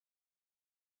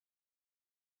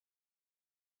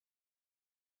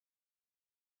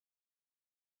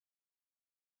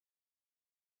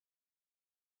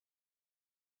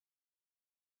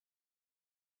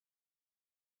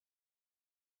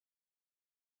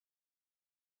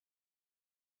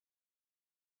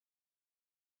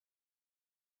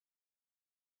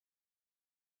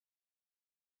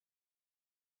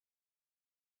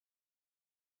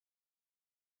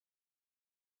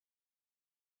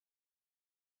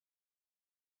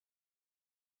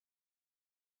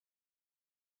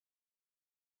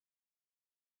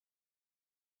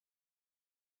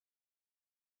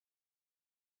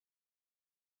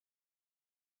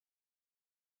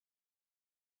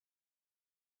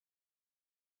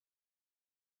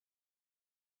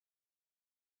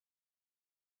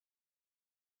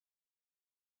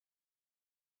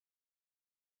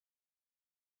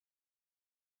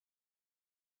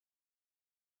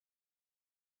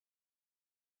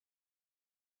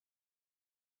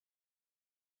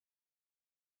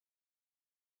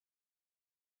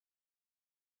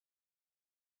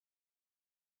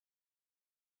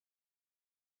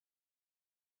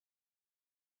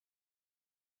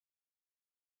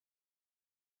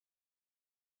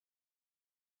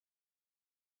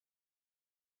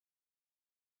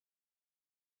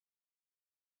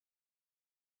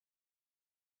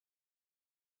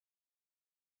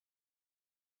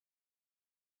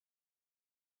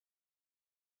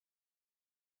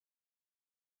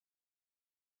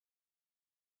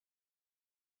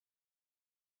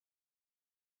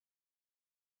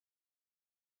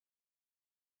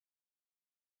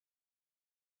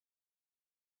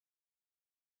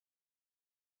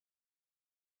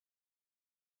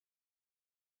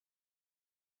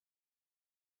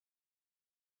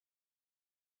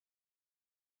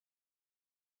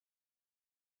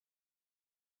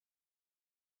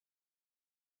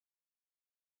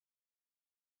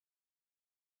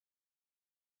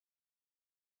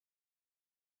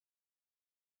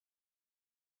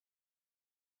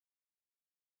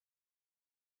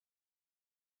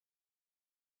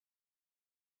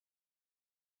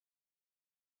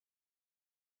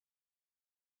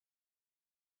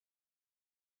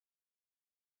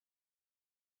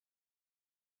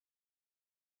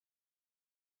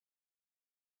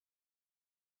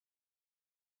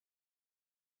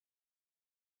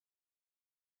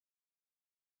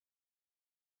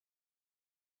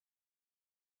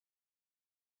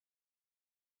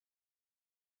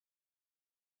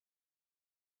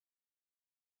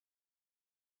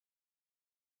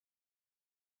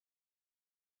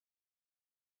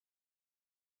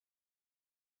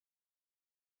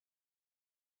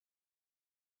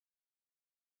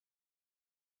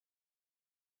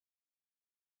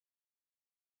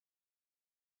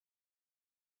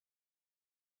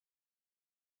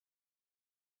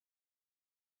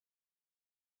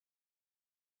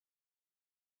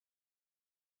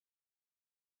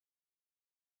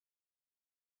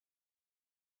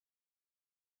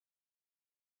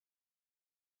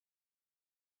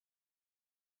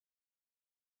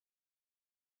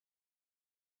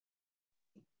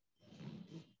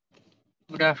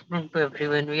Good afternoon to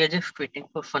everyone. We are just waiting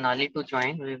for Sonali to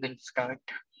join. We will start.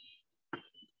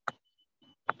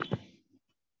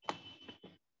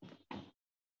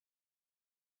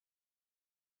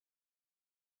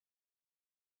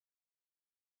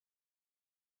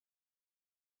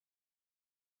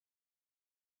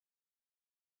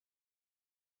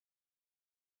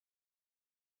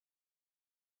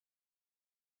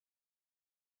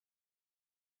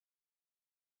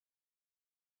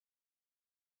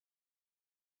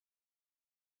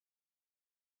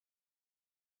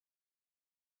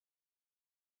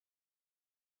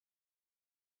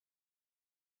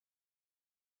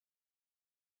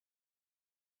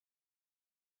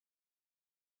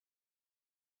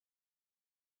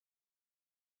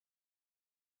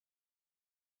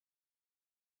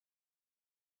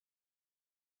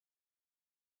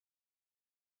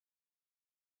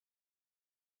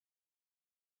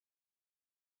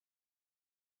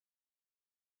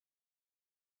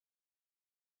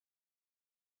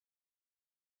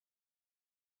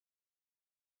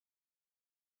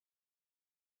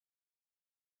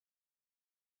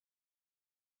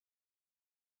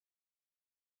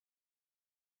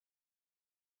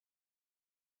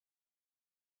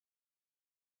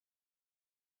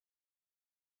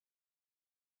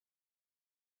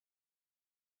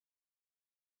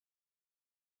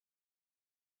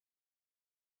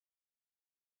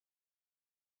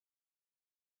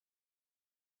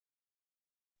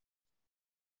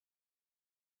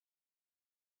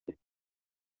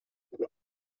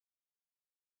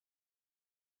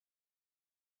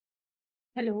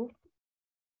 Hello.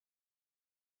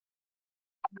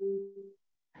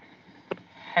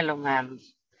 Hello, ma'am.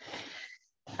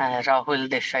 Rahul,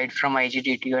 this side from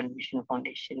IGDTU and Mission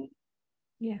Foundation.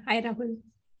 Yeah. Hi, Rahul.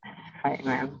 Hi,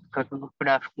 ma'am. Good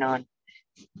afternoon.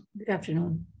 Good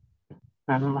afternoon.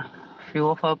 Few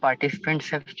of our participants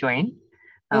have joined.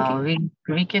 Okay.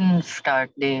 We can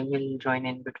start. They will join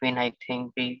in between. I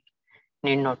think we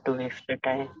need not to waste the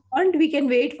time. And we can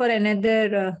wait for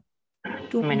another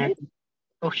 2 minutes. Minute.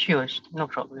 Oh, sure. No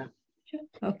problem. Sure.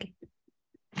 Okay.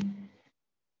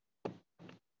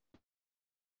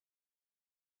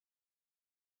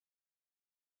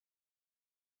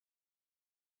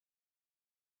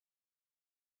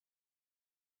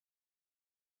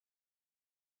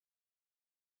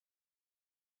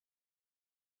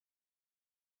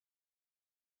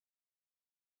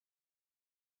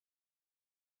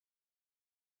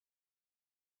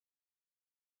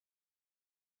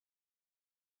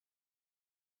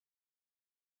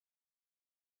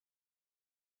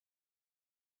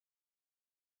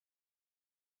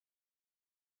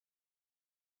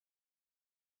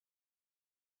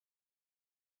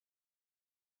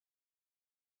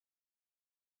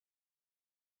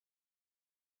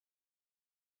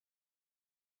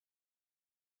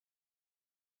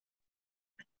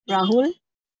 Rahul,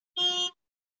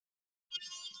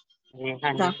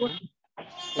 Rahul,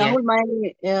 Yes. Rahul,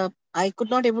 my I could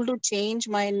not able to change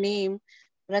my name,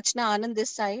 Rachna Anand this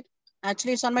side.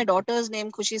 Actually, it's on my daughter's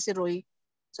name, Khushi Siroi.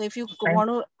 So if you I want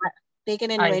to take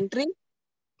an I inventory,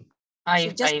 so I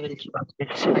just I will change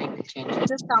this. I will change so it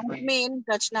just count for you. me in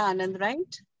Rachna Anand,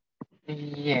 right?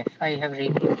 Yes, I have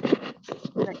read.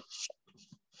 Right.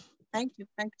 Thank you.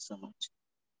 Thank you so much.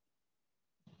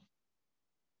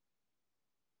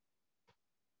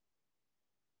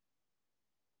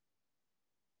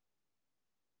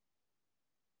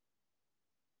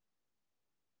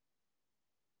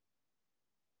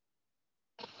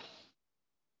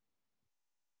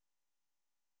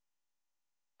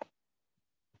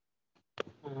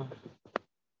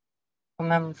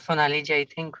 Ma'am Sonali ji, I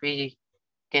think we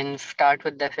can start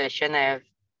with the session. As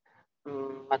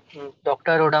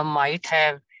Dr. Odam might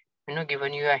have,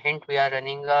 given you a hint. We are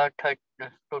running a total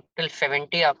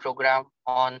 70-hour program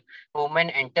on Women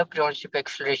Entrepreneurship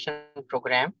Acceleration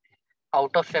Program.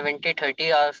 Out of 70,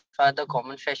 30 hours are the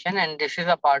common session, and this is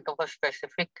a part of a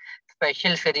specific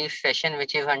special series session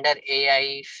which is under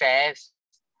AI, SaaS,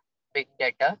 big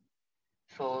data.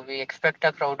 So we expect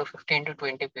a crowd of 15 to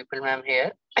 20 people, ma'am,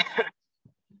 here.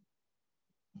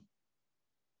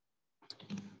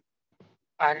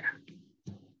 Are,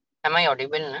 am I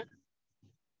audible? Na?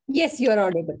 Yes, you are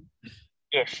audible.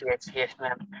 Yes,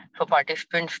 ma'am. For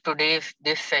participants, today's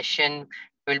this session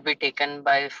will be taken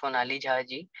by Sonali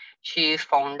Jhaji. She is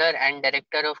founder and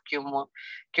director of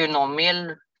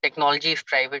Qnomial Technologies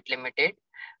Private Limited.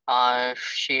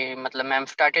 Ma'am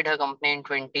started her company in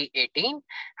 2018,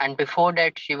 and before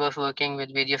that, she was working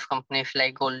with various companies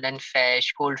like Golden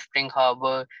Sash, Cold Spring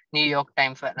Harbor, New York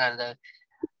Times, and other.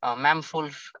 Ma'am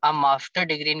holds a master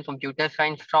degree in computer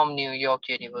science from New York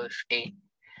University.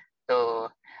 So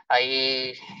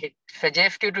I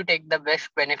suggest you to take the best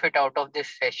benefit out of this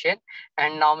session.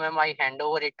 And now, ma'am, I hand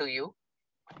over it to you.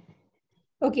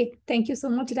 Okay, thank you so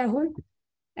much, Rahul.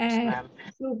 And Ma'am.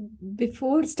 so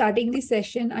before starting the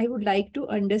session, I would like to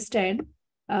understand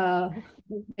about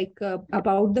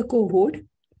the cohort.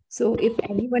 So if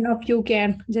any one of you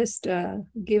can just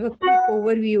give a quick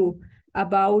overview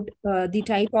about the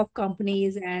type of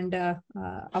companies and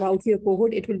about your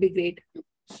cohort, it will be great.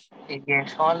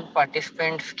 Yes, all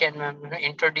participants can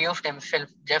introduce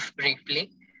themselves just briefly.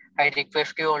 I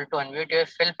request you all to unmute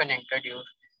yourself and introduce.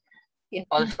 Yeah,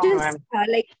 Also, just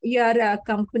like your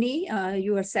company,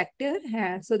 your sector,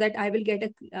 so that I will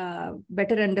get a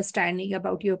better understanding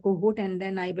about your cohort, and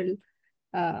then I will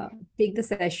take the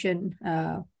session,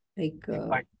 yes.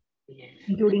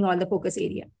 including all the focus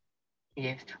area.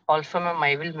 Yes. Also, ma'am,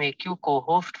 I will make you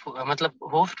co-host,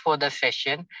 host for the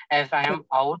session, as I am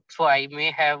out, so I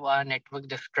may have a network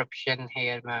description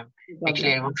here, ma'am.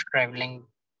 Actually, I was traveling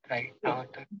right now.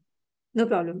 No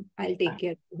problem. I'll take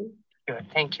care. Sure.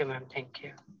 Thank you, ma'am. Thank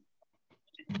you.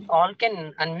 All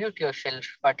can unmute yourself,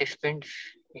 participants.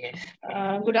 Yes.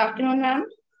 Good afternoon, ma'am.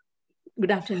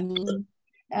 Good afternoon.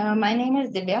 My name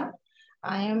is Divya.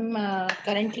 I am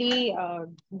currently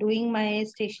doing my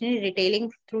stationery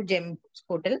retailing through GEMS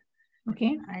portal.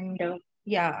 Okay. And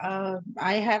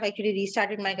I have actually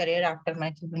restarted my career after my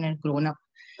children had grown up.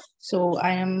 So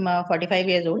I am 45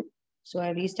 years old. So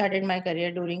I restarted my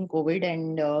career during COVID,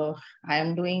 and I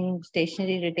am doing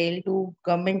stationery retail to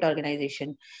government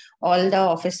organization, all the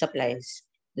office supplies.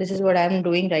 This is what I'm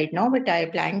doing right now, but I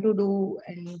plan to do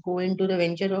and go into the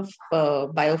venture of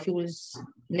biofuels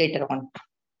later on.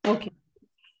 Okay.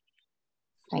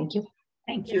 Thank you.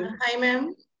 Thank you. Hi,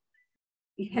 ma'am.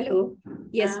 Hello.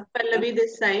 Yes. Pallavi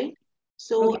this side.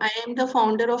 So I am the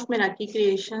founder of Meraki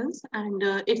Creations, and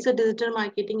it's a digital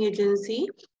marketing agency.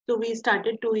 So we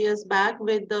started 2 years back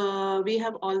with we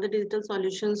have all the digital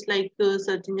solutions like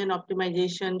search engine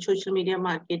optimization, social media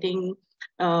marketing,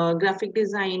 graphic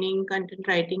designing, content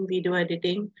writing, video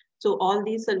editing. So all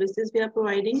these services we are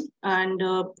providing, and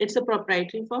it's a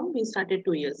proprietary firm. We started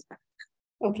 2 years back.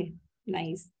 Okay,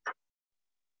 nice.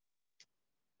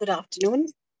 Good afternoon.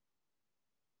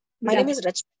 My name is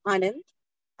Rachna Anand,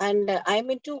 and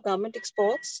I'm into government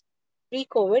exports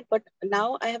pre-COVID, but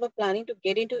now I have a planning to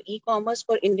get into e-commerce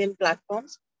for Indian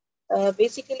platforms,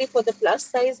 basically for the plus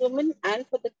size women and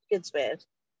for the kids wear.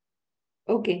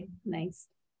 Okay, nice.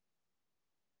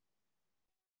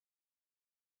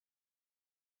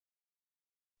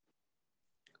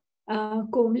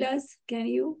 Komlas, can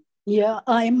you? Yeah,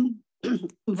 I'm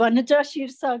Vanaja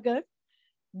Shirsagar.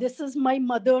 This is my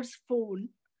mother's phone.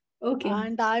 Okay.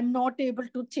 And I'm not able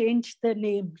to change the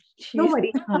name. No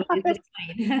worries. That's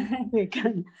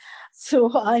fine.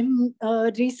 So I'm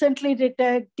a recently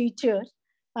retired teacher,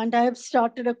 and I have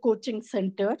started a coaching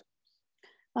center.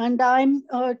 And I'm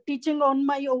teaching on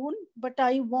my own, but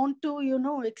I want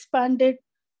to, expand it,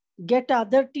 get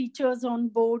other teachers on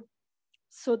board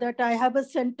so that I have a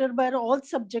center where all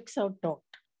subjects are taught.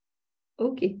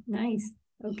 Okay, nice.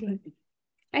 Okay.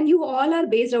 And you all are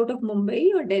based out of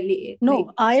Mumbai or Delhi?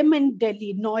 No, I am in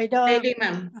Delhi, Noida. Delhi,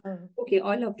 ma'am. Okay,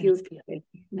 all of you.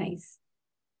 Nice.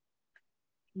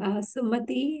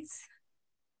 Sumati.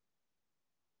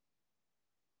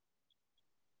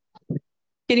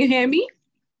 Can you hear me?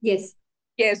 Yes.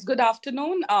 Yes, good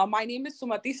afternoon. My name is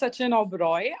Sumati Sachin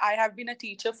Oberoi. I have been a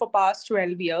teacher for past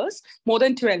 12 years, more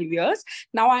than 12 years.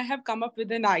 Now I have come up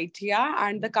with an idea,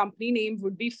 and the company name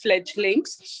would be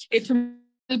Fledglings. It will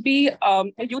be a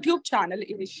YouTube channel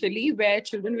initially where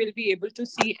children will be able to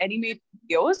see animated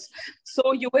videos.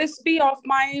 So USP of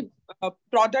my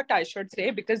product, I should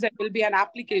say, because there will be an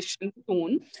application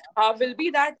soon, will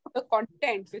be that the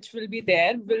content which will be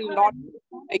there will not be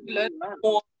regular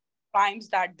more crimes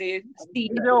that they see.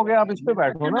 आप इस पे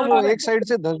बैठो ना, वो एक side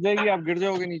से धस जाएगी, आप गिर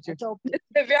जाओगे नीचे. Miss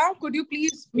Divya, could you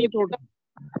please mute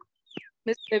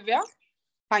Miss Divya?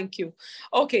 Thank you.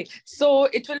 Okay, so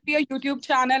it will be a YouTube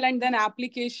channel and then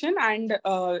application, and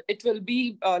it will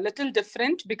be a little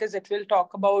different because it will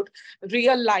talk about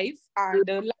real life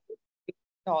and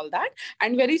all that.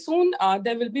 And very soon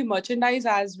there will be merchandise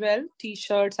as well,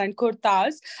 t-shirts and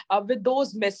kurtas with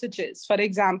those messages. For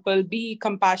example, be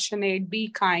compassionate, be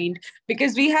kind,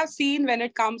 because we have seen when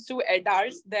it comes to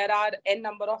adults, there are n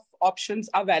number of options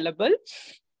available.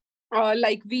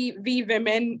 Like we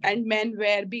women and men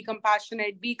wear, be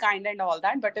compassionate, be kind and all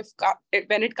that. But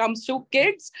when it comes to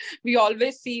kids, we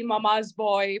always see mama's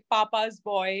boy, papa's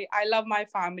boy, I love my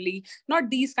family, not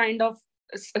these kind of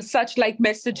such like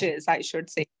messages, I should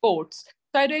say, quotes.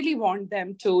 So I really want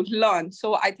them to learn.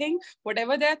 So I think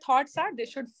whatever their thoughts are, they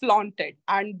should flaunt it.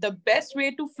 And the best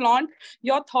way to flaunt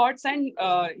your thoughts and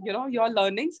your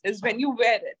learnings is when you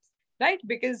wear it, right?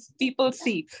 Because people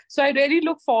see. So I really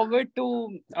look forward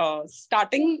to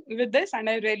starting with this, and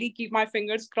I really keep my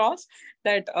fingers crossed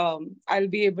that I'll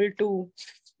be able to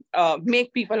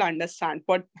make people understand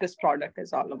what this product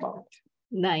is all about.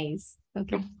 Nice.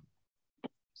 Okay.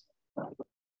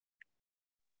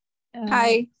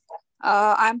 Hi,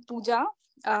 I'm Pooja.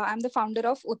 I'm the founder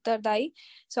of Uttardai.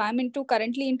 So I'm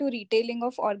currently into retailing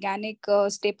of organic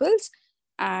staples,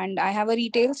 and I have a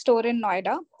retail store in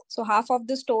Noida. So half of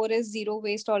the store is zero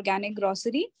waste organic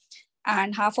grocery,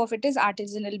 and half of it is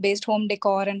artisanal based home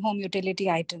decor and home utility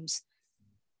items.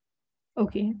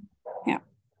 Okay. Yeah.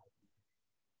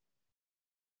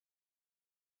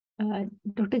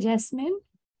 Dr. Jasmine.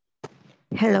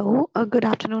 Hello. Good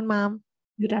afternoon, ma'am.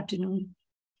 Good afternoon.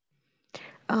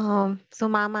 So,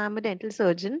 ma'am, I'm a dental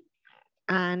surgeon,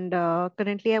 and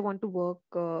currently I want to work.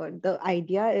 The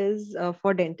idea is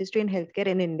for dentistry and healthcare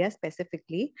in India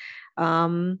specifically.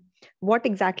 What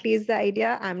exactly is the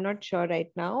idea? I'm not sure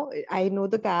right now. I know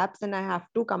the gaps, and I have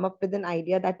to come up with an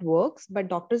idea that works. But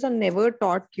doctors are never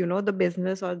taught, the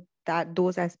business or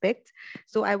those aspects.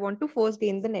 So I want to first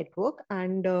gain the network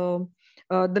and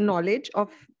the knowledge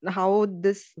of how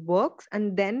this works,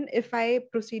 and then if I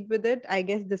proceed with it, I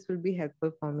guess this will be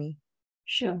helpful for me.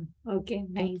 Sure. Okay.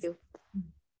 Thank you.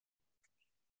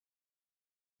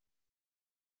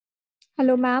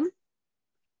 Hello, ma'am.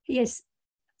 Yes.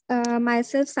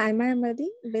 Myself, Saima Ahmadi.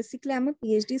 Basically, I'm a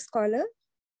PhD scholar.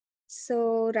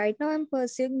 So right now I'm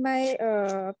pursuing my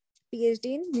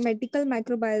PhD in medical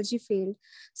microbiology field.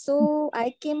 So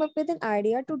I came up with an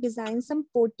idea to design some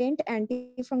potent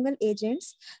antifungal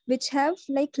agents which have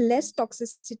like less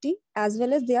toxicity as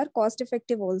well as they are cost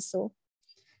effective also.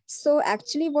 So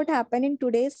actually what happened in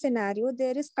today's scenario,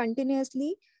 there is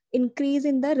continuously increase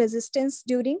in the resistance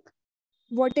during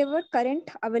whatever current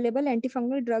available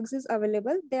antifungal drugs is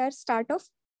available, they are start of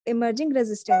emerging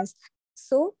resistance.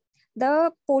 So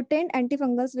the potent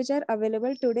antifungals which are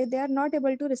available today, they are not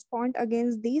able to respond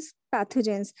against these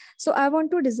pathogens. So I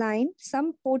want to design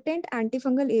some potent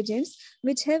antifungal agents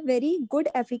which have very good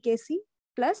efficacy,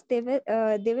 plus they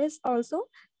was also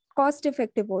cost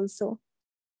effective also.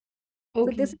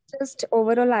 Okay. So this is just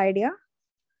overall idea.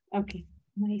 Okay,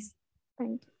 nice.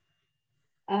 Thank you.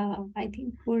 I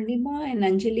think Purnima and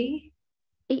Anjali.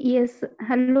 Yes,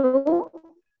 hello.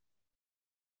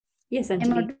 Yes,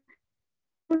 Anjali.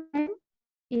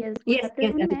 Yes, good Yes,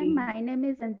 afternoon, ma'am.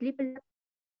 Anjali.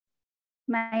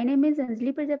 My name is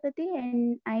Anjali Prajapati,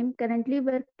 and I'm currently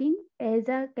working as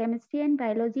a chemistry and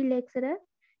biology lecturer,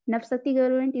 Navsati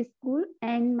Government School,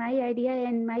 and my idea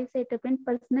and my setup and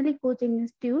personally coaching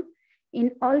institute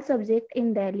in all subjects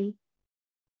in Delhi.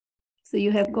 So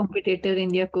you have competitor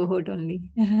in your cohort only.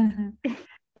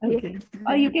 Okay. Yes.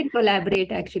 Or you can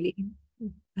collaborate actually.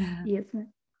 Yes,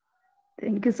 ma'am.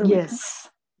 Thank you so much. Yes,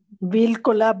 we'll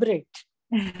collaborate.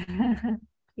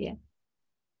 Yeah.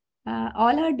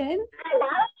 All are done?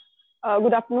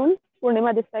 Good afternoon,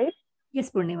 Purnima this side. Yes,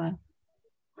 Purnima.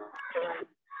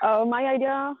 My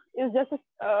idea is just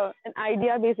an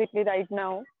idea basically right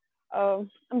now.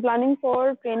 I'm planning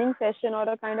for training session or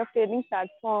a kind of training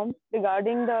platform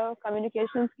regarding the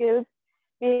communication skills,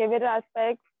 behavioral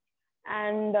aspects,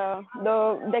 and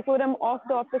the decorum of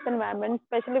the office environment,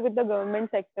 especially with the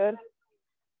government sector,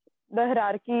 the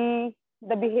hierarchy,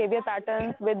 the behavior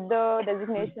patterns with the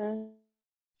designations.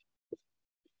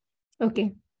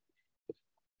 Okay.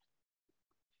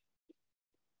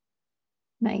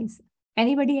 Nice.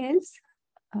 Anybody else?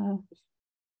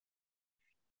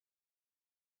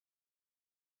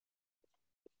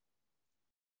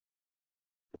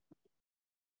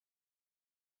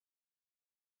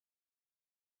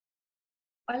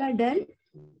 All are done?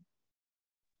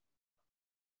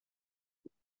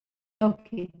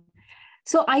 Okay.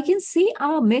 So I can see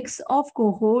a mix of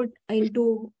cohort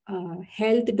into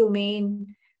health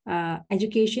domain,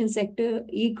 education sector,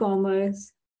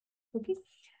 e-commerce. Okay.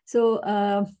 So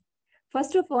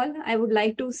first of all, I would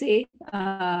like to say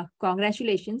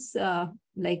congratulations.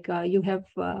 You have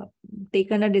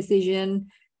taken a decision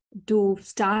to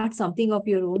start something of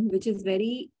your own, which is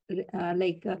very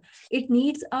it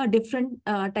needs a different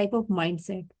type of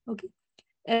mindset. Okay.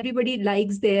 Everybody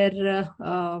likes their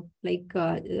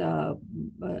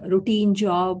routine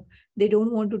job. They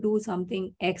don't want to do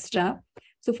something extra.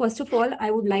 So first of all,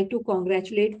 I would like to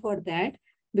congratulate for that,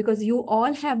 because you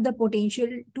all have the potential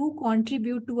to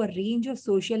contribute to a range of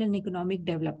social and economic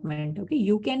development. Okay,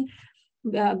 you can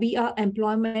be a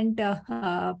employment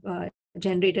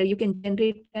generator. You can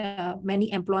generate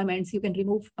many employments. You can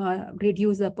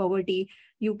reduce the poverty.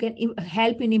 You can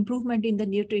help in improvement in the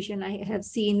nutrition. I have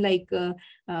seen like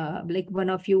one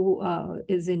of you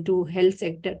is into health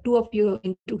sector, two of you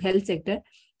into health sector.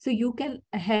 So you can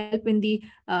help in the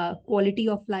quality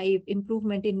of life,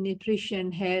 improvement in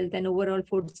nutrition, health, and overall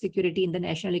food security in the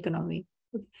national economy.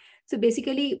 Okay. So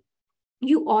basically,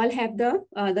 you all have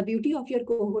the beauty of your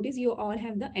cohort is you all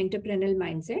have the entrepreneurial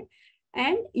mindset,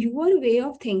 and your way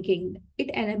of thinking,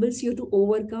 it enables you to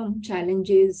overcome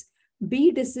challenges,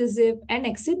 be decisive, and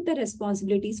accept the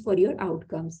responsibilities for your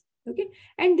outcomes. Okay.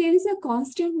 And there is a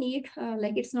constant need,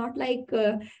 like it's not like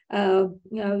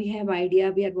we have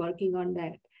idea, we are working on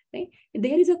that. Right?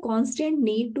 There is a constant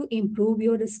need to improve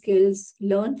your skills,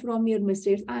 learn from your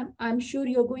mistakes. I'm sure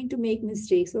you're going to make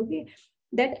mistakes, okay?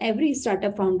 That every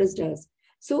startup founders does.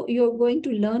 So you're going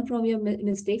to learn from your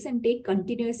mistakes and take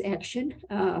continuous action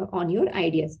on your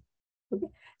ideas. Okay.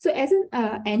 So as an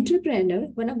entrepreneur,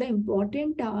 one of the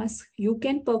important tasks you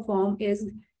can perform is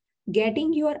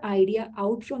getting your idea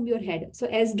out from your head. So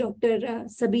as Dr.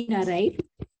 Sabina, right?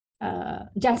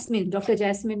 Dr.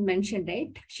 Jasmine mentioned,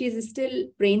 right? She's still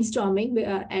brainstorming,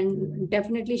 and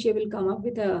definitely she will come up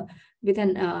with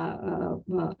an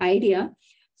idea.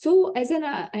 So as an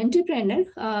entrepreneur,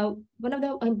 one of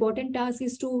the important tasks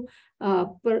is to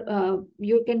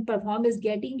you can perform is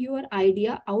getting your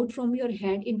idea out from your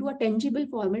head into a tangible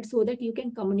format so that you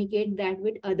can communicate that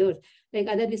with others, like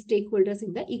other stakeholders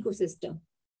in the ecosystem.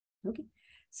 Okay.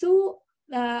 So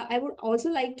I would also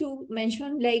like to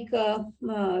mention, like,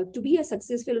 to be a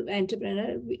successful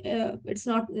entrepreneur, it's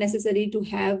not necessary to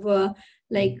have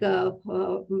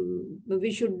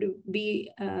we should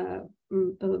be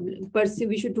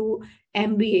we should do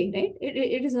MBA, right?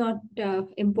 It is not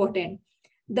important.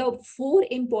 The 4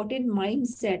 important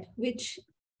mindset which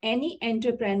any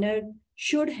entrepreneur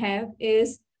should have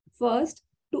is, first,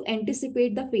 to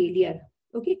anticipate the failure.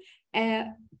 Okay.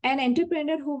 An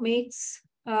entrepreneur who makes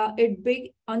it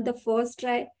big on the first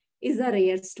try is a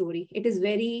rare story. It is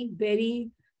very,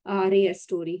 very rare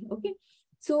story. Okay.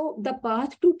 So the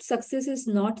path to success is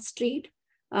not straight.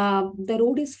 The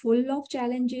road is full of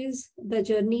challenges. The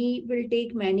journey will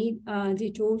take many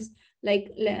detours.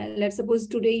 Like, let's suppose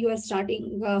today you are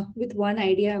starting with one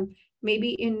idea.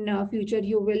 Maybe in future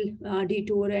you will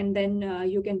detour, and then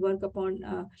you can work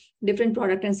upon different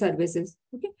product and services.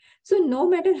 Okay. So no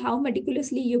matter how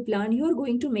meticulously you plan, you are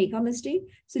going to make a mistake.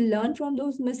 So learn from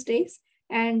those mistakes,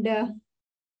 and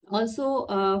also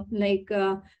how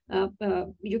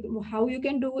you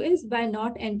can do is by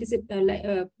not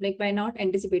by not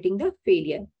anticipating the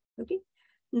failure. Okay.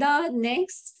 The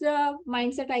next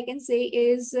mindset I can say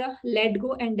is let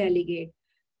go and delegate.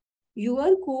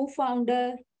 Your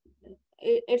co-founder,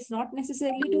 it's not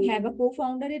necessarily to have a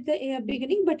co-founder at the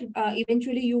beginning, but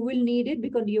eventually you will need it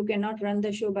because you cannot run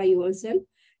the show by yourself.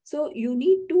 So you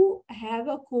need to have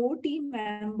a core team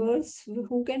members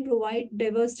who can provide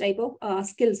diverse type of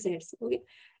skill sets. Okay.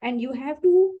 And you have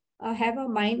to have a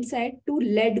mindset to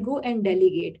let go and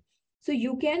delegate. So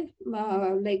you can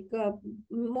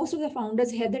most of the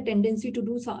founders have the tendency to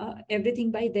do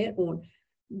everything by their own.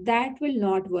 That will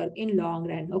not work in long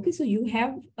run. Okay. So you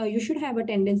should have a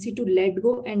tendency to let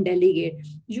go and delegate.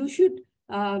 You should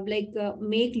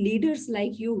make leaders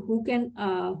like you who can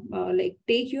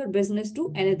take your business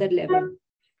to another level.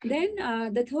 Then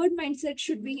the third mindset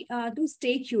should be to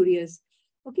stay curious.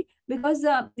 Okay, because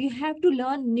you have to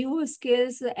learn new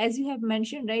skills, as you have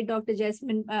mentioned, right? Dr.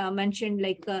 Jasmine mentioned,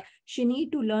 she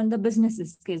need to learn the business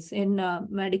skills in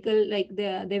medical. Like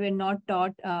they were not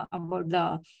taught about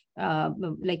the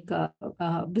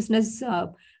business,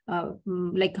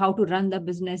 like how to run the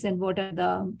business and what are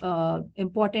the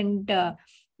important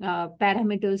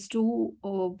parameters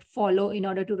to follow in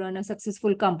order to run a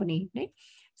successful company. Right?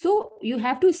 So you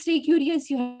have to stay curious.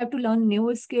 You have to learn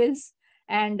new skills,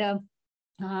 and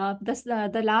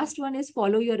the last one is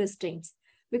follow your instincts,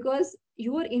 because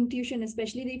your intuition,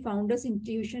 especially the founder's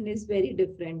intuition, is very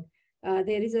different.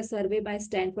 There is a survey by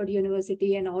Stanford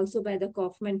University and also by the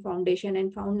Kaufman Foundation,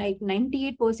 and found like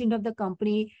 98% of the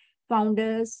company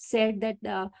founders said that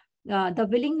the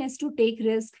willingness to take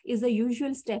risk is a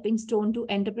usual stepping stone to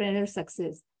entrepreneur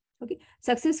success. Okay,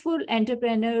 successful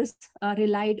entrepreneurs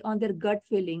relied on their gut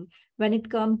feeling when it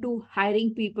comes to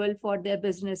hiring people for their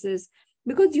businesses,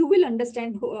 because you will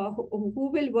understand who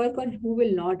will work or who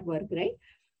will not work, right?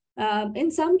 In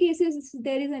some cases,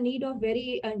 there is a need of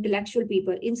very intellectual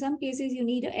people. In some cases, you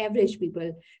need average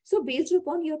people. So based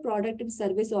upon your product and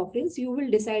service offerings, you will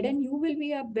decide, and you will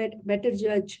be a better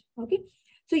judge. Okay.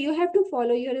 So you have to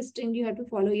follow your instinct, you have to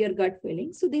follow your gut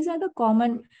feeling. So these are the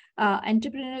common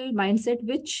entrepreneurial mindset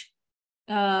which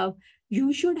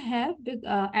you should have,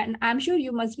 and I'm sure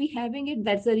you must be having it.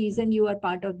 That's the reason you are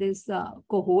part of this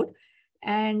cohort.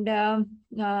 And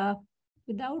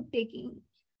without taking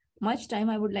much time,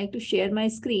 I would like to share my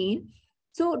screen.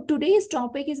 So today's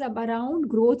topic is around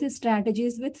growth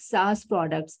strategies with SaaS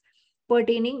products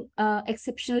pertaining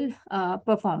exceptional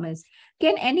performance.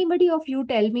 Can anybody of you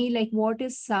tell me like what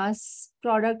is SaaS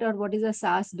product or what is a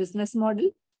SaaS business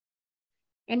model?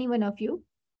 Any one of you?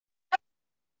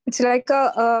 It's like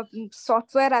a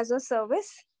software as a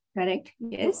service. Correct.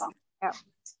 Yes. Yeah.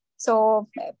 So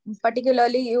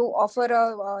particularly you offer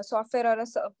a software or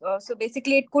so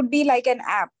basically it could be like an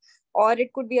app, or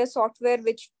it could be a software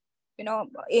which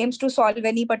aims to solve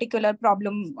any particular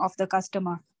problem of the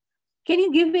customer. Can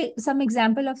you give me some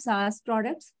example of SaaS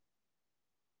products?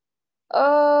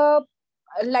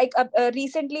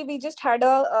 Recently we just had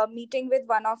a meeting with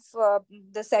one of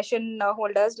the session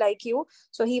holders like you.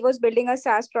 So he was building a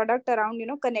SaaS product around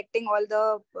connecting all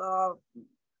the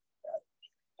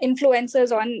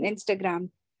influencers on Instagram.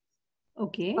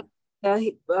 Okay.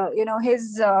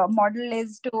 His model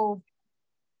is to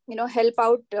help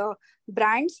out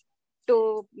brands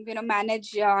to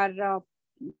manage our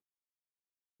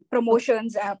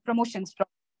promotions.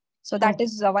 So that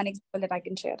is one example that I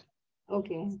can share.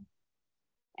 Okay.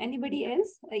 Anybody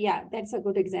else? Yeah, that's a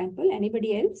good example.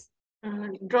 Anybody else?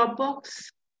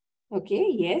 Dropbox. Okay.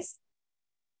 Yes.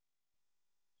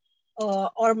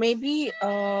 Or maybe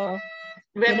web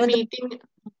meeting.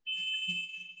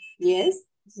 Yes.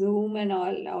 Zoom and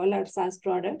all our SaaS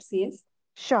products. Yes.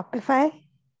 Shopify.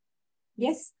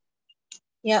 Yes.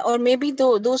 Yeah, or maybe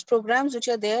those programs which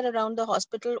are there around the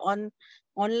hospital on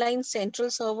online central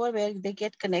server where they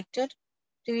get connected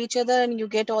to each other and you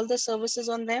get all the services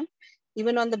on them,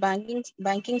 even on the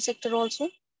banking sector also.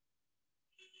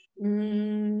 That's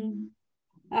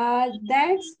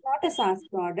not a SaaS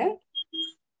product.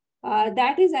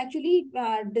 That is actually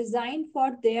designed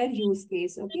for their use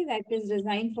case. Okay, that is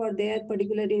designed for their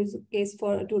particular use case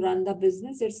to run the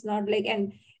business. It's not like,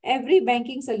 and every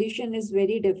banking solution is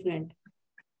very different.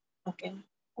 Okay.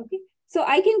 Okay. So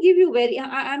I can give you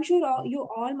I'm sure you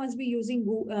all must be using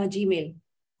Gmail.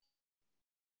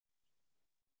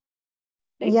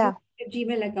 Right? Yeah.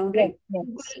 Gmail account, right? Yes.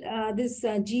 Google, this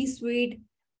G Suite.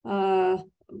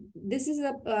 This is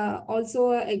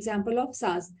also an example of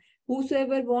SaaS.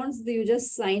 Whosoever wants, you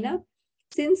just sign up.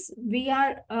 Since we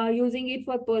are using it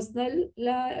for personal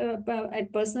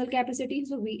at personal capacity,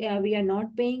 so we are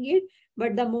not paying it.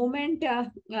 But the moment,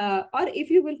 or if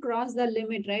you will cross the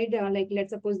limit, right? Like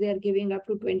let's suppose they are giving up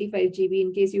to 25 GB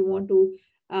in case you want to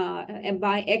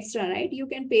buy extra, right? You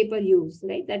can pay per use,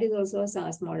 right? That is also a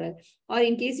SaaS model. Or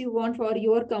in case you want for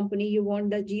your company, you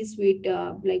want the G Suite,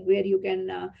 like where you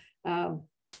can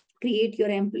create your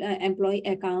employee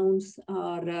accounts,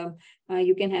 or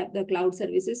you can have the cloud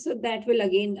services. So that will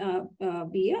again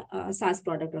be a SaaS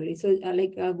product only. So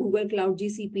like Google Cloud,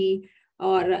 GCP,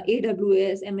 or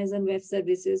AWS, Amazon Web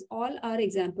Services, all are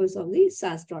examples of the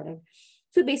SaaS product.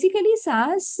 So basically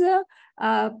SaaS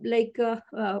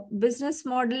business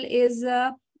model is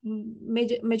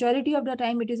majority of the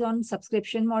time it is on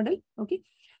subscription model. Okay.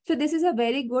 So this is a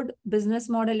very good business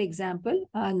model example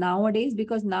nowadays,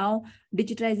 because now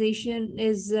digitization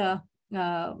is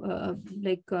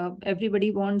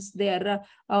everybody wants their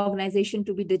organization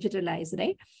to be digitalized,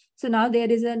 right? So now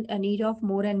there is a need of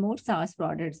more and more SaaS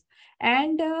products.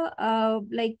 And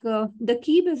the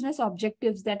key business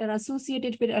objectives that are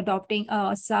associated with adopting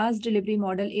a SaaS delivery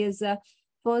model is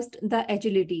first, the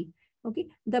agility. Okay,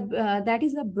 that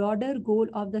is the broader goal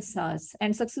of the SaaS,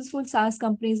 and successful SaaS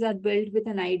companies are built with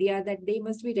an idea that they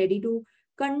must be ready to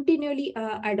continually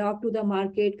adapt to the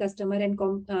market, customer, and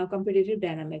competitive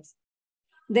dynamics.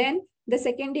 Then the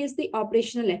second is the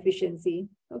operational efficiency.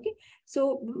 Okay,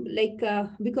 so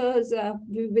because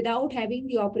without having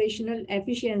the operational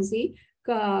efficiency,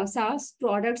 SaaS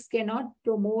products cannot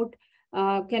promote,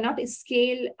 cannot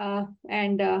scale,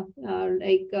 and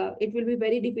it will be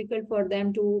very difficult for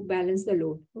them to balance the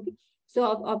load. Okay, so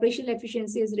operational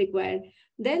efficiency is required.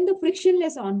 Then the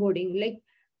frictionless onboarding,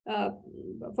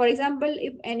 for example,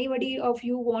 if anybody of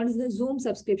you wants the Zoom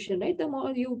subscription, right? The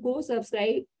more you go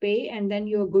subscribe, pay, and then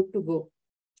you're good to go.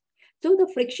 So the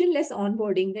frictionless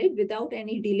onboarding, right? Without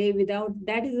any delay,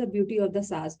 that is the beauty of the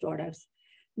SaaS products.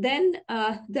 Then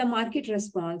the market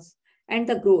response and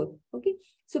the growth. Okay.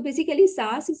 So basically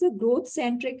SaaS is a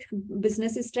growth-centric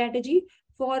business strategy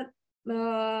for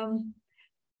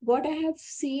what I have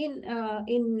seen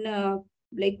in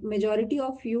majority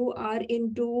of you are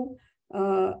into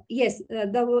yes,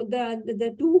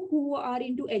 the two who are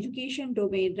into education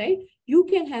domain, right? You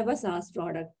can have a SaaS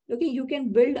product. Okay, you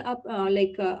can build up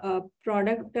like a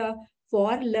product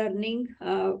for learning,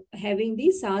 having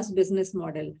the SaaS business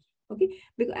model. Okay,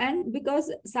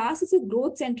 because SaaS is a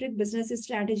growth-centric business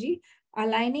strategy,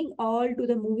 aligning all to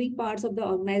the moving parts of the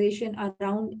organization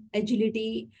around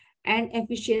agility and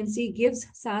efficiency gives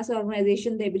SaaS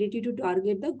organization the ability to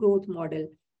target the growth model.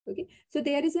 Okay, so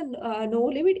there is a no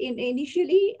limit.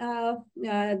 Initially,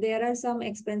 there are some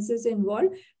expenses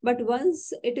involved, but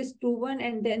once it is proven,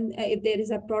 and then if there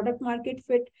is a product market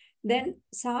fit, then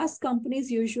SaaS companies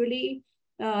usually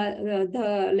their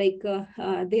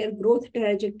growth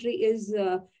trajectory is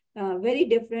very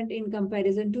different in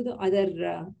comparison to the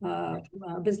other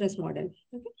business model.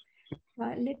 Okay,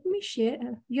 let me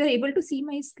share. You're able to see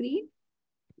my screen?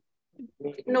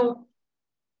 No.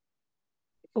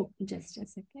 Oh, just a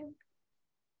second.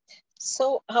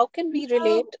 So how can we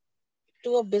relate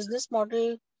to a business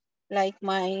model like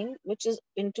mine, which is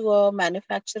into a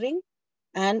manufacturing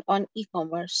and on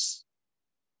e-commerce?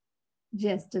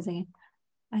 Just a second.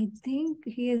 I think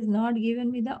he has not given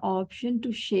me the option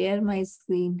to share my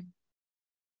screen.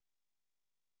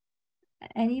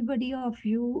 Anybody of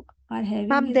you are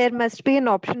having There must be an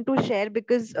option to share,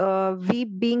 because we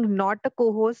being not a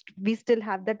co-host, we still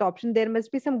have that option. There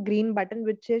must be some green button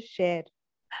which is share.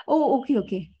 Oh, okay,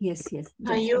 okay. Yes, yes.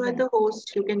 You are the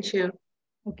host, you can share.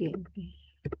 Okay, okay.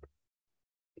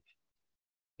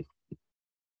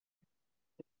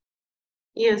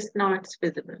 Yes, now it's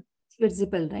visible. It's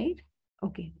visible, right?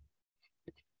 Okay.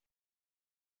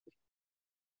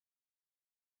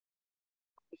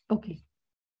 Okay.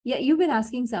 Yeah, you've been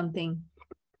asking something.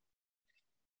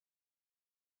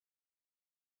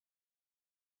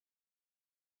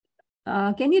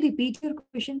 Can you repeat your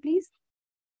question, please?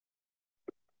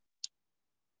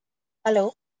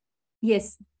 Hello?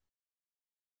 Yes.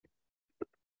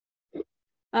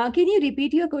 Can you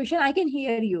repeat your question? I can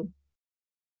hear you.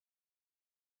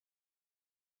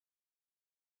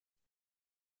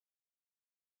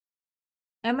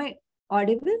 Am I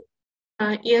audible?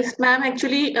 Yes, ma'am.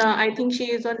 Actually, I think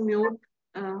she is on mute.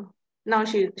 Now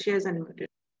she is unmuted.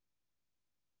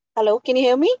 Hello, can you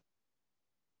hear me?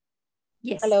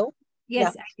 Yes. Hello?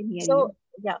 Yes, Yeah. I can hear So, you.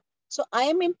 yeah. So I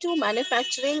am into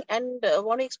manufacturing and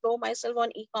want to explore myself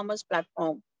on e-commerce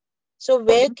platform. So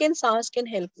where can SaaS can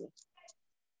help me?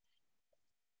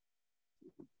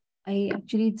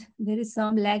 There is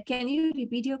some lag. Can you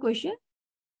repeat your question?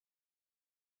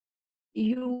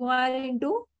 You are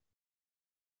into?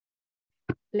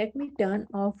 Let me turn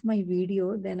off my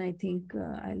video, then I think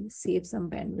I'll save some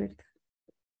bandwidth.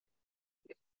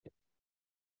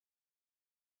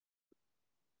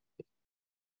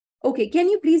 Okay, can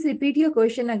you please repeat your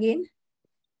question again?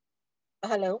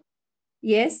 Hello?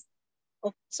 Yes.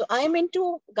 Okay. So I am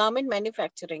into garment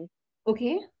manufacturing.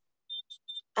 Okay.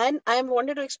 And I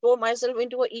wanted to explore myself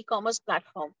into an e-commerce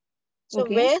platform. So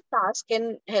Okay. where SaaS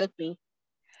can help me?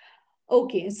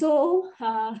 Okay, so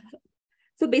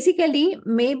basically,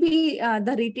 maybe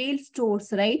the retail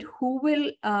stores, right? Who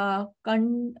will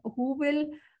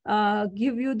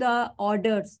give you the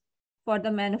orders for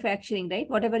the manufacturing, right?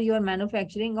 Whatever you are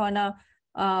manufacturing on a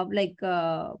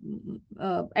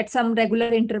at some regular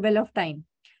interval of time.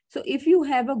 So if you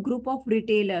have a group of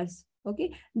retailers,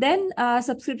 okay, then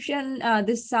subscription,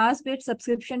 this SaaS-based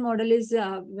subscription model is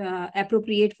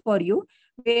appropriate for you,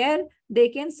 where they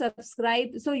can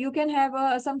subscribe. So you can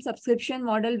have some subscription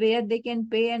model where they can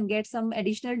pay and get some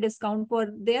additional discount for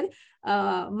their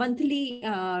monthly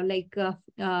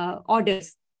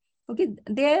orders. Okay,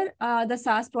 there the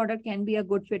SaaS product can be a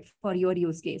good fit for your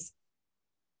use case.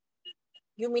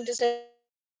 You mean to say?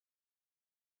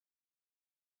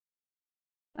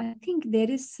 I think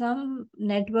there is some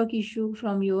network issue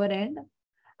from your end.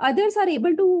 Others are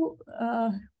able to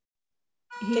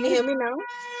Can you hear me now?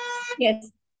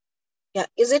 Yes. Yeah.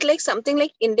 Is it like something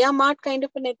like India Mart kind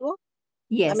of a network?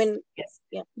 Yes. I mean, yes.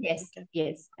 Yeah. Yes. Okay.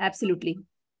 Yes. Absolutely.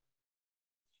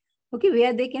 Okay,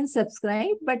 where they can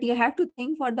subscribe, but you have to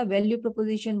think for the value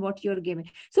proposition what you're giving.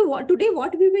 So today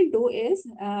what we will do is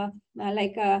now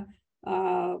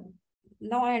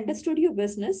I understood your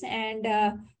business, and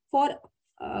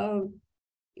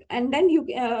and then you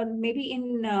maybe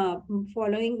in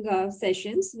following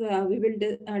sessions we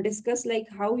will discuss like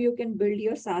how you can build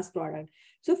your SaaS product.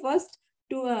 So first,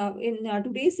 in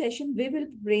today's session, we will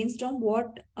brainstorm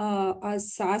what a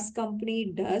SaaS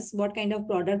company does, what kind of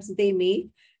products they make.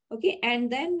 Okay, and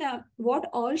then what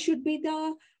all should be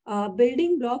the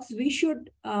building blocks we should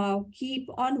keep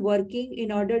on working in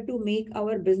order to make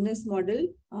our business model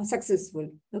successful.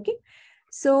 Okay,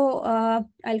 so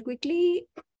I'll quickly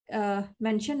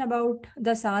mention about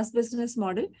the SaaS business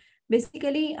model.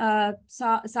 Basically,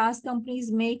 SaaS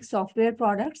companies make software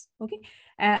products. Okay,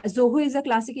 Zoho is a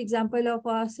classic example of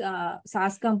a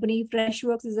SaaS company.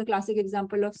 Freshworks is a classic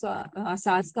example of a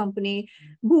SaaS company.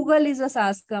 Google is a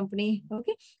SaaS company.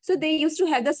 Okay, so they used to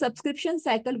have the subscription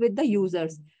cycle with the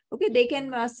users. Okay, they can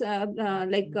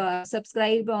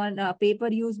subscribe on a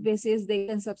pay-per-use basis. They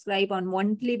can subscribe on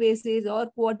monthly basis or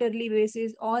quarterly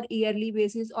basis or yearly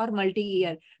basis or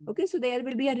multi-year. Okay, so there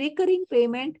will be a recurring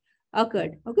payment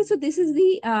occurred. Okay, so this is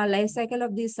the life cycle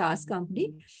of the SaaS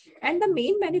company. And the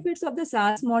main benefits of the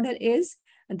SaaS model is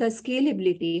the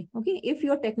scalability. Okay, if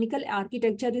your technical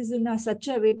architecture is in such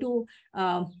a way to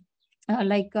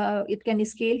it can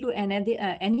scale to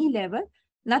any level,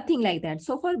 nothing like that.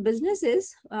 So for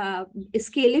businesses,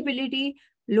 scalability,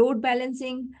 load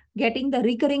balancing, getting the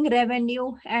recurring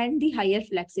revenue, and the higher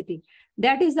flexibility.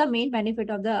 That is the main benefit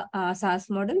of the SaaS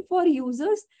model. For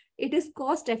users, it is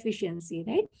cost efficiency,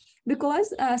 right?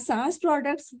 Because SaaS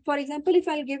products, for example, if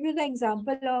I'll give you the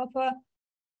example of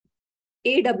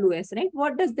AWS, right?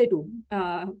 What does they do?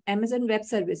 Amazon Web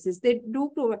Services, they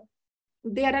do provide,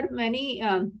 there are many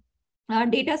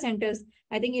data centers,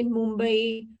 I think in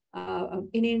Mumbai,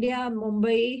 in India,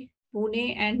 Mumbai,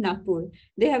 Pune, and Nagpur.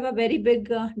 They have a very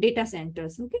big data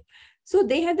centers. Okay, so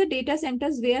they have the data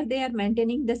centers where they are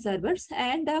maintaining the servers,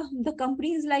 and the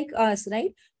companies like us,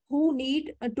 right, who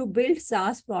need to build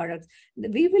SaaS products,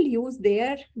 we will use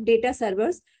their data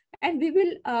servers, and we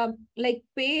will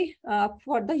pay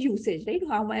for the usage, right?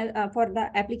 How much for the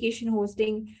application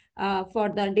hosting, for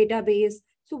the database.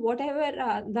 So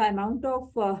whatever the amount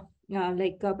of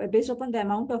based upon the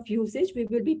amount of usage, we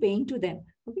will be paying to them.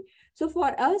 Okay, so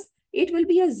for us, it will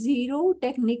be a zero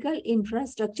technical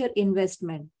infrastructure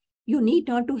investment. You need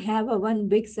not to have a one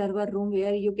big server room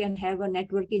where you can have a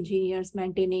network engineers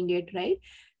maintaining it, right?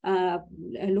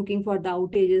 Looking for the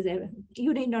outages.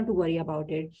 You need not to worry about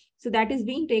it. So that is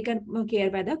being taken care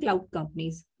by the cloud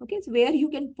companies. Okay, so where you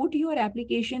can put your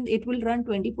application, it will run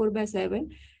 24/7,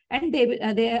 and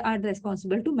they are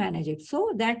responsible to manage it.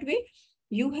 So that way,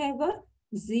 you have a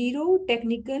zero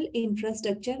technical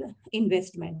infrastructure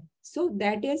investment. So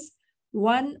that is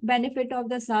one benefit of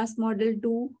the SaaS model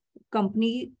to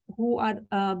company who are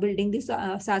building these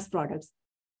SaaS products.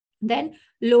 Then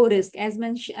low risk, as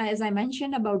I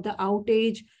mentioned about the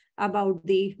outage, about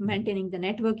the maintaining the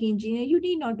network engineer, you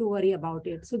need not to worry about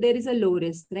it. So there is a low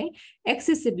risk, right?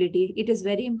 Accessibility, it is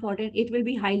very important. It will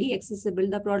be highly accessible.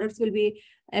 The products will be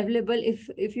available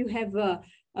if you have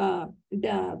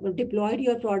deployed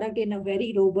your product in a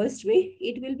very robust way,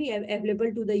 it will be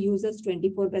available to the users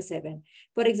 24/7.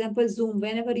 For example, Zoom,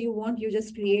 whenever you want, you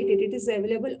just create it. It is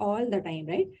available all the time,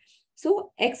 right?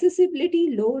 So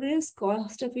accessibility, low risk,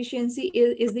 cost efficiency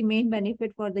is the main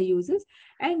benefit for the users.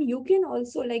 And you can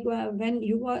also, like when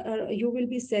you are you will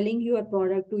be selling your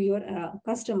product to your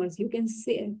customers, you can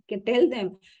tell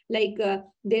them like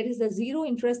there is a zero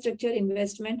infrastructure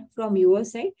investment from your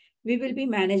side. We will be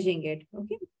managing it.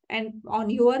 Okay, and on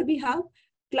your behalf,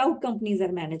 cloud companies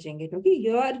are managing it. Okay,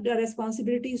 your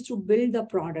responsibility is to build the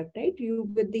product, right? You,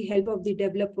 with the help of the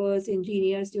developers,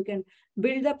 engineers, you can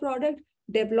build the product,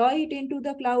 deploy it into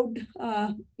the cloud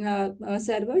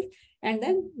servers, and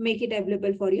then make it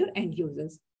available for your end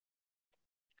users.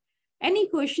 Any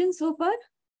questions so far?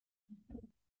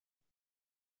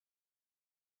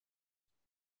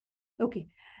 Okay.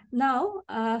 Now,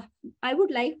 I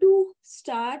would like to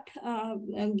start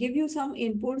and give you some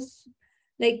inputs,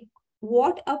 like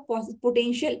what a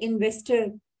potential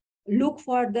investor look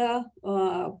for the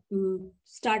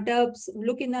startups,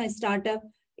 look in a startup,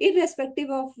 irrespective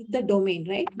of the domain,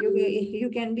 right? You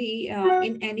can be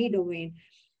in any domain.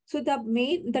 So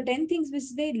the 10 things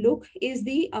which they look is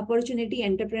the opportunity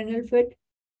entrepreneurial fit,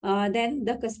 then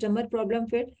the customer problem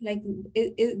fit, like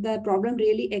is the problem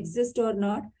really exist or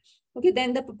not? Okay,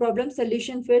 then the problem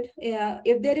solution fit.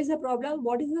 If there is a problem,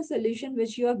 what is the solution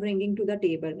which you are bringing to the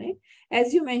table, right?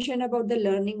 As you mentioned about the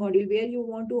learning module, where you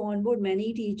want to onboard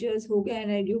many teachers who can,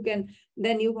 and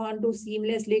then you want to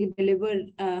seamlessly deliver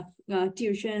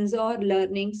tuitions or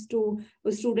learnings to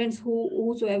students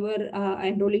whosoever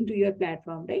enrolling to your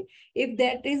platform, right? If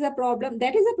that is a problem,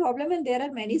 and there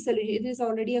are many solutions. It is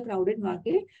already a crowded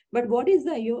market, but what is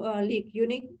the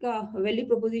unique value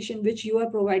proposition which you are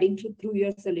providing through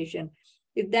your solution?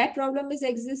 If that problem is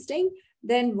existing,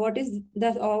 then what is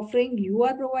the offering you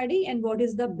are providing, and what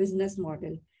is the business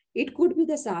model? It could be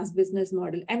the SaaS business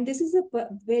model. And this is a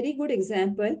very good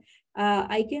example.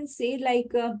 I can say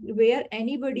like where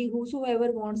anybody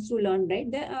whosoever wants to learn, right?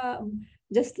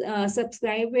 just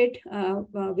subscribe it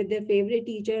with their favorite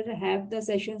teacher, have the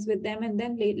sessions with them, and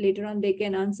then later on they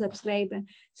can unsubscribe.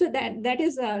 So that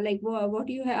is like what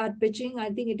you are pitching. I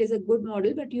think it is a good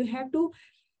model, but you have to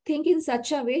think in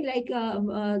such a way like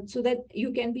so that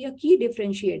you can be a key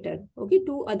differentiator, okay,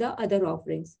 to other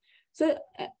offerings. So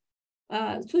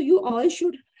so you all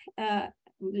should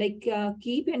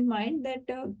keep in mind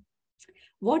that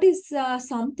what is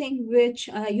something which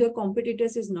your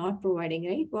competitors is not providing,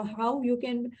 right? Or how you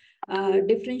can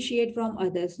differentiate from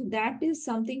others. So that is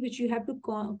something which you have to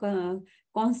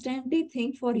constantly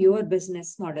think for your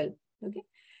business model. Okay.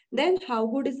 Then how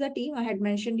good is the team? I had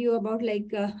mentioned you about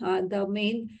the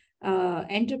main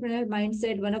entrepreneurial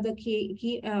mindset. One of the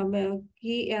key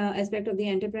aspect of the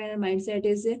entrepreneurial mindset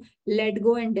is let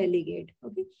go and delegate.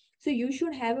 Okay. So you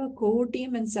should have a core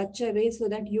team in such a way so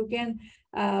that you can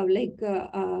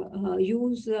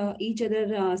use each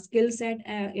other skill set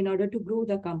in order to grow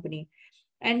the company.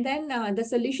 And then the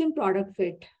solution product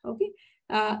fit. Okay.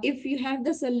 If you have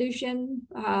the solution,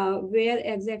 where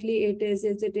exactly it is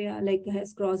it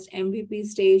has crossed MVP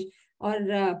stage, or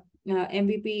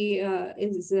MVP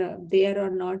is there or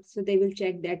not? So they will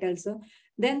check that also.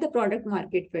 Then the product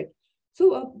market fit.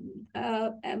 So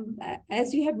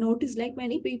as you have noticed, like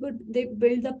many people, they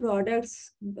build the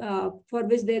products for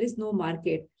which there is no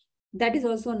market. That is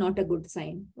also not a good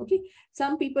sign. Okay.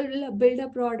 Some people will build a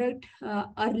product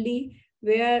early,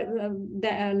 where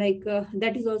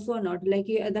that is also not like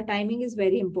the timing is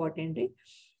very important, right?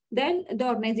 Then the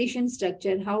organization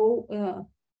structure, how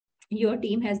your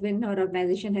team has been or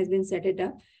organization has been set it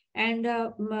up, and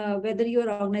whether your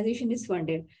organization is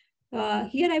funded.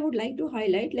 Here I would like to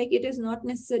highlight, like it is not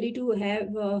necessary to have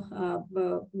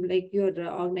like your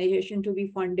organization to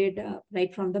be funded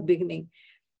right from the beginning.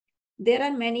 There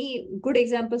are many good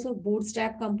examples of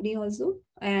bootstrap company also,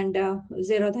 and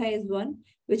Zerodha is one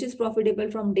which is profitable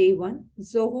from day one.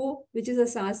 Zoho, which is a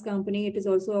SaaS company, it is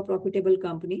also a profitable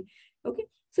company. Okay,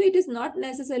 so it is not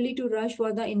necessarily to rush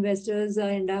for the investors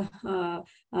and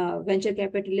venture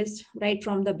capitalists right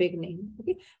from the beginning.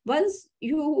 Okay, once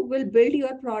you will build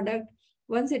your product,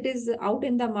 once it is out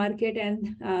in the market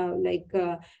and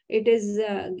it is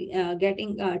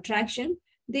getting traction,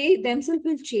 they themselves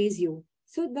will chase you.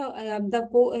 So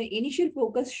the initial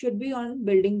focus should be on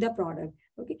building the product.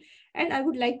 Okay. And I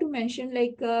would like to mention,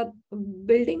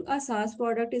 building a SaaS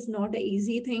product is not an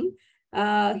easy thing.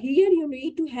 Here you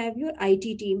need to have your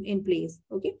IT team in place.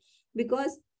 Okay.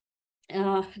 Because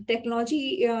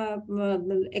technology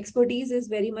expertise is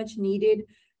very much needed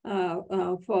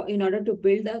for in order to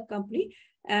build the company,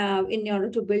 in order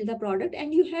to build the product.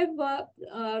 And you have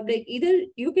either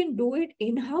you can do it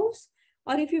in-house,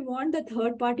 or if you want the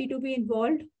third party to be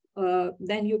involved,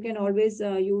 then you can always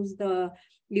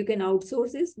you can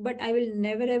outsource this. But I will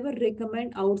never ever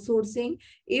recommend outsourcing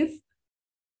if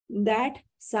that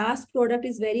SaaS product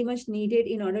is very much needed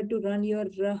in order to run your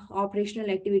operational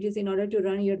activities, in order to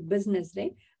run your business,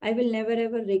 right? I will never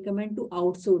ever recommend to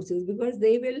outsource this, because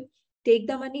they will take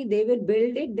the money, they will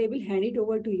build it, they will hand it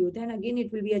over to you. Then again,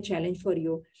 it will be a challenge for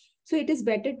you. So it is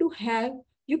better to have,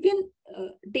 you can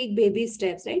take baby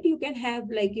steps, right? You can have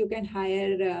you can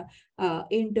hire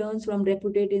interns from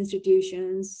reputed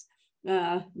institutions,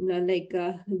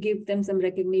 give them some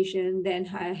recognition, then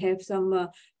have some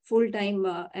full-time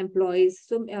employees.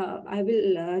 So I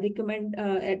will recommend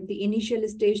at the initial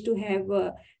stage to have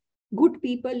good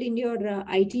people in your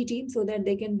IT team, so that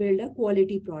they can build a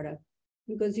quality product.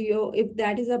 Because if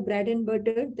that is a bread and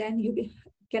butter, then you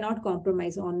cannot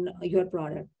compromise on your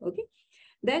product. Okay.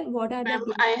 Then what are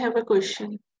the... I have a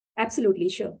question. Absolutely,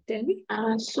 sure. Tell me.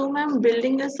 So, ma'am,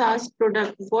 building a SaaS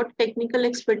product, what technical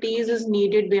expertise is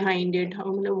needed behind it?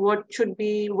 What should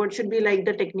be like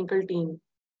the technical team?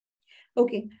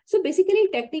 Okay, so basically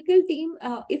technical team,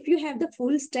 if you have the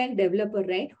full stack developer,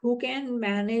 right, who can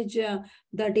manage the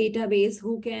database,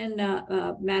 who can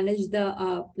manage the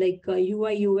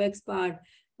UI UX part.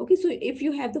 Okay, so if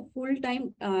you have the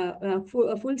full-time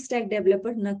full stack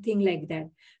developer, nothing like that,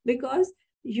 because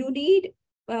you need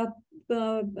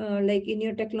in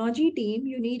your technology team,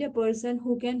 you need a person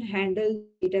who can handle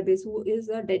database, who is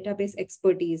a database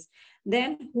expertise,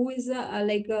 then who is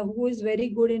who is very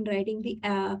good in writing the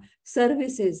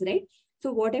services, right?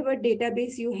 So whatever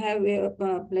database you have,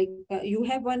 you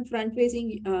have one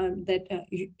front-facing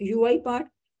UI part,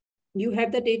 you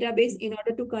have the database. In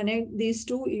order to connect these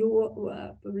two,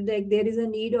 there is a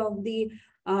need of the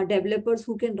developers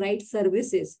who can write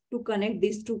services to connect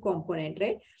these two components,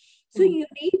 right? So you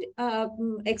need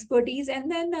expertise,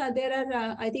 and then there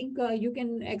are, I think you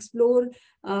can explore.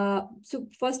 So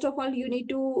first of all, you need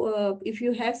to, if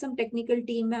you have some technical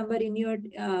team member in your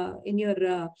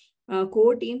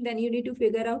core team, then you need to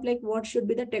figure out like what should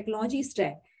be the technology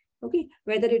stack. Okay,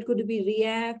 whether it could be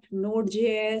React,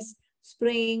 Node.js,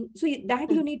 Spring. So that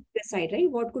you need to decide, right?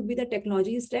 What could be the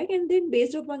technology stack? And then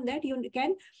based upon that, you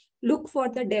can look for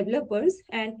the developers.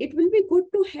 And it will be good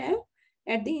to have,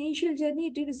 at the initial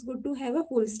journey, it is good to have a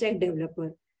full stack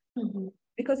developer.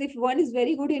 Because if one is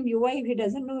very good in UI, if he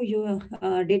doesn't know your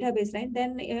database, right,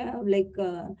 then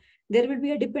there will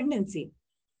be a dependency.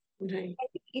 Right.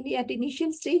 At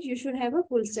initial stage, you should have a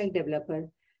full stack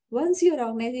developer. Once your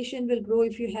organization will grow,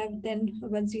 if you have, then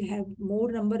once you have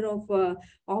more number of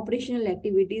operational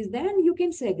activities, then you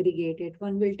can segregate it.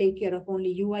 One will take care of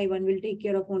only UI, one will take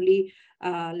care of only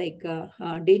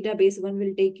database, one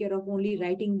will take care of only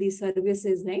writing these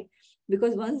services, right?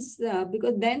 Because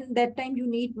because then that time you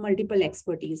need multiple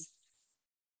expertise.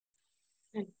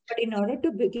 But in order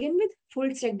to begin with,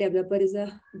 full stack developer is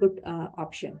a good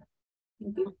option.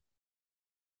 Okay.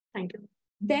 Thank you.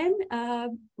 Then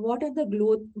what are the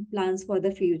growth plans for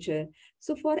the future?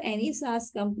 So for any SaaS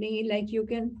company, like you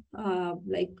can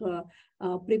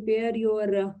prepare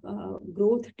your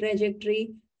growth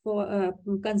trajectory for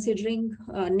considering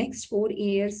next 4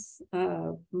 years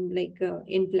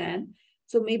in plan.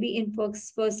 So maybe in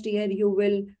first year, you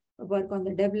will work on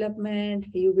the development,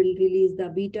 you will release the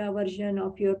beta version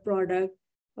of your product,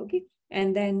 okay?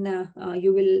 And then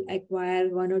you will acquire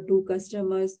 1 or 2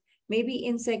 customers. Maybe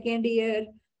in second year,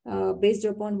 based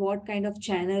upon what kind of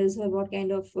channels or what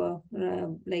kind of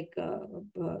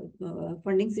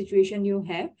funding situation you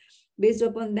have, based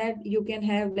upon that, you can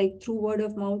have through word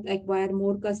of mouth, acquire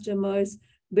more customers,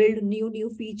 build new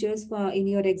features in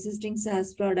your existing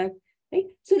SaaS product, right?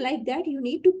 So like that, you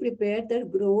need to prepare the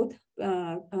growth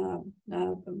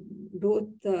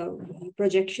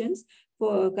projections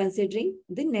for considering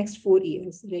the next 4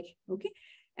 years, right? Okay.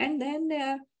 And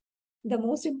then the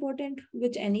most important,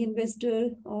 which any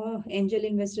investor or angel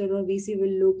investor or VC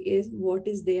will look, is what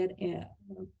is there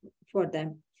for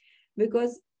them.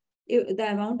 Because if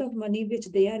the amount of money which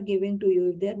they are giving to you,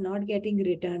 if they're not getting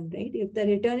return, right? If the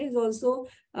return is also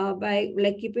by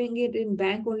keeping it in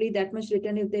bank only, that much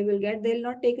return if they will get, they'll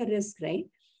not take a risk, right?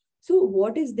 So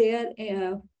what is there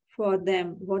for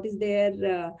them? What is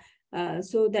there?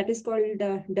 So that is called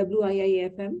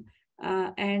WIIFM.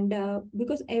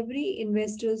 Because every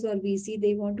investors or VC,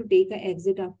 they want to take an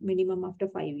exit of minimum after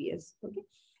 5 years. Okay.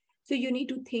 So you need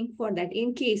to think for that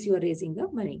in case you are raising the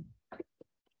money.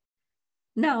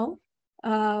 Now,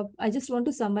 I just want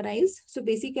to summarize. So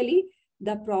basically,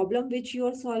 the problem which you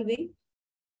are solving,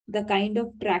 the kind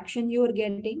of traction you are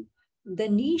getting, the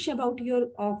niche about your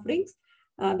offerings,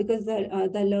 because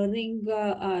the learning,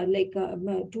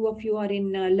 two of you are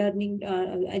in learning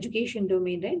education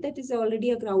domain, right? That is already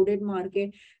a crowded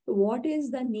market. What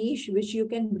is the niche which you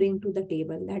can bring to the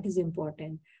table? That is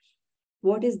important.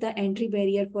 What is the entry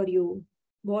barrier for you?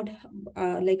 What,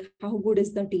 how good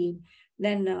is the team?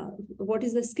 Then what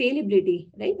is the scalability,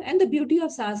 right? And the beauty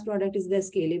of SaaS product is the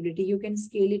scalability. You can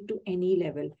scale it to any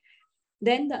level.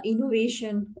 Then the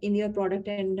innovation in your product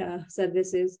and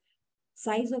services,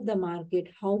 size of the market,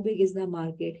 how big is the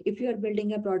market? If you are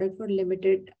building a product for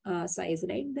limited size,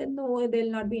 right, then no,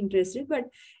 they'll not be interested. But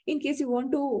in case you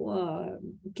want to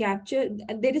capture,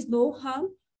 there is no harm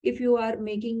if you are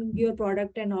making your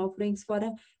product and offerings for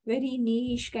a very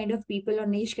niche kind of people or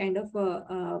niche kind of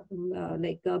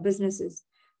businesses.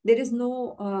 There is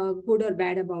no good or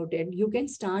bad about it. You can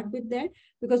start with that,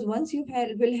 because once you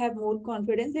will have more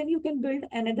confidence, then you can build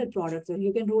another product, or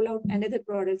you can roll out another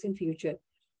products in future.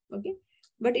 Okay.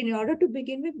 But in order to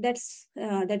begin with, that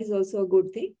is also a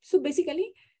good thing. So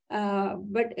basically,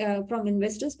 from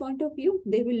investors' point of view,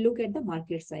 they will look at the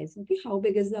market size. Okay, how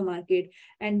big is the market?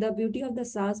 And the beauty of the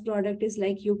SaaS product is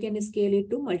you can scale it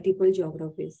to multiple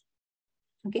geographies.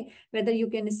 Okay, whether you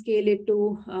can scale it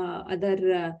to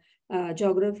other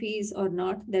geographies or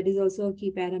not, that is also a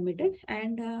key parameter.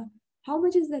 And how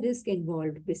much is the risk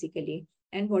involved, basically,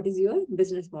 and what is your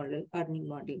business model, earning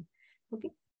model?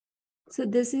 Okay. So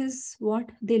this is what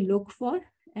they look for.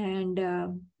 And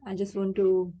I just want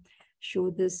to show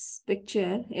this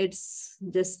picture. It's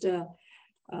just,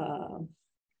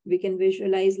 we can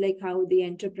visualize how the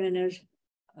entrepreneur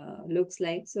looks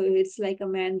like. So it's like a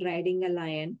man riding a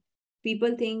lion.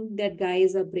 People think that guy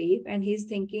is a brave, and he's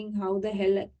thinking, how the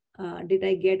hell did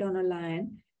I get on a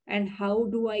lion? And how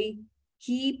do I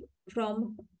keep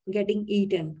from getting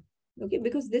eaten? Okay,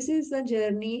 because this is a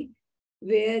journey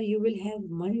where you will have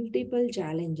multiple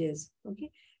challenges,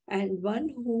 okay? And one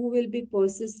who will be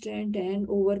persistent and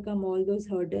overcome all those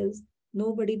hurdles,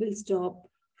 nobody will stop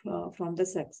from the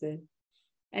success.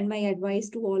 And my advice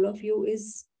to all of you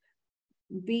is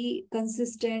be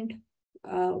consistent,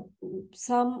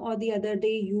 some or the other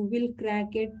day you will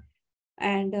crack it.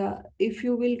 And if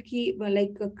you will keep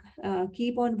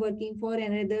on working for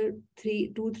another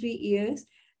 3 years,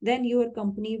 then your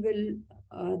company will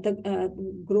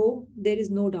grow. There is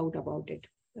no doubt about it.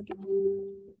 Okay.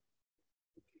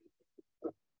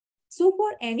 So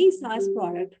for any SaaS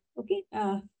product, okay,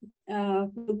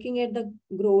 looking at the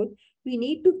growth, we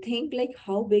need to think like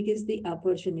how big is the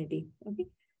opportunity. Okay.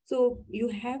 So you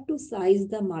have to size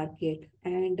the market,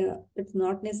 and it's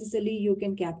not necessarily you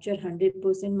can capture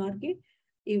 100% market.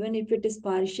 Even if it is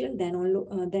partial, then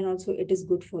also it is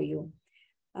good for you.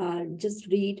 Just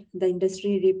read the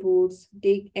industry reports,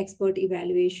 take expert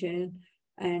evaluation,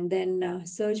 and then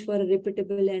search for a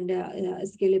reputable and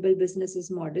scalable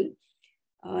businesses model.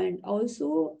 And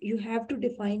also you have to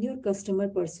define your customer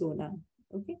persona.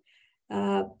 Okay.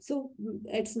 So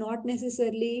it's not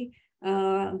necessarily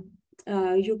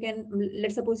you can,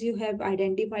 let's suppose you have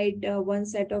identified one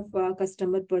set of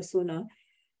customer persona,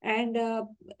 and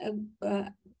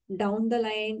down the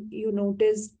line you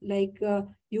notice like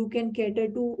you can cater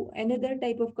to another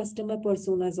type of customer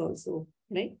personas also,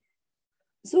 right?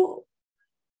 So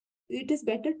it is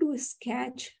better to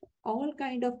sketch all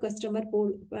kind of customer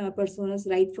personas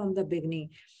right from the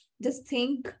beginning. Just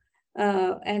think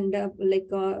and have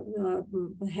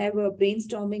a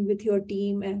brainstorming with your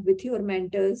team and with your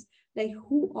mentors, like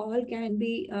who all can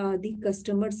be the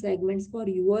customer segments for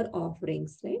your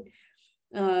offerings, right?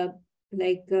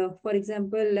 For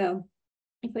example,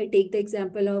 if I take the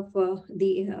example of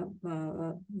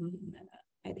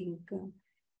I think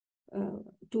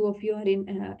two of you are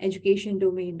in education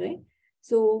domain, right?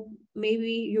 So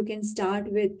maybe you can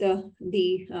start with the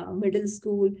middle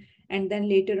school, and then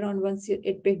later on, once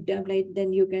it picked up, like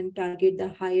then you can target the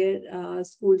higher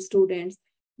school students,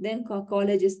 then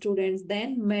college students,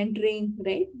 then mentoring,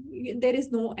 right? There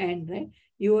is no end, right?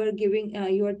 You are giving,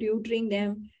 you are tutoring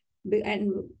them,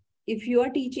 and if you are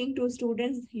teaching to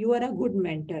students, you are a good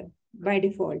mentor by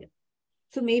default.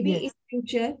 So maybe in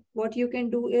future, what you can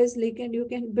do is you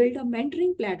can build a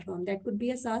mentoring platform. That could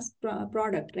be a SaaS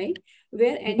product, right?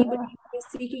 Where anybody who is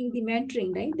seeking the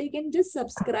mentoring, right? They can just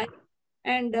subscribe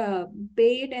and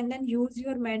pay it, and then use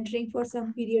your mentoring for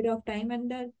some period of time.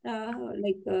 And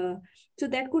so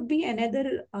that could be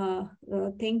another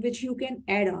thing which you can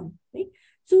add on, right?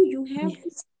 So you have to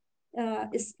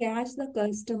sketch the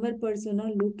customer persona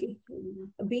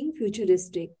being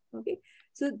futuristic. Okay.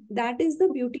 So that is the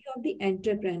beauty of the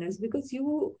entrepreneurs, because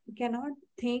you cannot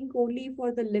think only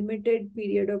for the limited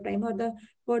period of time, or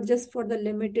for the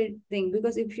limited thing.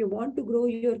 Because if you want to grow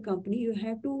your company, you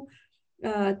have to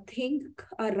think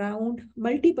around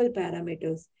multiple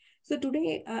parameters. So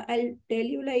today I'll tell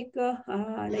you what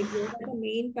are the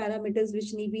main parameters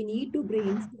which we need to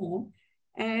brainstorm.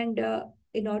 And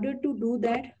in order to do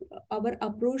that, our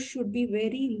approach should be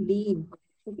very lean.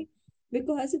 Okay.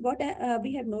 Because what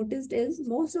we have noticed is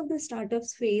most of the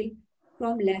startups fail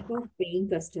from lack of paying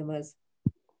customers.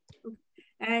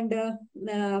 And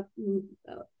the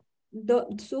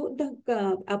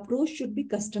approach should be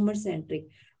customer centric.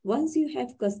 Once you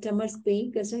have customers,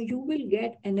 paying customers, you will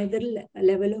get another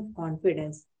level of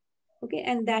confidence. Okay.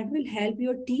 And that will help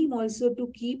your team also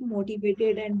to keep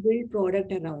motivated and build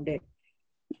product around it.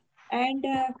 And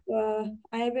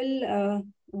I will,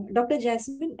 Dr.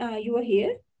 Jasmine, you are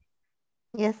here?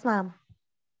 Yes, ma'am.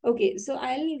 Okay, so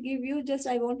I'll give you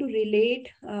I want to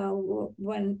relate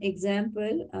one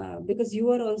example because you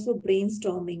are also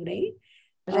brainstorming, right?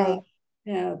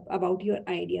 Right. About your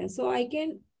idea. So I'll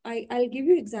give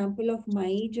you example of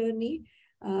my journey.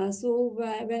 So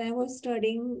when I was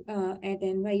studying at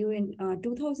NYU in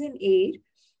 2008,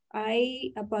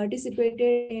 I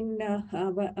participated in a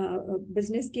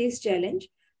business case challenge.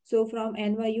 So from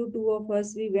NYU, two of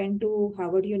us, we went to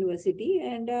Harvard University,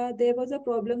 and there was a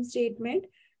problem statement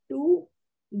to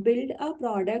build a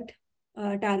product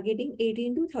targeting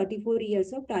 18 to 34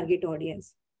 years of target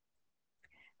audience.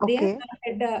 Okay.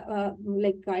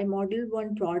 I modeled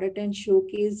one product and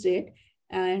showcased it,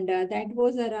 and that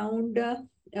was around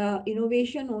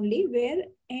innovation only, where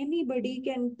anybody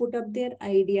can put up their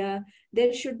idea.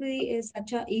 There should be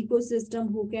such an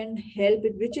ecosystem who can help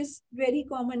it, which is very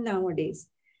common nowadays.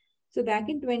 So back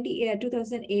in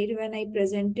 2008, when I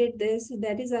presented this,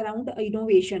 that is around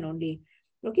innovation only.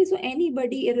 Okay, so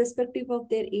anybody, irrespective of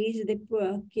their age, they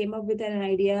came up with an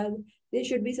idea. There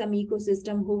should be some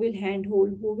ecosystem who will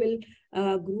handhold, who will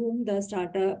groom the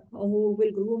startup, who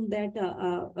will groom that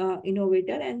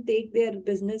innovator and take their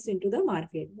business into the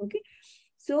market. Okay,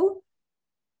 so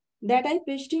that I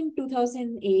pitched in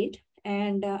 2008,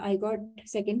 and I got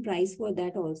second prize for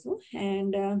that also.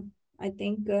 And I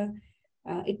think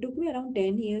It took me around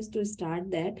 10 years to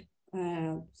start that.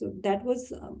 So that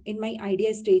was in my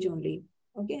idea stage only.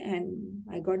 Okay. And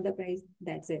I got the prize.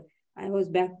 That's it. I was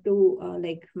back to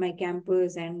like my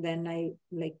campus, and then I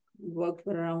like worked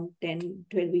for around 10,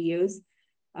 12 years.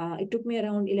 It took me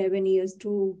around 11 years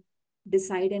to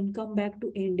decide and come back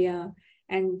to India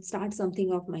and start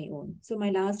something of my own. So my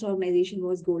last organization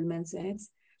was Goldman Sachs.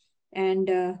 And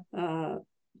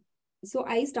so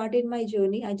I started my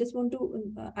journey. I just want to,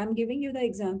 I'm giving you the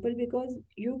example because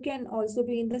you can also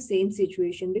be in the same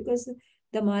situation, because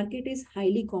the market is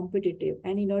highly competitive.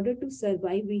 And in order to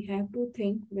survive, we have to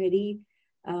think very,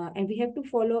 and we have to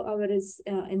follow our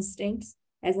instincts,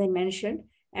 as I mentioned,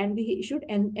 and we should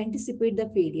anticipate the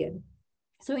failure.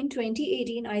 So in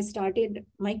 2018, I started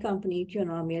my company,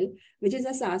 Cunomial, which is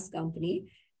a SaaS company,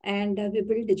 and we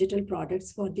build digital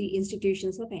products for the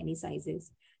institutions of any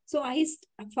sizes. So I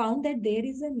found that there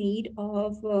is a need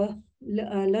of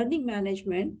learning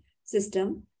management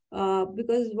system,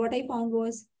 because what I found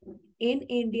was in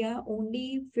India,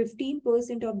 only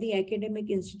 15% of the academic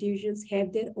institutions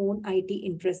have their own IT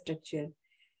infrastructure.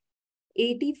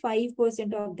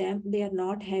 85% of them, they are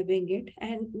not having it.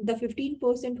 And the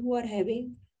 15% who are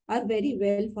having are very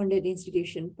well funded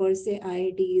institutions, per se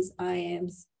IITs,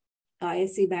 IIMs,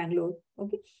 ISC Bangalore.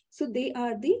 Okay. So they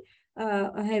are the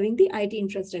having the IT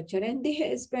infrastructure, and they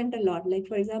have spent a lot. Like,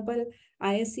 for example,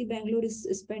 ISC Bangalore is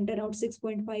spent around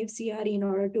 6.5 CR in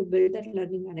order to build that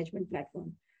learning management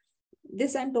platform.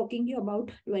 This I'm talking to you about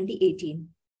 2018.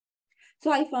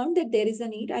 So I found that there is a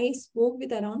need. I spoke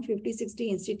with around 50, 60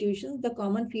 institutions. The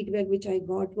common feedback which I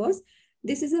got was,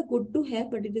 this is a good to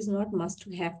have, but it is not must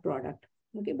to have product.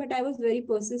 Okay, but I was very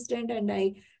persistent, and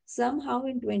I somehow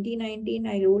in 2019,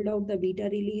 I rolled out the beta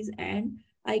release, and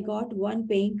I got one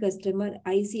paying customer,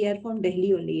 ICR from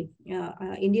Delhi only,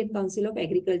 Indian Council of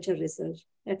Agriculture Research.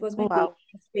 That was my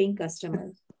paying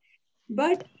customer.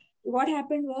 But what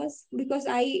happened was, because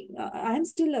I'm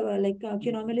still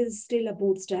Cunomial is still a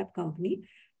bootstrap company,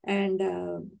 and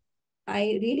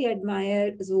I really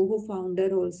admire Zoho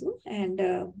founder also. And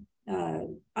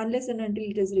unless and until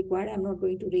it is required, I'm not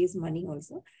going to raise money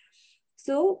also.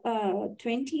 So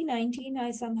 2019,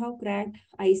 I somehow cracked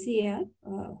ICAR,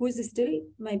 who is still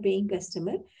my paying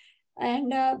customer.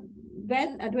 And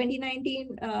when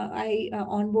 2019, I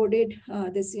onboarded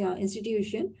this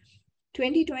institution.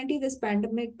 2020, this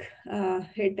pandemic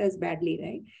hit us badly,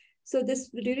 right? So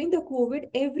during the COVID,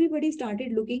 everybody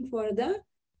started looking for the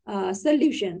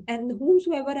solution, and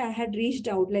whomsoever I had reached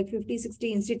out, like 50,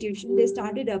 60 institutions, they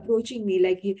started approaching me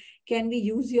like, can we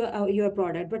use your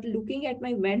product? But looking at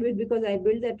my bandwidth, because I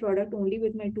built that product only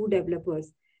with my 2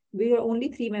 developers, we were only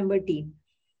 3-member team.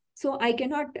 So I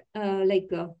cannot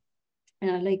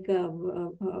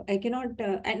I cannot,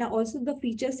 and also the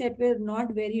feature set were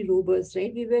not very robust,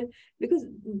 right? Because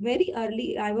very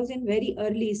early, I was in very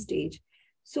early stage.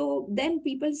 So then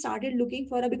people started looking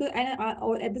for because,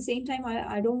 or at the same time,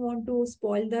 I don't want to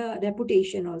spoil the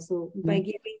reputation also by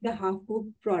giving the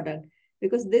half-cooked product.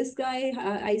 Because this guy,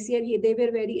 ICR, they were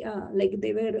very,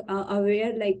 they were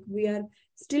aware, like we are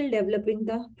still developing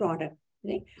the product,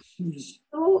 right?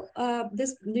 So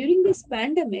during this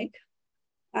pandemic,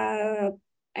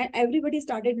 and everybody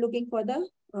started looking for the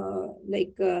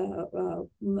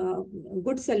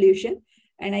good solution.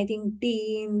 And I think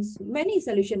Teams, many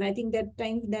solution. I think that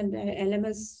time then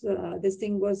LMS, this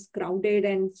thing was crowded,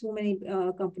 and so many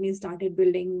companies started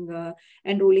building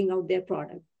and rolling out their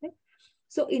product. Right?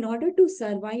 So in order to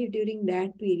survive during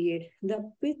that period,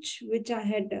 the pitch which I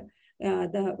had I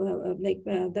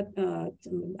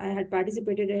had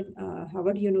participated at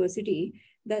Harvard University,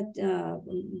 that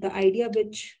the idea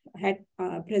which had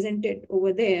presented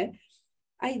over there,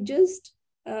 I just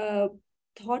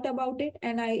thought about it,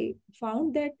 and I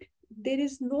found that there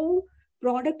is no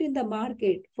product in the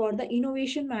market for the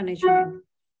innovation management.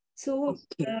 So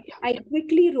I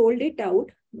quickly rolled it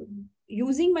out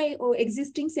using my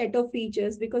existing set of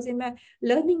features, because in my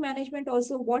learning management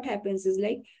also, what happens is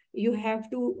like you have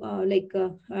to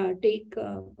take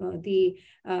the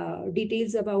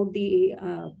details about the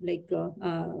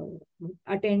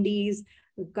attendees,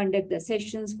 conduct the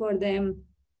sessions for them,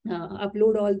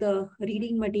 upload all the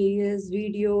reading materials,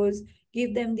 videos,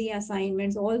 give them the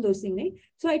assignments, all those things. Right?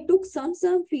 So I took some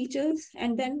features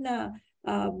and then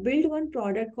build one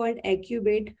product called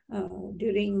Accubate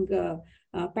during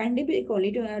pandemic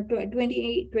only,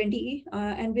 2020,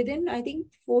 and within I think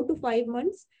 4 to 5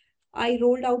 months, I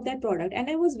rolled out that product. And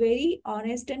I was very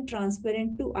honest and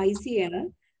transparent to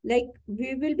ICR, like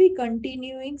we will be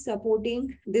continuing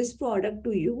supporting this product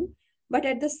to you, but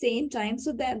at the same time,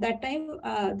 so that time,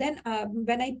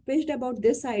 when I pitched about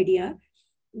this idea,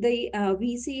 the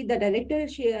VC, the director,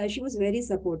 she was very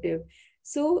supportive.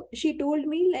 So she told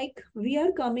me, like, we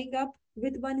are coming up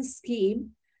with one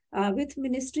scheme with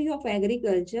Ministry of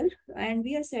Agriculture, and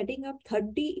we are setting up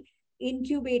 30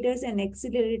 incubators and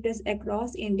accelerators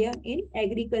across India in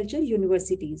agriculture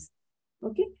universities.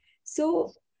 Okay,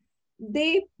 so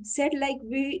they said, like,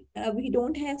 we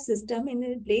don't have system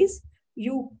in place.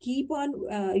 You keep on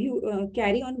you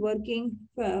carry on working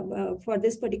for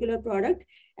this particular product,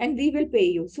 and we will pay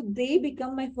you. So they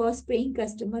become my first paying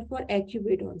customer for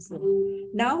Accubate also.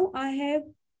 Now I have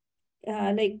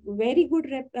like very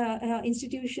good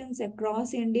institutions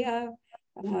across India,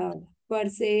 per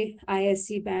se,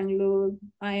 ISC Bangalore,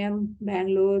 IIM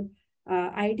Bangalore,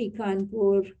 IIT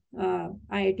Kanpur,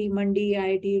 IIT Mandi,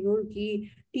 IIT Roorkee,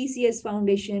 TCS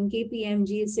Foundation,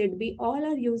 KPMG, SIDBI, all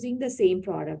are using the same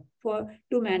product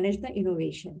to manage the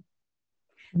innovation.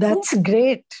 That's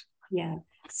great. Yeah.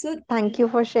 So thank you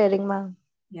for sharing, ma'am.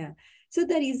 Yeah. So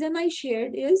the reason I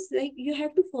shared is, like, you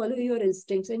have to follow your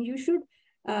instincts, and you should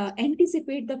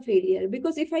anticipate the failure.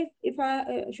 Because if I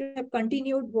should have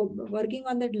continued working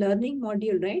on that learning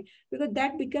module, right? Because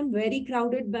that became very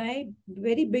crowded by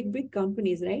very big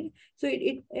companies, right? So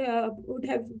it would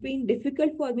have been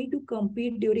difficult for me to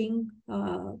compete during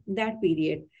that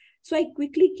period. So I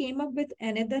quickly came up with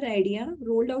another idea,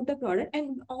 rolled out the product,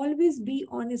 and always be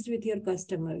honest with your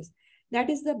customers. That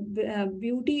is the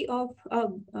beauty of a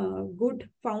good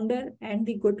founder and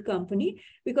the good company.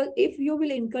 Because if you will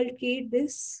inculcate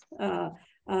this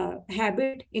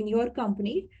habit in your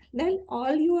company, then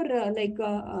all your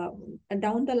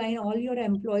down the line, all your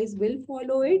employees will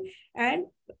follow it, and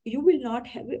you will not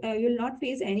have you'll not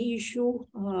face any issue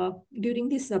during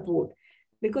the support.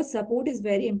 Because support is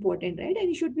very important, right? And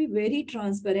you should be very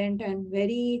transparent and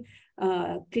very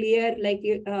clear. Like,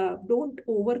 don't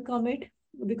overcome it,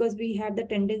 because we have the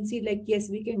tendency, like, yes,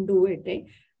 we can do it, right?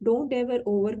 Don't ever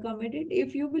overcommit it.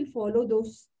 If you will follow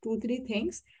those 2-3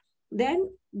 things, then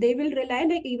they will rely,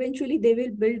 like, eventually they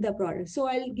will build the product. So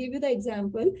I'll give you the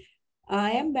example.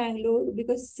 IIM Bangalore,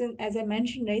 because as I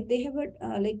mentioned, right, they have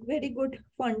a like very good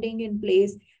funding in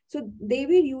place. So they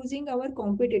were using our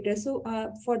competitors. So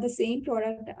for the same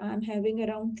product, I'm having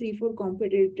around 3-4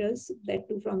 competitors, that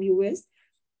too from US.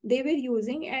 They were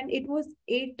using, and it was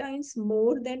 8 times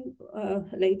more than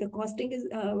like the costing is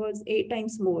was 8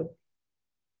 times more.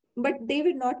 But they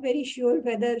were not very sure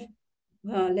whether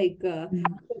they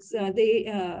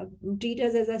treat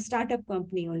us as a startup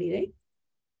company only, right?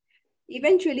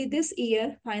 Eventually this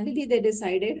year, finally they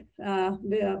decided,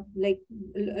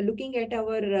 looking at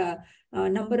our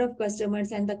number of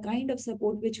customers and the kind of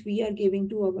support which we are giving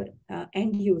to our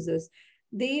end users,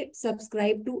 they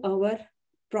subscribe to our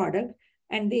product,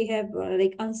 and they have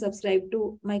unsubscribed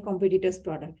to my competitor's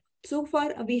product. So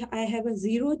far, I have a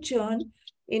 0 churn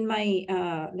in my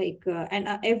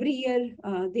every year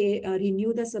they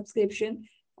renew the subscription.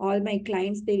 All my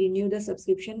clients, they renew the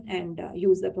subscription and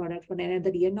use the product for another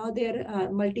year. Now they're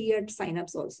multi-year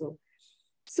signups also.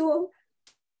 So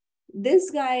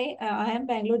this guy, IIM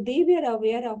Bangalore, they were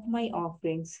aware of my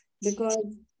offerings, because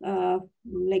I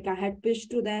had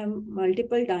pitched to them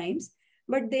multiple times,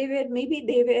 but they were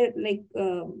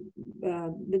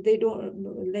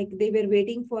they were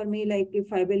waiting for me, like,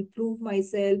 if I will prove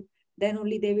myself, then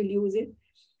only they will use it.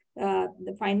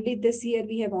 Finally this year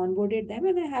we have onboarded them,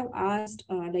 and I have asked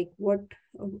what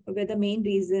were the main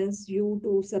reasons you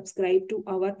to subscribe to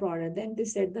our product. Then they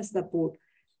said the support,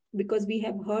 because we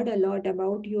have heard a lot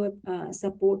about your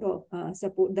support,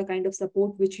 the kind of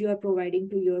support which you are providing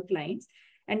to your clients,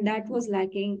 and that was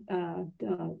lacking to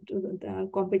the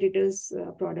competitors'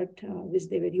 product which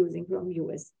they were using from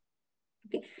US.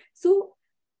 Okay, so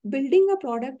building a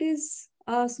product is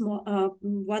a small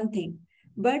one thing,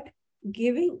 but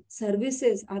giving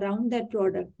services around that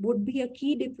product would be a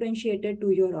key differentiator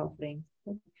to your offering.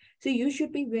 So you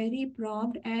should be very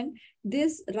prompt, and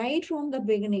this right from the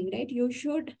beginning, right? You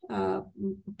should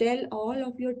tell all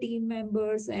of your team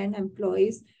members and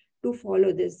employees to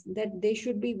follow this, that they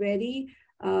should be very,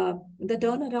 the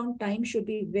turnaround time should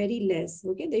be very less,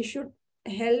 okay? They should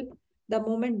help the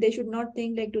moment. They should not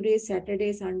think like today is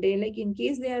Saturday, Sunday, like in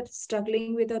case they are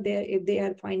struggling with, or if they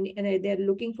are finding, and they're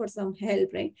looking for some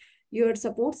help, right? Your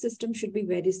support system should be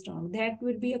very strong. That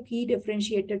will be a key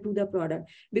differentiator to the product,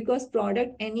 because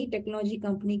product, any technology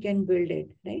company can build it,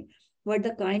 right? But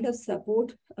the kind of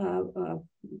support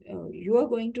you are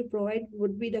going to provide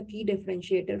would be the key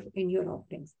differentiator in your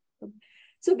offerings.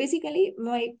 So basically,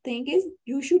 my thing is,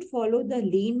 you should follow the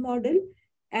lean model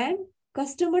and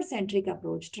customer-centric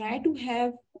approach. Try to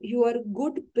have your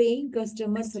good paying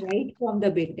customers right from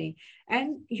the beginning,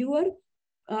 and your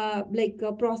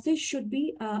process should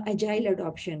be agile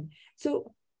adoption.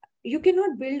 So you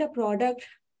cannot build a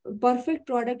perfect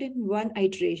product in one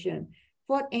iteration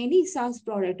for any SaaS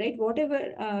product, right? Whatever,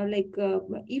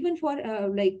 even for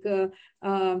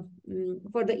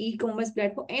for the e-commerce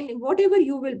platform and whatever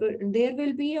you will build, there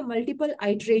will be a multiple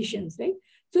iterations, right?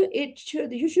 So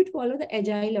you should follow the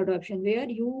agile adoption where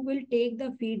you will take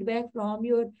the feedback from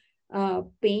your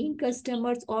paying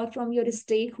customers or from your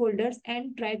stakeholders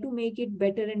and try to make it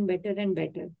better and better and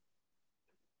better.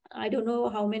 I don't know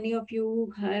how many of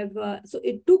you have, so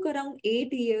it took around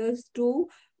 8 years to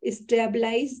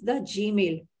stabilize the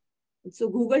Gmail. So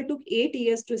Google took 8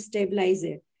 years to stabilize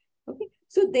it. Okay.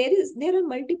 So there are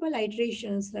multiple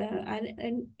iterations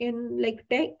and in like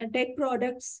tech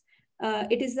products,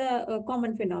 it is a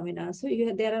common phenomena. So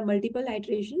there are multiple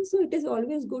iterations. So it is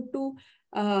always good to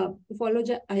follow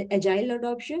agile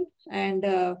adoption. And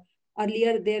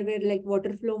earlier there were like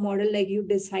water flow model, like you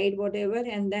decide whatever,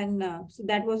 and then so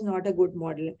that was not a good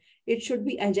model. It should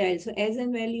be agile. So as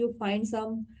and when you find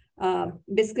some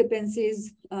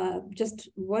discrepancies, just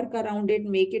work around it,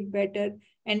 make it better,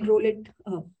 and roll it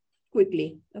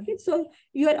quickly. Okay, so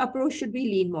your approach should be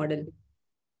lean model.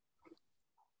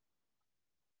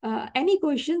 Any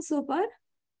questions so far?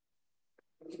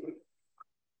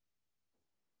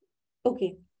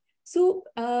 Okay, so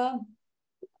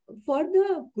for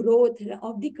the growth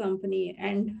of the company,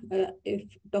 and if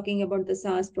talking about the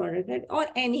SaaS product, right, or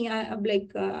any, I'll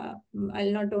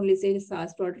not only say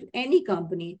SaaS product, any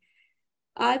company,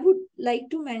 I would like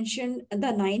to mention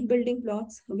the 9 building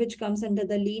blocks, which comes under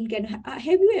the lean canvas.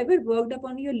 Have you ever worked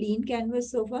upon your lean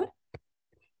canvas so far?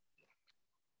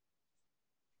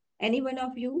 Any one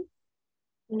of you?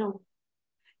 No.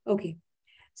 Okay.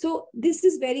 So this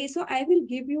is so I will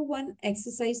give you one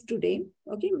exercise today.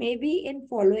 Okay. Maybe in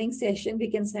following session,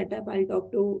 we can set up, I'll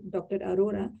talk to Dr.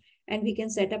 Arora and we can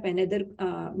set up another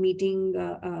meeting,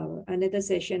 another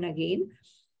session again.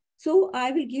 So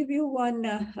I will give you one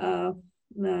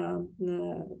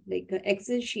like an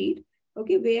Excel sheet,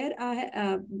 okay, where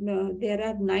there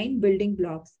are 9 building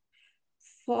blocks.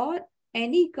 For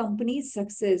any company's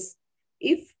success,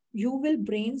 if you will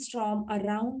brainstorm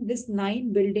around this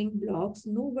 9 building blocks,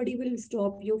 nobody will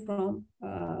stop you from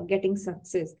getting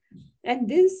success. And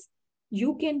this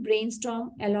you can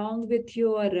brainstorm along with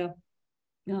your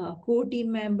core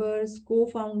team members,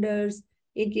 co-founders,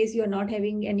 in case you're not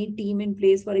having any team in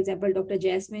place. For example, Dr.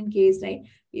 Jasmine case, right?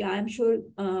 Yeah, I'm sure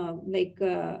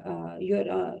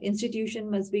your institution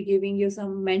must be giving you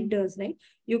some mentors, right?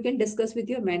 You can discuss with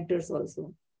your mentors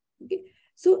also. Okay.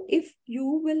 So if you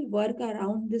will work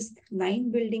around this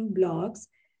 9 building blocks,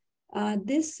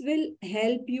 this will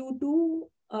help you to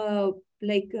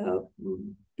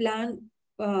plan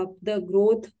the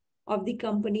growth of the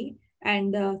company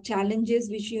and the challenges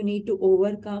which you need to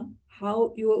overcome,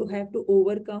 how you have to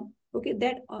overcome. Okay,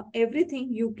 that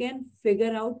everything you can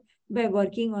figure out by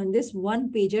working on this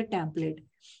 1-pager template.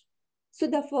 So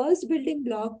the first building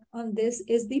block on this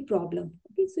is the problem.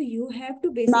 Okay, so you have to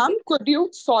basically... Ma'am, could you,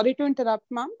 sorry to interrupt,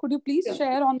 ma'am, could you please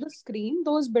share on the screen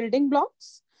those building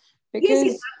blocks? Because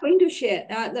yes, I'm going to share.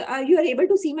 Are you able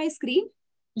to see my screen?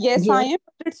 Yes, I am.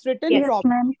 It's written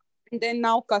ma'am. And then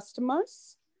now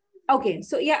customers. Okay,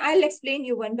 so yeah, I'll explain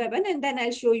you one by one and then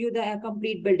I'll show you the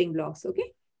complete building blocks.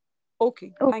 Okay.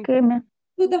 Okay. Okay, ma'am.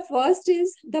 So the first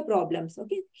is the problems.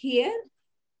 Okay. Here,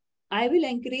 I will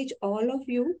encourage all of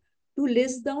you to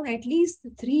list down at least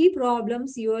 3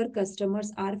 problems your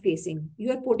customers are facing,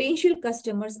 your potential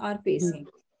customers are facing.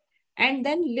 And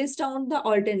then list down the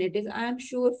alternatives. I am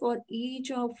sure for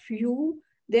each of you,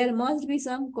 there must be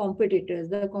some competitors.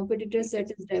 The competitor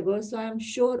set is diverse. So I'm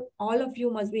sure all of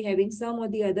you must be having some or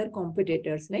the other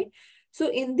competitors, right? So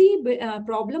in the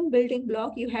problem building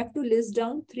block, you have to list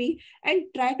down 3 and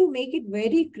try to make it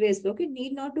very crisp. Okay,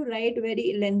 need not to write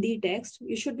very lengthy text.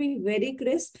 You should be very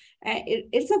crisp.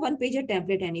 It's a 1-pager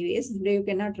template anyways. You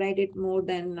cannot write it more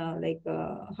than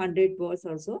 100 words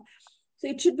or so. So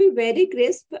it should be very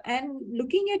crisp, and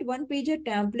looking at 1-pager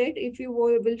template, if you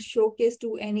will showcase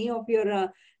to any of your,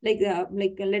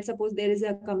 let's suppose there is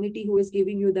a committee who is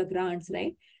giving you the grants,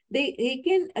 right? They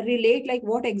can relate like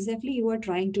what exactly you are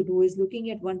trying to do is looking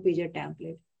at 1-pager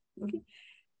template. Okay.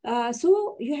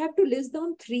 So you have to list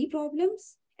down 3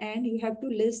 problems and you have to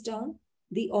list down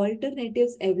the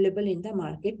alternatives available in the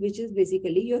market, which is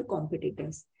basically your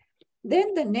competitors.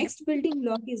 Then the next building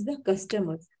block is the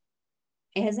customers.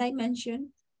 As I mentioned,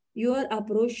 your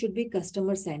approach should be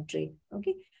customer-centric.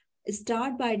 Okay.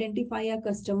 Start by identify a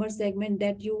customer segment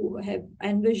that you have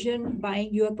envisioned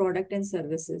buying your product and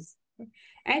services,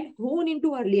 and hone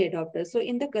into early adopters. So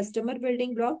in the customer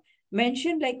building block,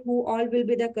 mention like who all will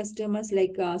be the customers,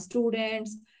 like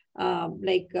students,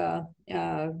 like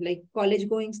college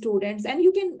going students, and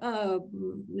you can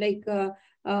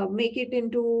make it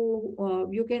into,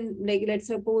 you can, like, let's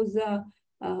suppose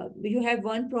you have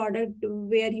one product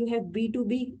where you have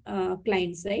B2B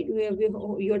clients, right? Where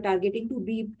you're targeting to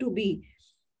B2B.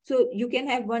 So you can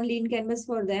have one lean canvas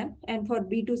for them, and for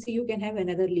B2C, you can have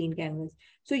another lean canvas.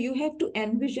 So you have to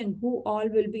envision who all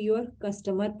will be your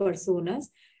customer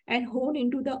personas and hone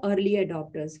into the early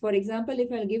adopters. For example,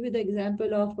 if I'll give you the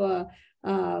example of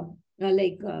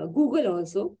Google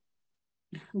also,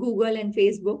 Google and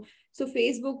Facebook. So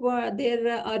Facebook were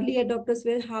their early adopters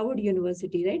were Harvard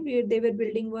University, right? Where they were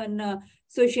building one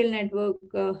social network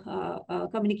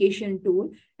communication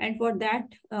tool, and for that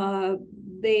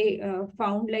they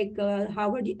found like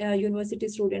Harvard University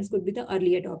students could be the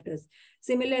early adopters.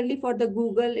 Similarly, for the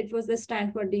Google, it was the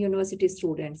Stanford University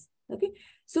students. Okay,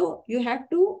 so you have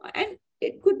to, and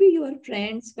it could be your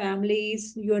friends,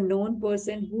 families, your known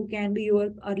person who can be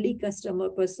your early customer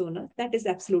persona. That is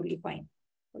absolutely fine.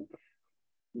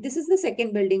 This is the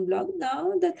second building block.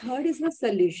 Now the third is the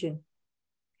solution.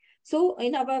 So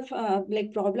in our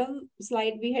problem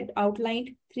slide, we had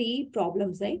outlined 3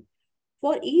 problems, right?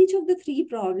 For each of the 3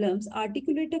 problems,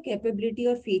 articulate a capability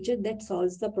or feature that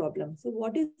solves the problem. So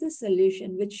what is the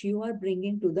solution which you are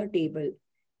bringing to the table?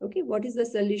 Okay, what is the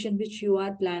solution which you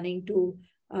are planning to,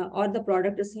 or the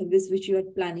product or service which you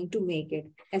are planning to make it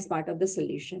as part of the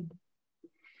solution?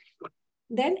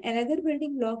 Then another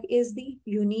building block is the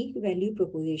unique value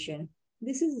proposition.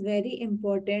 This is very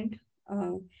important.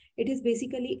 It is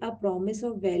basically a promise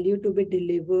of value to be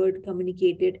delivered,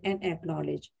 communicated, and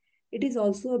acknowledged. It is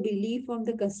also a belief from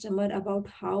the customer about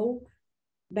how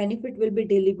benefit will be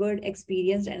delivered,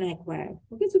 experienced, and acquired.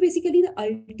 Okay, so basically the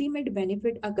ultimate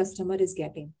benefit a customer is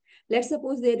getting. Let's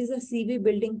suppose there is a CV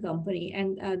building company,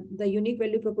 and the unique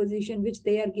value proposition which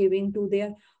they are giving to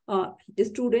their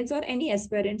students or any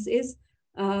aspirants is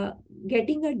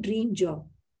getting a dream job.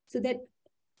 So that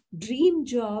dream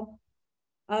job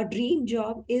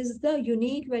is the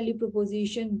unique value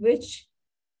proposition which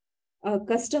a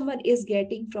customer is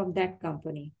getting from that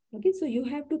company. Okay, so you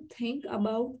have to think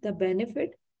about the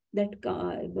benefit that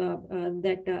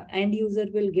end user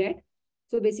will get.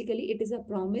 So basically, it is a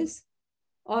promise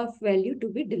of value to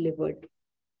be delivered.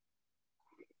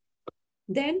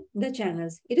 Then the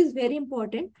channels. It is very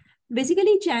important.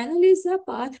 Basically, channel is a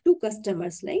path to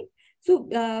customers, right? So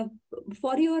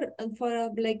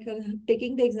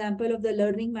taking the example of the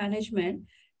learning management,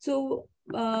 so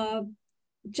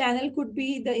channel could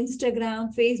be the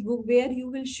Instagram, Facebook, where you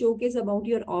will showcase about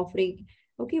your offering,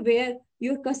 okay, where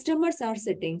your customers are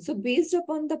sitting. So based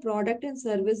upon the product and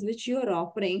service which you are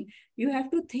offering, you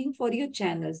have to think for your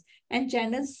channels. And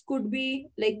channels could be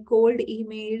like cold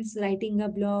emails, writing a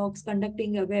blogs,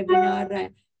 conducting a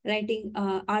webinar, writing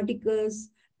articles,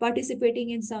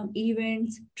 participating in some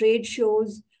events, trade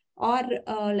shows, or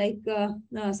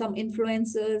some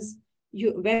influencers.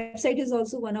 Your website is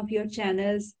also one of your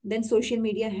channels, then social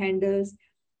media handles.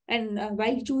 And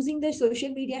while choosing the social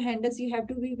media handles, you have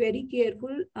to be very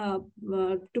careful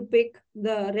to pick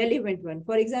the relevant one.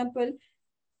 For example,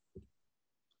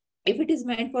 if it is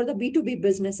meant for the B2B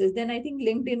businesses, then I think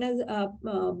LinkedIn is a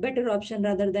better option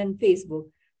rather than Facebook.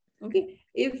 Okay,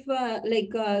 if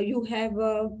you have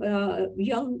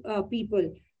young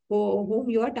people whom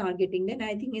you are targeting, then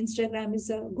I think Instagram is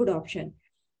a good option.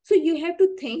 So you have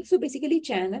to think. So basically,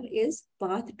 channel is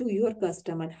path to your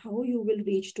customer, how you will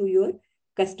reach to your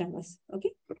customers.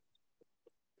 Okay.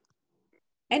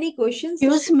 Any questions?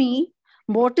 Excuse me,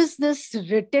 what is this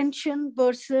retention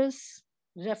versus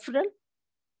referral?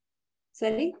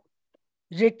 Sorry?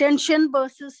 Retention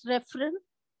versus referral?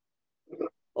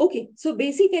 Okay, so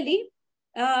basically,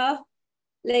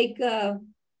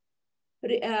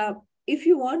 if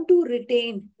you want to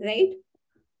retain, right?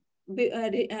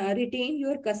 Retain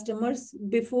your customers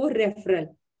before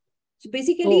referral. So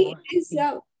basically, it is,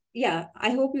 yeah,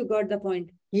 I hope you got the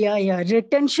point. Yeah,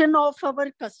 retention of our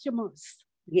customers.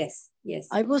 Yes, yes.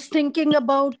 I was thinking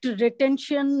about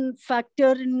retention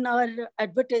factor in our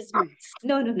advertisements.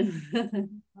 No.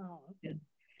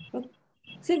 Okay.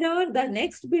 So now the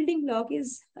next building block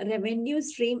is revenue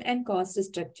stream and cost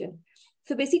structure.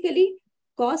 So basically,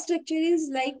 cost structure is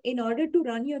like, in order to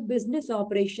run your business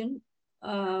operation,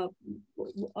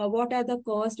 what are the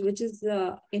costs which is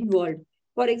involved?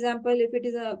 For example, if it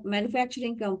is a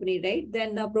manufacturing company, right,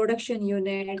 then the production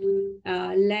unit,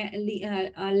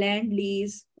 land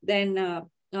lease, then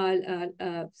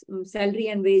salary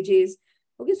and wages.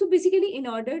 Okay, so basically, in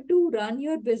order to run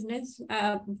your business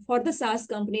for the SaaS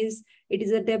companies, it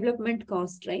is a development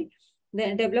cost, right?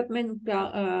 then development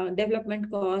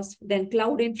cost, then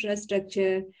cloud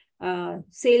infrastructure,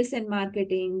 sales and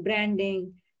marketing,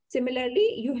 branding.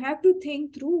 Similarly, you have to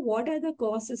think through what are the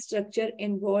cost structure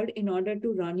involved in order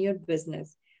to run your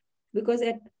business. Because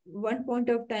at one point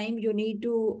of time, you need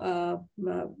to,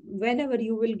 whenever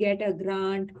you will get a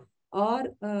grant or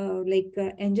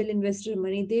angel investor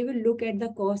money, they will look at the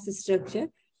cost structure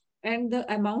and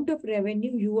the amount of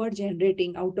revenue you are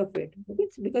generating out of it. Okay?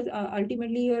 Because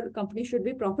ultimately your company should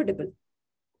be profitable.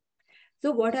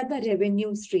 So what are the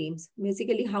revenue streams?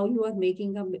 Basically, how you are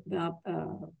making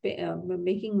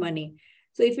making money.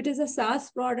 So if it is a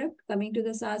SaaS product, coming to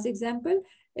the SaaS example,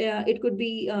 it could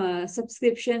be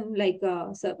subscription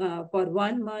for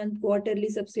 1 month, quarterly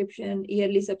subscription,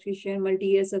 yearly subscription,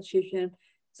 multi-year subscription.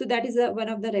 So that is one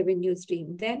of the revenue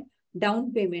stream. Then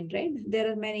down payment, right?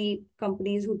 There are many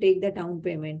companies who take the down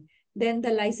payment. Then the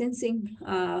licensing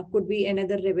could be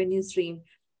another revenue stream.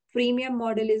 Freemium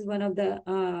model is one of the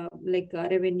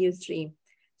revenue stream.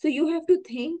 So you have to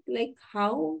think like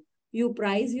how you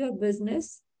price your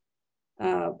business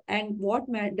and what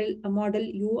model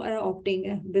you are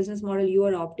opting, business model you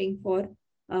are opting for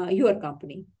your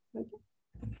company. Okay.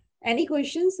 Any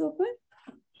questions so far?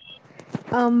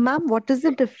 Ma'am, what is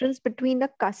the difference between a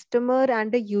customer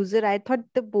and a user? I thought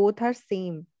the both are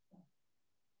same.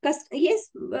 Yes,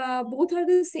 both are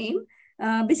the same.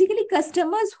 Basically,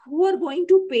 customers who are going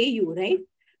to pay you, right?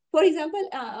 For example,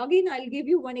 again, I'll give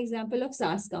you one example of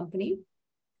SaaS company.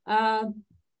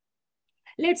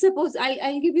 Let's suppose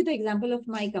I'll give you the example of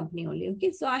my company only.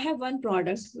 Okay, so I have one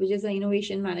product which is an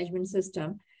innovation management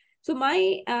system. So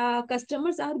my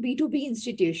customers are B2B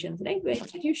institutions, right? Where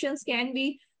institutions can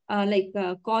be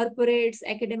corporates,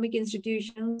 academic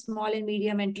institutions, small and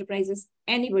medium enterprises.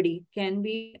 Anybody can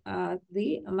be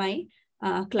my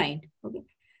client. Okay,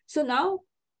 so now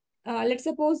let's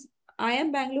suppose I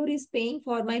am Bangalore is paying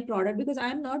for my product because I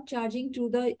am not charging to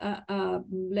the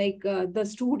the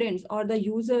students or the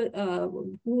user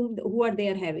who are they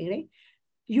are having, right?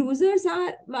 Users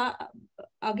are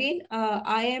again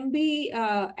IMB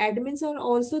admins are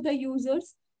also the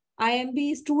users.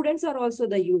 IMB students are also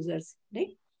the users, right?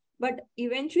 But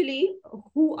eventually,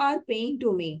 who are paying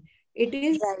to me? It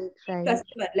is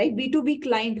customer, like B2B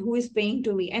client who is paying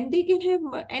to me, and they can have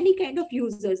any kind of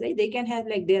users, right? They can have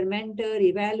like their mentor,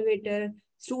 evaluator,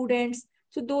 students.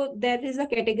 So though that is a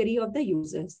category of the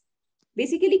users.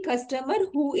 Basically, customer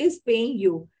who is paying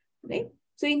you, right?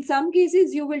 So in some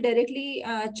cases, you will directly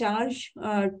charge,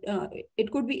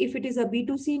 it could be if it is a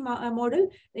B2C model,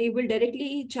 you will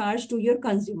directly charge to your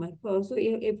consumer. So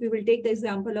if we will take the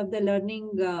example of the learning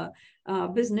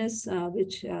business,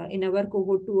 which in our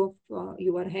cohort 2 of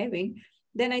you are having,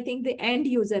 then I think the end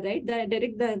user, right?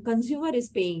 The consumer is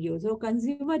paying you. So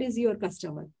consumer is your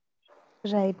customer.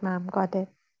 Right, ma'am. Got it.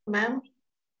 Ma'am?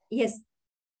 Yes.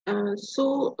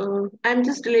 I'm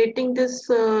just relating this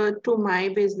to my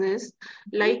business.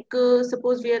 Like,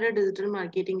 suppose we are a digital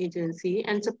marketing agency,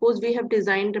 and suppose we have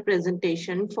designed a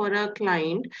presentation for a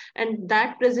client, and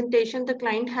that presentation the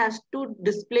client has to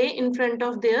display in front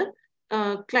of their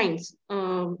clients.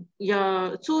 So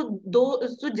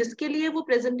जिसके लिए वो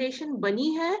presentation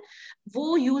बनी है,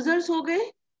 वो users हो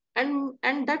गए,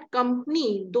 and that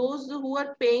company, those who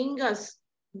are paying us,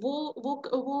 वो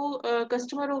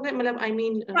customer हो गए, मतलब आई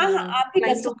मीन हाँ, आपके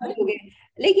कस्टमर हो गए।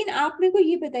 लेकिन आप मेरे को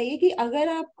ये बताइए कि अगर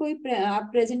आप कोई आप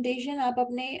प्रेजेंटेशन आप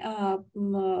अपने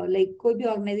कोई भी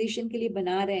ऑर्गेनाइजेशन के लिए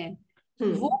बना रहे हैं,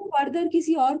 वो फर्दर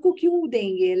किसी और को क्यों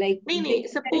देंगे? नहीं,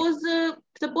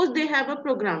 suppose they have a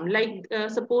program, like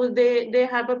suppose they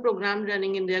have a program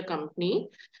running in their company,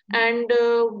 and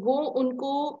वो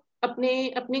उनको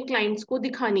अपने clients को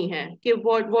दिखानी है कि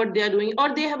what they are doing,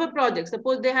 or they have a project.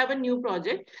 Suppose they have a new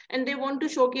project and they want to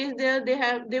showcase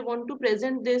they want to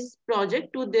present this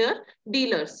project to their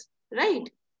dealers, right?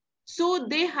 So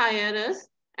they hire us,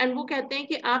 and वो कहते हैं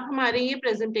कि आप हमारे ये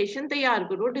presentation तैयार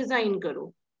करो, design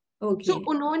करो. So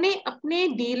उन्होंने अपने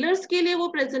डीलर्स के लिए वो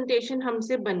प्रेजेंटेशन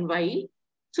हमसे बनवाई.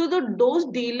 So those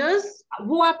dealers,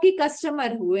 वो आपके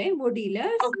कस्टमर हुए, वो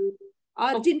डीलर्स,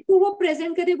 और जिनको वो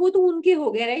प्रेजेंट करे वो तो उनके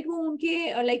हो गए, राइट? वो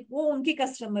उनके वो उनके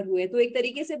कस्टमर हुए. तो एक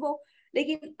तरीके से वो,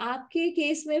 लेकिन आपके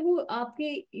केस में वो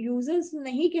आपके यूजर्स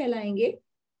नहीं कहलाएंगे.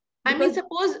 I mean,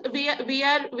 suppose we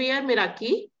are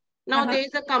Meraki. Now there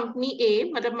is a company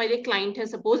A, मतलब मेरे client है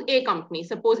suppose A company,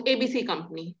 suppose ABC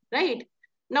company, right?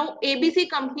 Now ABC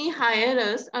company hire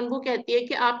us, and वो कहती है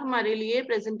कि आप हमारे लिए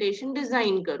presentation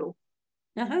design करो,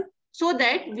 so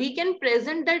that we can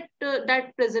present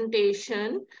that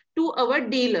presentation to our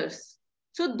dealers.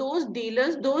 So those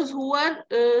dealers, those who are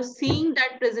seeing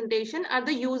that presentation, are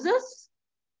the users.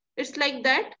 It's like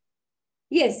that.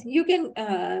 Yes, you can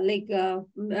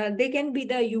they can be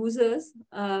the users,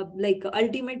 like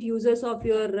ultimate users of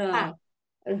your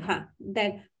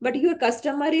that, but your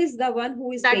customer is the one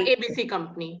who is that paying. ABC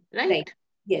company, right? Right.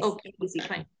 Yes. Okay, ABC.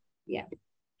 fine. Yeah.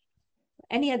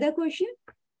 Any other question?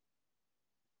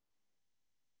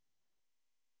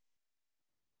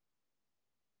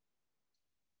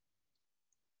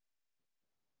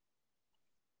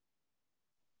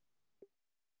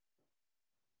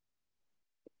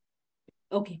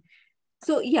 Okay.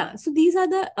 So yeah, so these are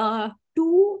the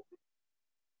two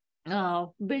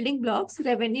building blocks: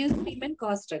 revenue stream and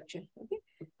cost structure. Okay,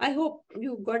 I hope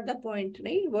you got the point,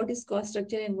 right? What is cost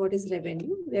structure and what is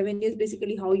revenue? Revenue is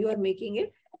basically how you are making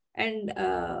it, and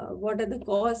what are the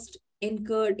costs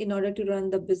incurred in order to run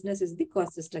the business is the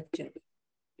cost structure.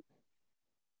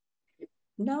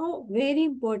 Now, very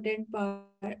important part,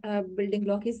 building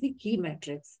block is the key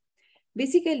metrics.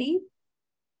 Basically,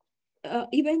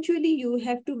 eventually you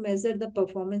have to measure the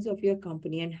performance of your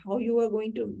company, and how you are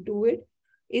going to do it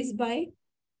is by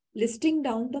listing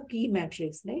down the key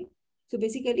metrics, right? So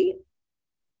basically,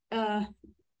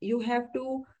 you have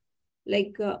to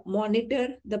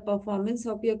monitor the performance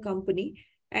of your company.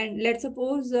 And let's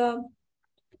suppose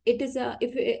it is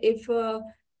if a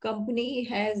company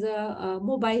has a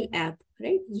mobile app,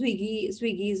 right? Swiggy,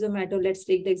 Zomato, let's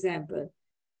take the example.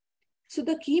 So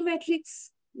the key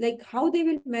metrics, like how they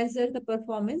will measure the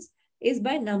performance, is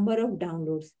by number of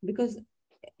downloads. Because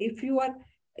if you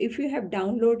have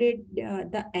downloaded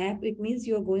the app, it means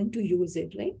you're going to use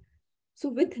it, right? So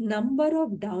with number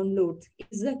of downloads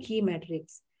is the key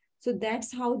metrics. So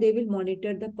that's how they will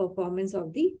monitor the performance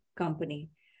of the company.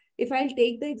 If I'll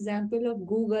take the example of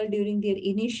Google during their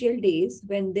initial days,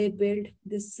 when they built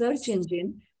this search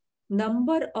engine,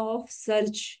 number of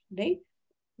search, right,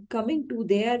 coming to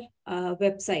their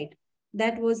website,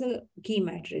 that was a key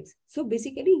matrix. So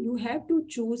basically, you have to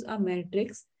choose a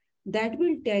matrix that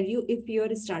will tell you if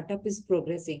your startup is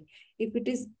progressing. If it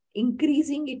is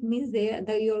increasing, it means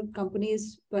your company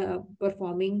is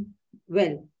performing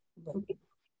well. Okay.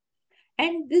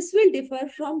 And this will differ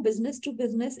from business to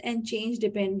business and change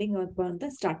depending upon the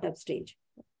startup stage.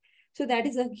 So that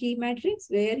is a key matrix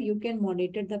where you can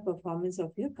monitor the performance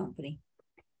of your company.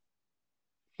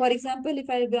 For example, if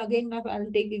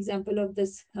I'll take example of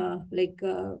this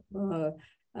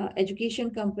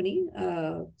education company.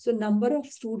 So number of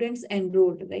students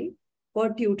enrolled, right,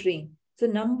 for tutoring. So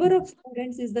number of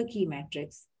students is the key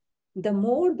matrix. The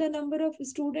more the number of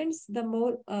students, the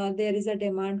more there is a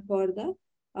demand for the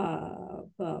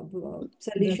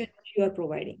solution you are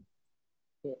providing.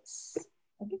 Yes.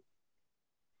 Okay.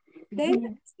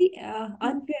 Then the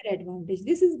unfair advantage.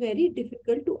 This is very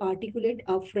difficult to articulate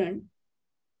upfront.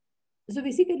 So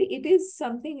basically, it is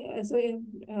something.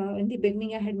 In the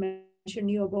beginning, I had mentioned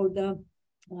you about the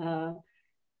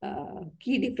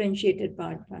key differentiated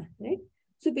part, right?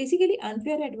 So basically,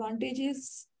 unfair advantage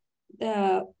is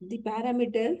the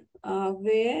parameter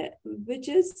which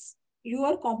is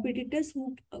your competitors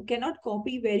who cannot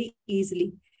copy very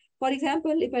easily. For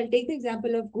example, if I'll take the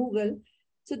example of Google,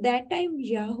 so that time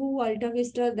Yahoo, Alta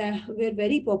Vista, they were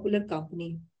very popular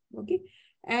company. Okay.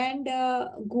 And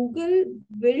Google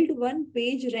built one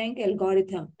page rank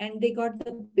algorithm and they got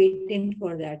the patent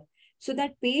for that. So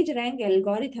that page rank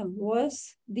algorithm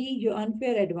was the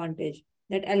unfair advantage,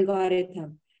 that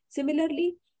algorithm.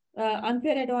 Similarly,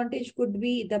 unfair advantage could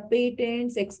be the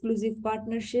patents, exclusive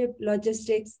partnership,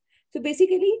 logistics. So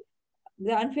basically,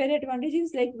 the unfair advantage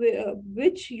is like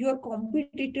which your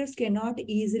competitors cannot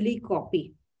easily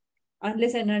copy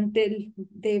unless and until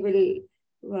they will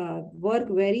work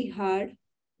very hard.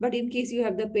 But in case you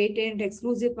have the patent,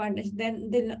 exclusive partnership,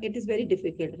 then it is very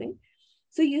difficult, right?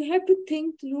 So you have to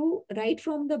think through right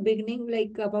from the beginning,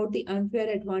 like about the unfair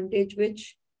advantage,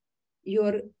 which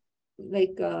your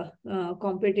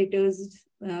competitors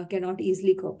cannot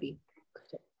easily copy.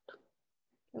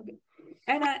 Okay.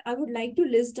 And I would like to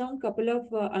list down a couple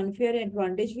of unfair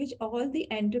advantage, which all the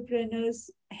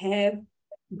entrepreneurs have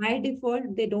by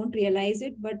default. They don't realize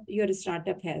it, but your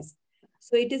startup has.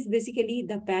 So it is basically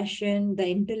the passion, the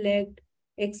intellect,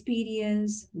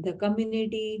 experience, the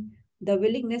community, the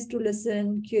willingness to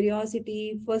listen,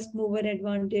 curiosity, first mover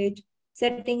advantage,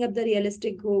 setting up the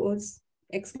realistic goals,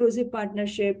 exclusive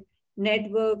partnership,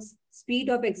 networks, speed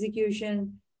of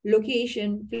execution,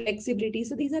 location, flexibility.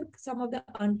 So these are some of the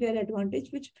unfair advantage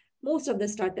which most of the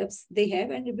startups they have,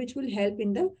 and which will help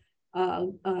in the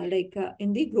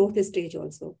in the growth stage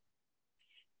also.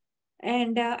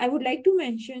 And I would like to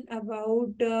mention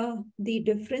about the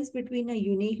difference between a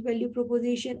unique value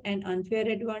proposition and unfair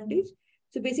advantage.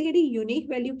 So basically, unique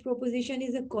value proposition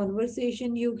is a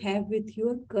conversation you have with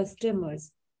your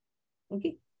customers.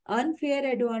 Okay. Unfair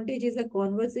advantage is a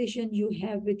conversation you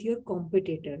have with your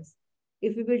competitors.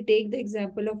 If we will take the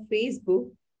example of Facebook,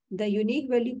 the unique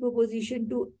value proposition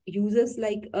to users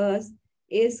like us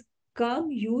is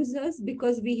come use us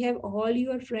because we have all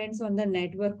your friends on the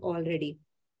network already.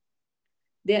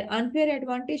 Their unfair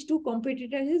advantage to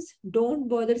competitors is don't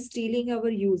bother stealing our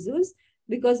users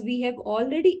because we have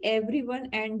already everyone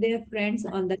and their friends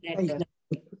on the network,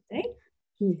 right?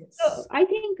 Yes. So I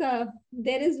think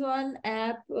there is one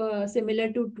app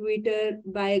similar to Twitter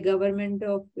by government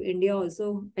of India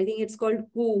also. I think it's called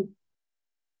Koo,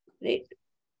 right?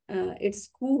 It's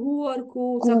Kuhu or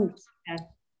Koo, something like that.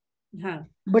 Huh.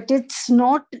 But it's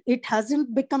not, it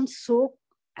hasn't become so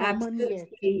common yet.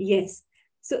 Absolutely, yes.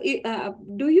 So,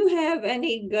 do you have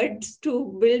any guts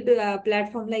to build a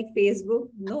platform like Facebook?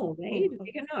 No, right?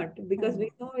 We cannot because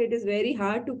we know it is very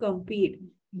hard to compete.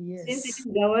 Since it Yes. is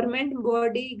government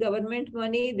body, government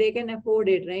money, they can afford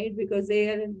it, right? Because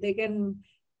they can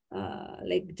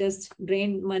like just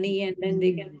drain money and then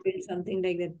they can build something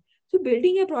like that. So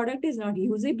building a product is not,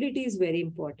 usability is very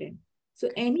important. So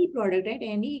any product, right?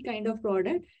 Any kind of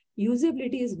product,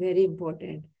 usability is very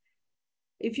important.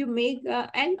 If you make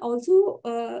and also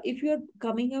if you're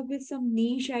coming up with some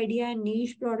niche idea and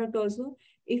niche product also,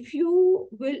 if you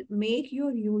will make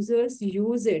your users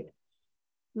use it,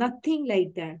 nothing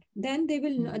like that, then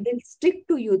they'll stick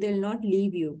to you, they'll not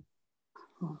leave you.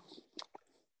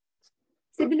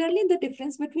 Similarly, the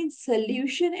difference between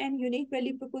solution and unique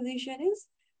value proposition is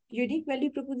unique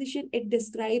value proposition, it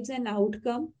describes an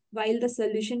outcome while the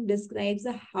solution describes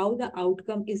how the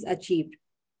outcome is achieved.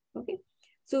 Okay.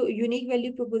 So unique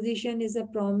value proposition is a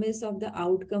promise of the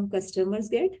outcome customers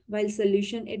get, while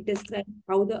solution, it describes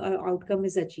how the outcome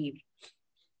is achieved.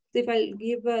 So if I'll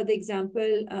give the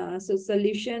example, so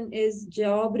solution is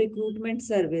job recruitment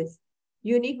service.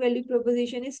 Unique value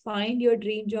proposition is find your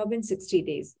dream job in 60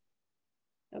 days.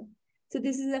 So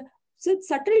this is a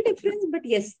subtle difference, but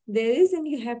yes, there is, and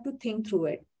you have to think through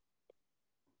it.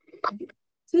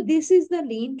 So this is the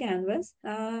lean canvas.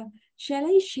 Shall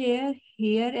I share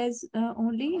here as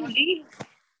only?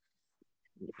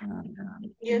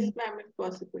 Yes, ma'am, if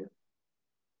possible.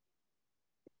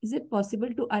 Is it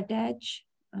possible to attach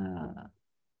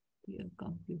your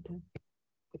computer?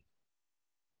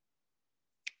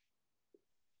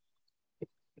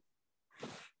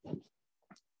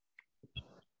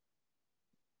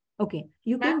 Okay,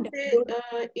 you can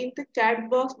download. In the chat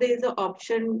box, there is an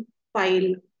option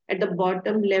file at the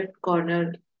bottom left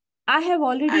corner. I have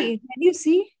already, can you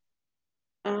see?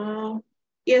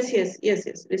 Yes,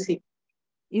 receive.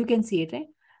 You can see it, right?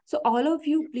 So all of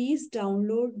you, please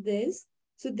download this.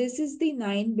 So this is the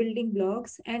 9 building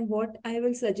blocks. And what I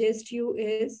will suggest you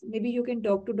is, maybe you can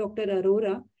talk to Dr.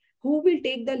 Arora, who will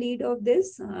take the lead of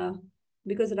this,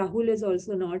 because Rahul is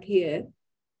also not here.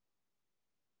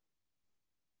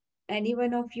 Any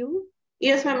one of you?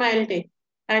 Yes, ma'am,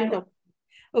 I'll talk.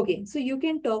 Okay, so you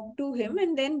can talk to him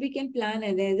and then we can plan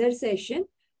another session.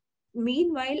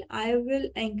 Meanwhile, I will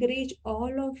encourage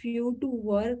all of you to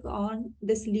work on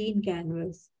this lean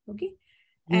canvas. Okay.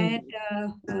 And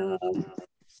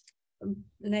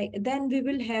like then we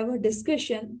will have a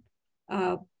discussion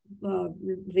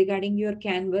regarding your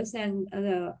canvas, and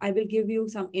I will give you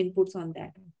some inputs on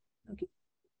that. Okay.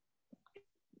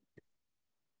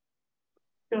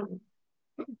 Sure.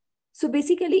 So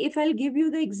basically, if I'll give you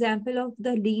the example of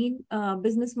the lean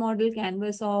business model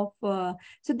canvas of,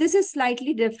 so this is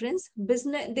slightly different.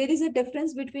 There is a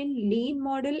difference between lean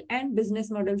model and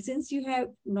business model. Since you have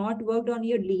not worked on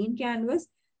your lean canvas,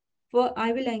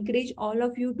 I will encourage all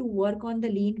of you to work on the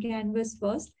lean canvas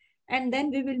first, and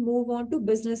then we will move on to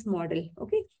business model.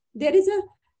 Okay. There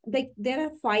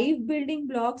are 5 building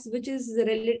blocks, which is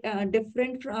really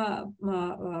different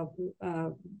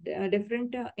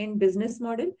in business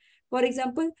model. For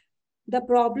example, the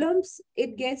problems,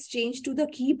 it gets changed to the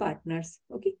key partners.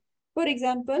 Okay. For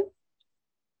example,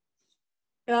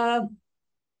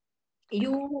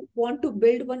 you want to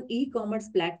build one e-commerce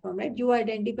platform, right? You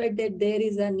identified that there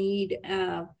is a need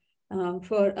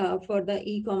for the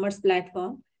e-commerce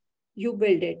platform. You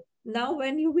build it. Now,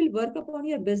 when you will work upon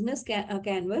your business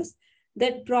canvas,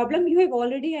 that problem you have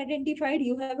already identified,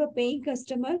 you have a paying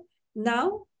customer.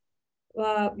 Now,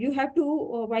 you have to,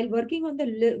 while working on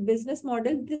the business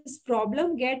model, this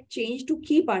problem get changed to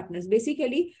key partners.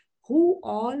 Basically, who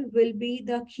all will be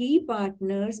the key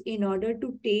partners in order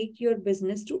to take your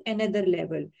business to another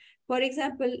level. For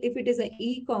example, if it is an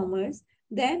e-commerce,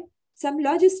 then some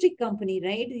logistic company,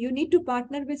 right? You need to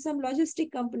partner with some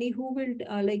logistic company who will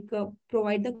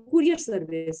provide the courier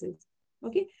services.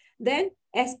 Okay. Then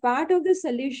as part of the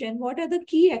solution, what are the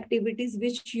key activities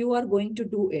which you are going to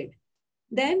do it?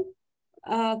 Then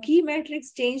key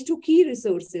metrics change to key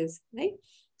resources, right?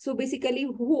 So basically,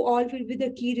 who all will be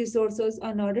the key resources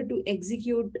in order to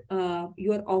execute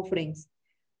your offerings.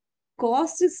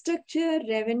 Cost structure,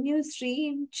 revenue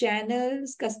stream,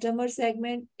 channels, customer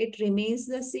segment, it remains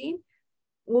the same.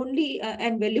 Only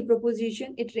and value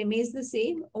proposition, it remains the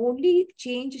same. Only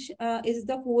change is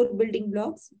the four building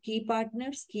blocks: key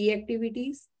partners, key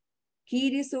activities, key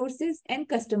resources, and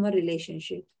customer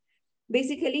relationship.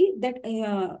 Basically, that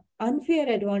unfair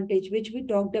advantage which we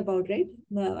talked about, right?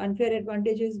 Unfair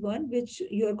advantage is one which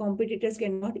your competitors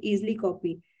cannot easily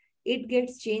copy. It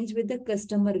gets changed with the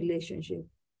customer relationship,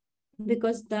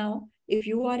 because now if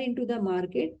you are into the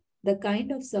market, the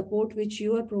kind of support which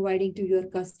you are providing to your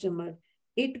customer,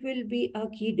 it will be a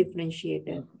key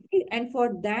differentiator. And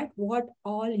for that, what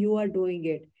all you are doing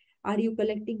it? Are you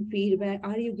collecting feedback?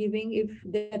 Are you giving, if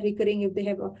they are recurring, if they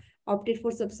have opted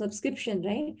for subscription,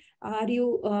 right? Are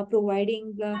you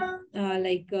providing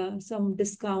some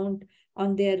discount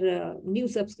on their new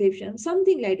subscription,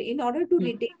 something like that, in order to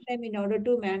retain them, in order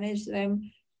to manage them?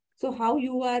 So how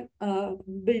you are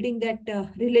building that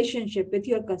relationship with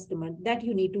your customer, that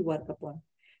you need to work upon.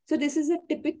 So this is a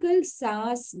typical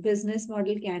SaaS business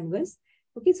model canvas.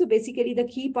 Okay, so basically the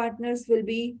key partners will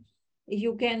be,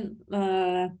 you can,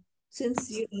 since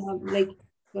you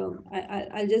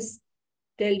I'll just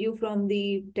tell you from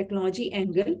the technology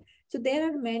angle. So there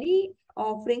are many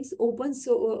offerings, open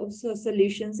source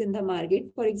solutions in the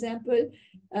market. For example,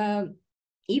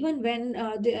 even when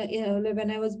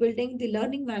when I was building the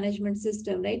learning management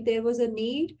system, right, there was a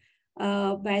need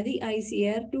by the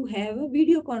ICR to have a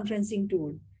video conferencing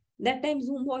tool. That time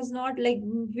Zoom was not like,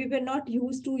 we were not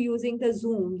used to using the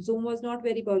Zoom. Zoom was not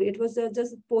very popular. It was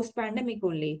just post-pandemic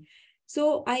only.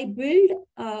 So I built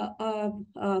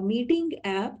a meeting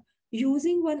app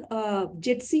using one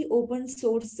Jitsi open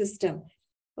source system.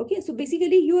 Okay, so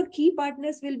basically your key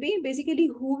partners will be basically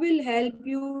who will help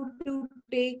you to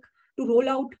roll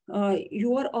out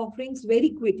your offerings very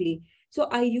quickly. So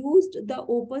I used the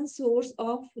open source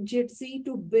of Jitsi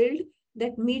to build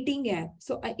that meeting app.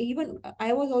 So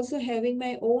I was also having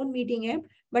my own meeting app,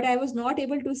 but I was not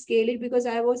able to scale it because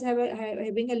I was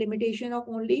having a limitation of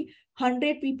only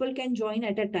 100 people can join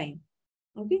at a time.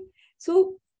 Okay,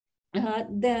 so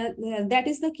that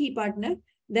is the key partner.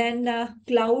 Then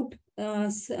cloud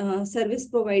service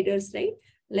providers, right?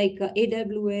 Like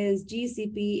AWS,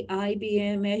 GCP,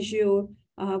 IBM, Azure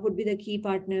would be the key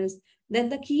partners. Then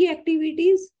the key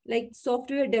activities like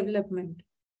software development,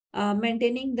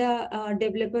 maintaining the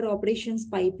developer operations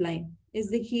pipeline is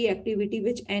the key activity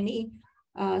which any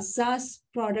SaaS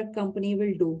product company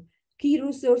will do. Key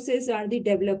resources are the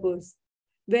developers.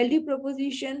 Value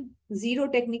proposition, zero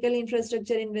technical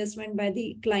infrastructure investment by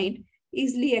the client,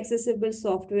 easily accessible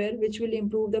software which will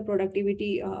improve the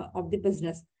productivity of the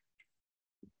business.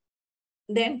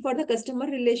 Then for the customer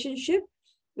relationship,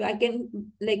 I can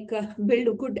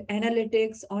build good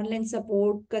analytics, online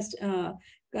support,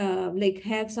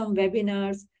 have some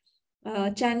webinars.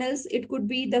 Channels, it could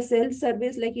be the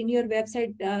self-service, like in your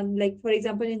website, like for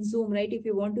example in Zoom, right? If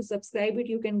you want to subscribe it,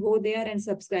 you can go there and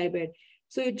subscribe it.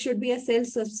 So it should be a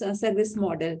self-service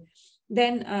model.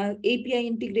 Then API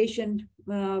integration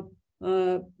could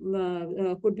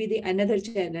be the another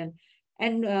channel.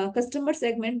 And customer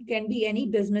segment can be any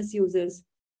business users.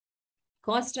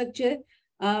 Cost structure,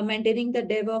 maintaining the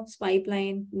DevOps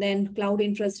pipeline, then cloud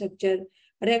infrastructure.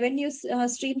 Revenue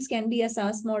streams can be a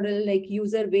SaaS model, like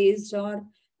user-based or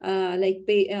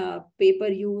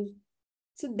pay-per-use.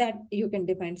 So that you can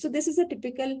define. So this is a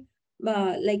typical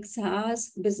like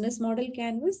SaaS business model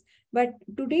canvas. But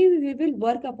today we will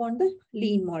work upon the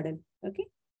lean model. Okay.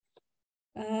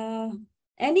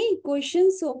 Any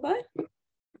questions so far?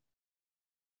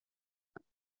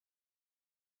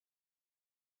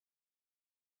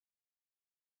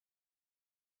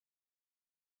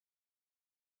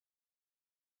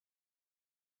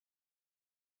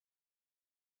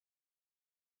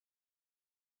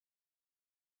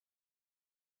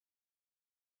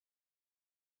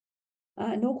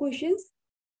 No questions?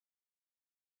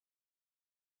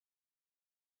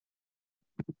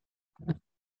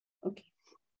 Okay.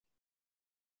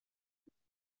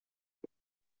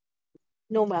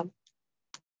 No, ma'am.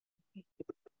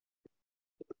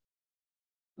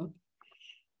 Okay.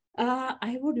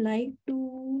 I would like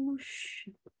to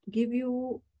give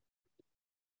you,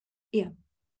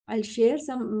 I'll share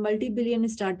some multi-billion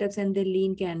startups and their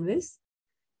lean canvas.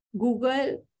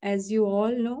 Google, as you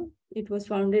all know, it was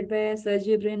founded by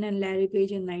Sergey Brin and Larry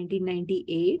Page in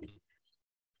 1998.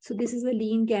 So this is a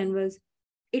lean canvas.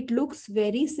 It looks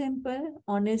very simple.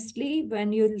 Honestly,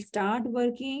 when you'll start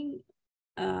working,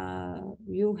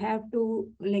 you have to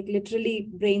like literally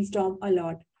brainstorm a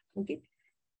lot. Okay.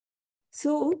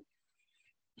 So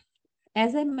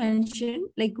as I mentioned,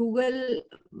 like Google,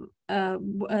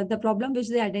 the problem which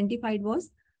they identified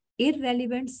was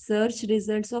irrelevant search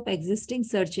results of existing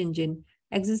search engine.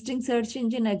 Existing search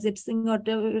engine,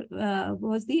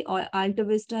 was the Alta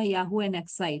Vista, Yahoo, and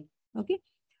Excite. Okay,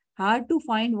 hard to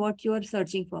find what you are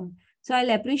searching for. So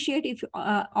I'll appreciate if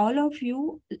all of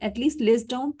you at least list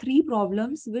down 3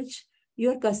 problems which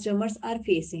your customers are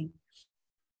facing.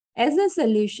 As a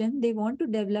solution, they want to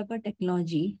develop a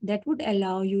technology that would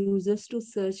allow users to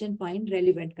search and find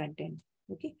relevant content.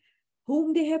 Okay,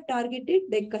 whom they have targeted,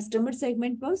 the customer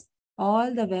segment was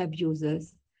all the web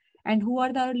users. And who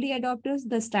are the early adopters?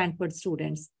 The Stanford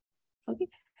students. Okay,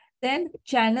 then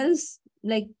channels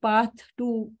like path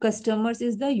to customers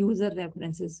is the user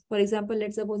references. For example,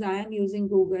 let's suppose I am using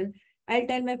Google. I'll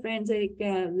tell my friends like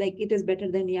it is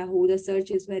better than Yahoo. The search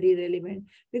is very relevant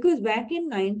because back in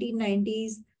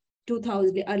 1990s,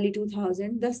 2000, early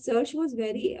 2000, the search was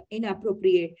very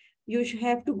inappropriate. You should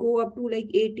have to go up to like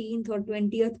 18th or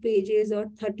 20th pages or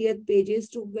 30th pages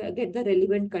to get the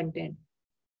relevant content.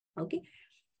 Okay.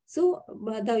 So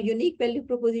the unique value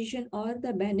proposition or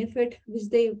the benefit which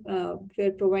they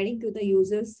were providing to the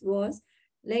users was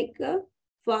like a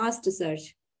fast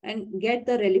search and get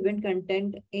the relevant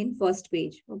content in first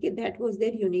page. Okay, that was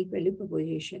their unique value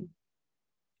proposition.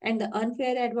 And the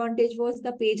unfair advantage was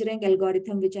the page rank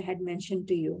algorithm, which I had mentioned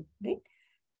to you, right?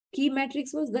 Key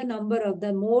metrics was the number of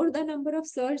the more the number of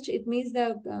search, it means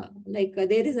the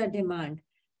there is a demand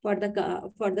for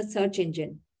the search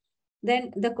engine.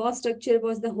 Then the cost structure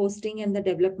was the hosting and the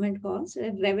development cost,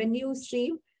 and revenue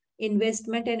stream,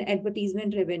 investment and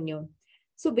advertisement revenue.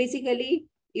 So basically,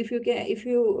 if you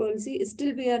see,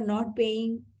 still we are not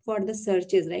paying for the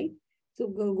searches, right? So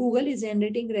Google is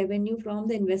generating revenue from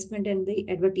the investment and the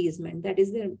advertisement. That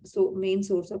is their main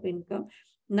source of income.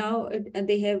 Now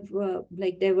they have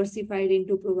diversified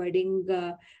into providing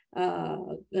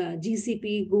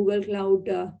GCP, Google Cloud,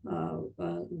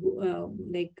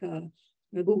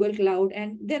 Google Cloud,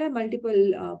 and there are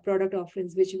multiple product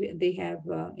offerings which they have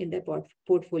in their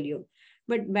portfolio.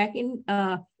 But back in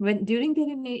during their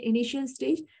initial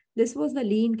stage, this was the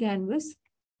lean canvas.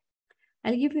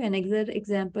 I'll give you an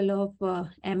example of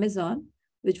Amazon,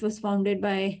 which was founded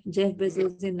by Jeff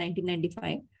Bezos in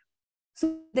 1995.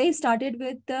 So they started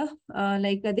with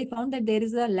they found that there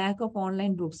is a lack of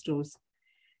online bookstores.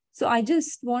 So I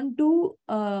just want to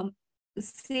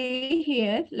say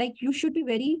here, like you should be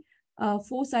very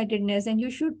foresightedness, and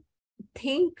you should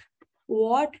think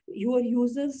what your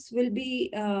users will be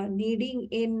needing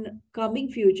in coming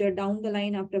future down the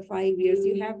line after 5 years.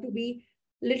 You have to be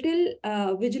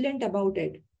little vigilant about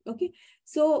it. Okay,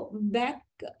 so back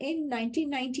in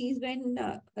 1990s when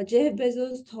Jeff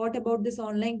Bezos thought about this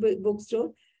online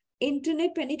bookstore,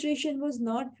 internet penetration was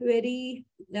not very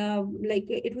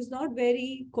it was not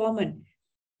very common.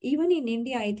 Even in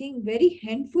India, I think very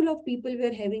handful of people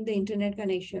were having the internet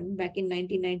connection back in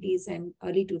 1990s and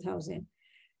early 2000.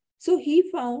 So he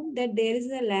found that there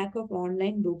is a lack of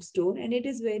online bookstore, and it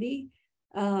is very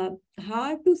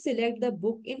hard to select the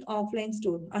book in offline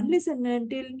store unless and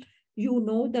until you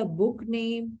know the book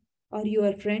name or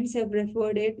your friends have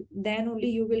referred it, then only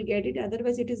you will get it.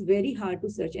 Otherwise, it is very hard to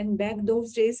search. And back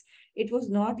those days, it was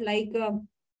not like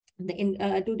in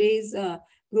today's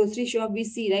grocery shop we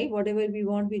see, right? Whatever we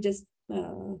want, we just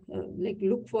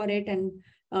look for it and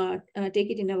take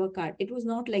it in our cart. It was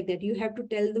not like that. You have to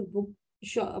tell the book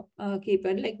shop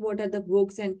keeper like what are the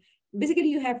books, and basically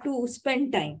you have to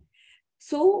spend time.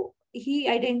 So he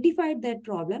identified that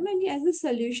problem, and as a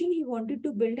solution, he wanted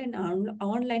to build an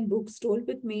online bookstore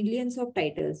with millions of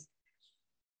titles.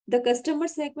 The customer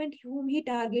segment whom he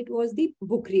targeted was the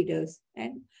book readers,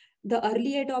 and the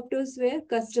early adopters were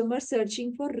customers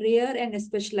searching for rare and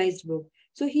specialized books.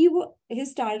 So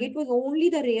his target was only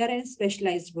the rare and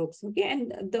specialized books, okay,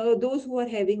 and those who are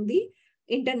having the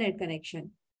internet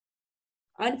connection.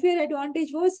 Unfair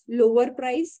advantage was lower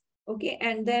price, okay,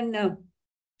 and then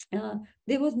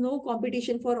there was no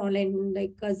competition for online.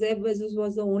 Like Jeff Bezos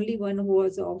was the only one who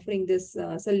was offering this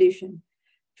solution.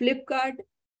 Flipkart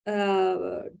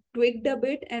tweaked a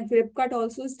bit, and Flipkart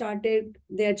also started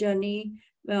their journey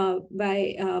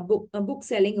by book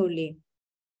selling only.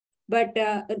 But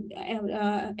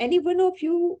any one of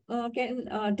you can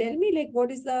tell me like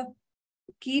what is the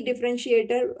key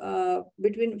differentiator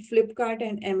between Flipkart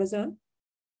and Amazon?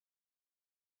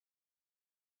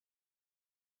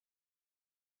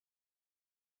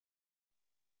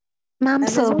 Ma'am,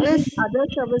 Amazon service. has other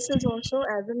services also,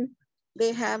 as in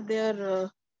they have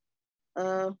their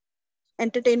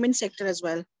entertainment sector as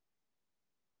well.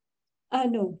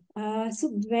 No. So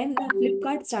when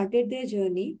Flipkart started their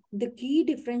journey, the key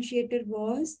differentiator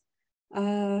was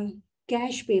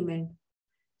cash payment.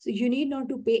 So you need not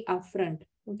to pay upfront.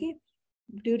 Okay.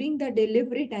 During the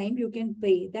delivery time, you can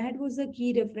pay. That was the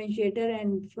key differentiator.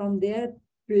 And from there,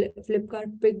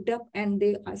 Flipkart picked up and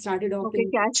they started Okay,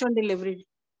 offering cash on delivery.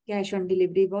 Cash on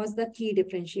delivery was the key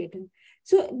differentiator.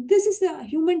 So this is the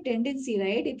human tendency,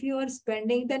 right? If you are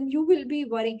spending, then you will be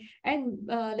worrying. And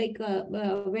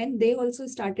when they also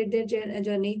started their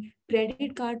journey,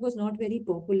 credit card was not very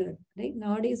popular, right?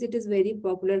 Nowadays, it is very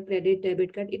popular, credit,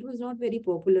 debit card. It was not very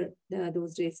popular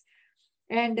those days.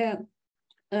 And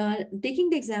taking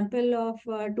the example of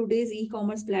today's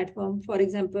e-commerce platform, for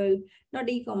example, not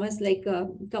e-commerce, like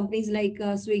companies like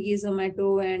Swiggy,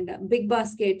 Zomato, and Big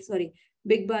Basket,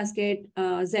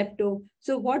 Zepto.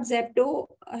 So what Zepto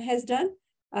has done,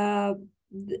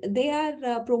 they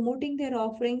are promoting their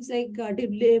offerings like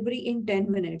delivery in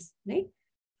 10 minutes, right?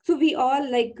 So we all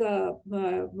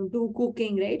do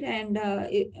cooking, right? And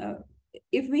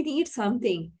if we need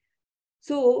something,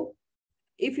 so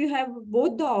if you have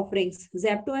both the offerings,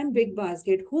 Zepto and Big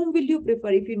Basket, whom will you prefer?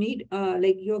 If you need,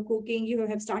 like you're cooking, you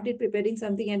have started preparing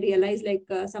something and realize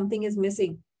something is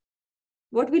missing.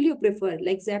 What will you prefer,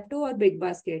 like Zepto or Big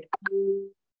Basket?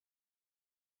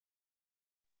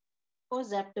 For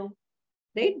Zepto.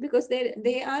 Right? Because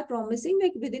they are promising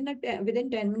like within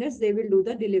 10 minutes, they will do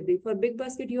the delivery. For Big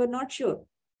Basket, you are not sure.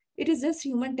 It is just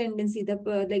human tendency,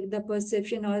 the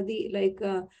perception or the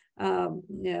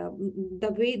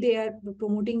way they are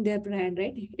promoting their brand,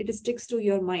 right? It sticks to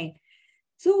your mind.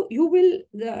 So you will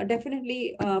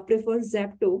definitely prefer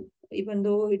Zepto, even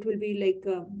though it will be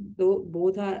though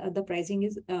both are the pricing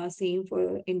is same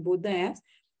for in both the apps.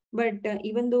 But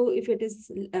even though if it is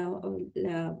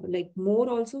like more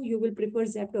also, you will prefer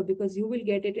Zepto because you will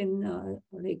get it in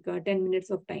 10 minutes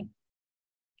of time.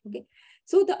 Okay.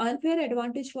 So the unfair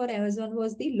advantage for Amazon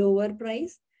was the lower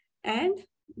price and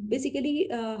basically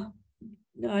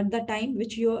the time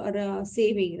which you are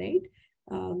saving, right?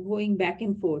 Going back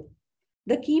and forth.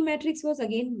 The key metrics was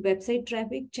again website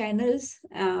traffic channels.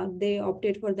 They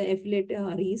opted for the affiliate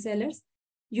resellers.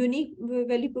 Unique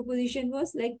value proposition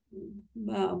was like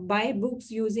buy books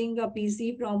using a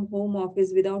PC from home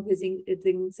office without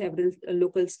visiting several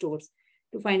local stores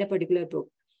to find a particular book.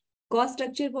 Cost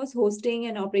structure was hosting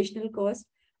and operational cost.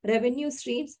 Revenue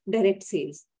streams, direct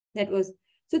sales. That was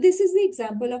so. This is the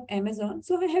example of Amazon.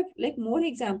 So I have like more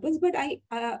examples, but I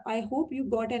hope you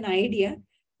got an idea.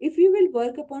 If you will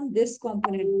work upon this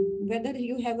component, whether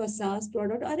you have a SaaS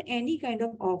product or any kind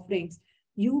of offerings,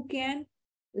 you can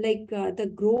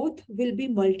the growth will be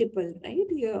multiple, right?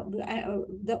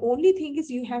 The only thing is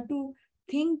you have to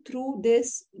think through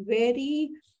this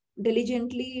very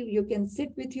diligently. You can sit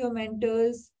with your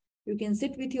mentors, you can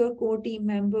sit with your core team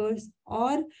members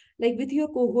or like with your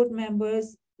cohort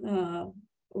members,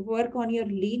 work on your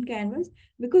lean canvas,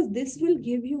 because this will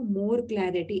give you more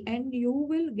clarity and you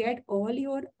will get all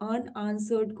your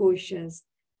unanswered questions,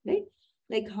 right?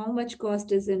 Like how much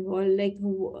cost is involved, like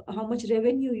how much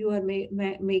revenue you are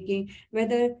making,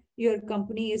 whether your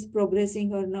company is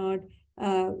progressing or not,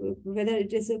 whether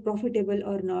it is profitable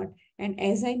or not. And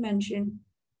as I mentioned,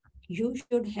 you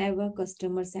should have a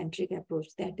customer centric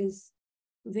approach. That is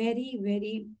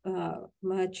very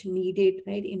much needed,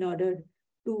 right, in order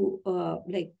to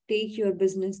take your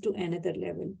business to another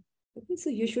level. Okay, so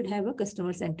you should have a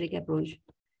customer centric approach.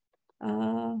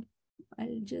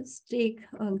 I'll just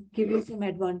give you some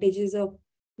advantages of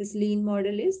this lean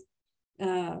model is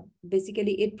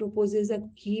basically it proposes a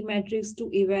key metrics to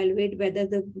evaluate whether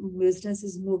the business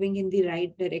is moving in the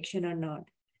right direction or not.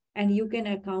 And you can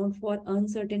account for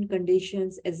uncertain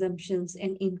conditions, assumptions,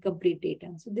 and incomplete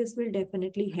data. So this will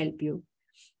definitely help you.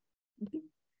 Okay.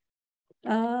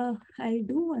 I'll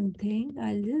do one thing.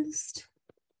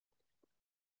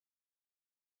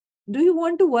 Do you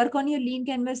want to work on your lean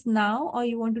canvas now or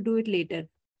you want to do it later?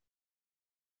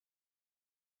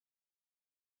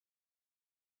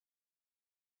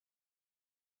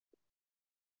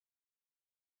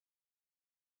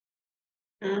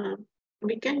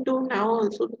 We can do now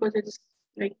also because it's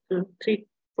like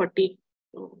 3:40.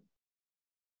 So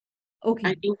okay.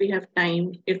 I think we have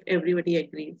time if everybody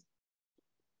agrees.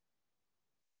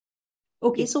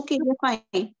 Okay. It's okay, we're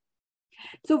fine.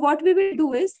 So what we will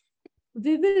do is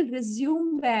we will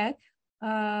resume back.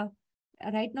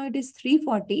 Right now it is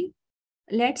 3:40.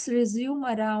 Let's resume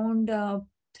around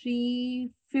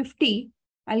 3:50.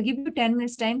 I'll give you 10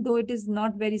 minutes time, though it is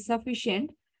not very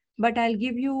sufficient, but I'll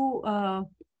give you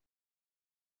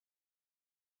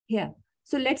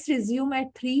So let's resume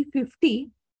at 3:50,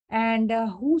 and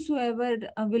whosoever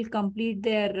will complete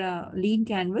their lean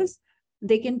canvas,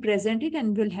 they can present it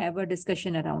and we'll have a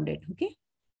discussion around it. Okay.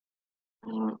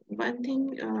 One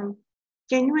thing,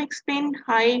 can you explain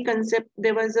high concept?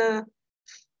 There was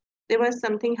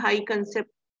something high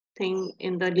concept thing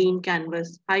in the lean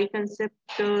canvas. High concept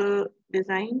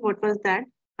design. What was that?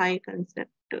 High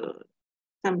concept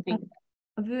something.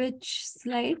 Which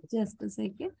slide? Just a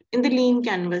second. In the lean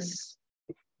canvas.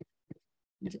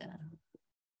 Yeah.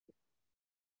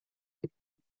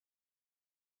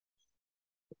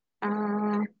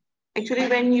 Actually,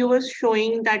 when you were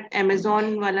showing that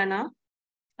Amazon wala na,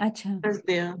 was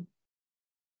there.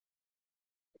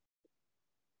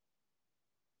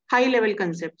 High level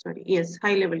concept, sorry. Yes,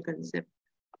 high level concept.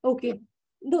 Okay.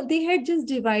 No, they had just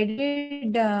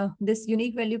divided this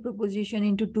unique value proposition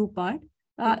into two parts.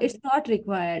 It's not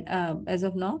required as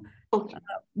of now. Okay.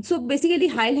 So basically,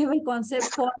 high level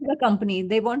concept for the company.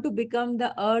 They want to become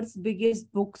the Earth's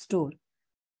biggest bookstore.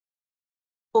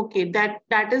 Okay,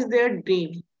 that is their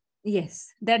dream.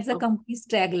 Yes, that's the company's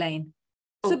tagline.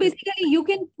 So basically, you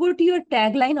can put your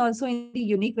tagline also in the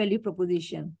unique value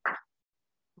proposition.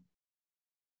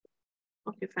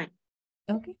 Okay, fine.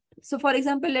 Okay. So for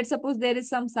example, let's suppose there is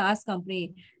some SaaS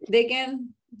company. They can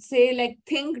say like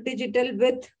think digital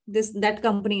with that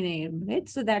company name, right?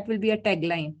 So that will be a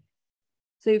tagline.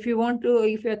 So if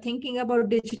you're thinking about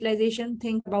digitalization,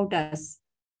 think about us.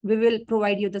 We will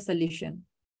provide you the solution.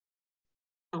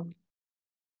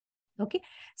 Okay.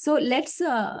 So let's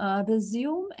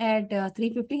resume at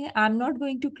 3:50. I'm not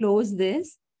going to close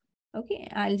this. Okay.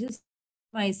 I'll just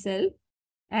myself.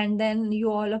 And then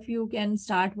all of you can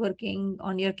start working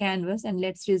on your canvas and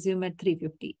let's resume at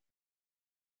 3:50.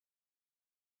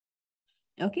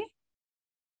 Okay.